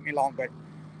won't take me long. But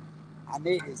I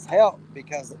need his help,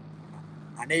 because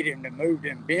I need him to move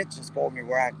them benches for me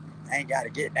where I ain't got to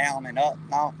get down and up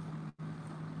and all.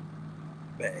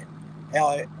 But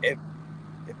hell, if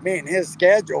me and his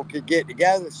schedule could get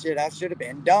together, shit, I should have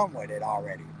been done with it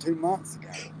already 2 months ago.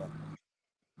 But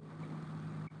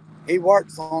he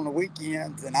works on the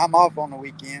weekends and I'm off on the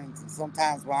weekends. And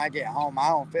sometimes when I get home, I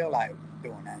don't feel like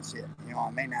doing that shit. You know what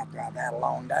I mean? After I've had a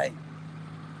long day.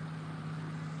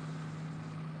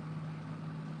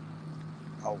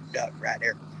 Oh, duck right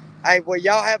there. Hey, well,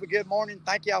 y'all have a good morning.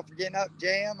 Thank y'all for getting up,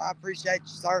 Jam. I appreciate you,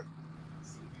 sir.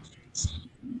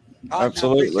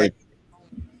 Absolutely.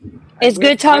 It's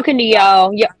good talking to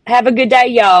y'all. Have a good day,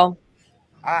 y'all. All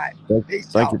right. Peace,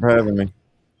 Thank you for having me.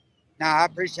 No, I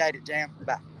appreciate it, Jam.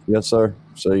 Bye. Yes, sir.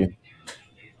 See you.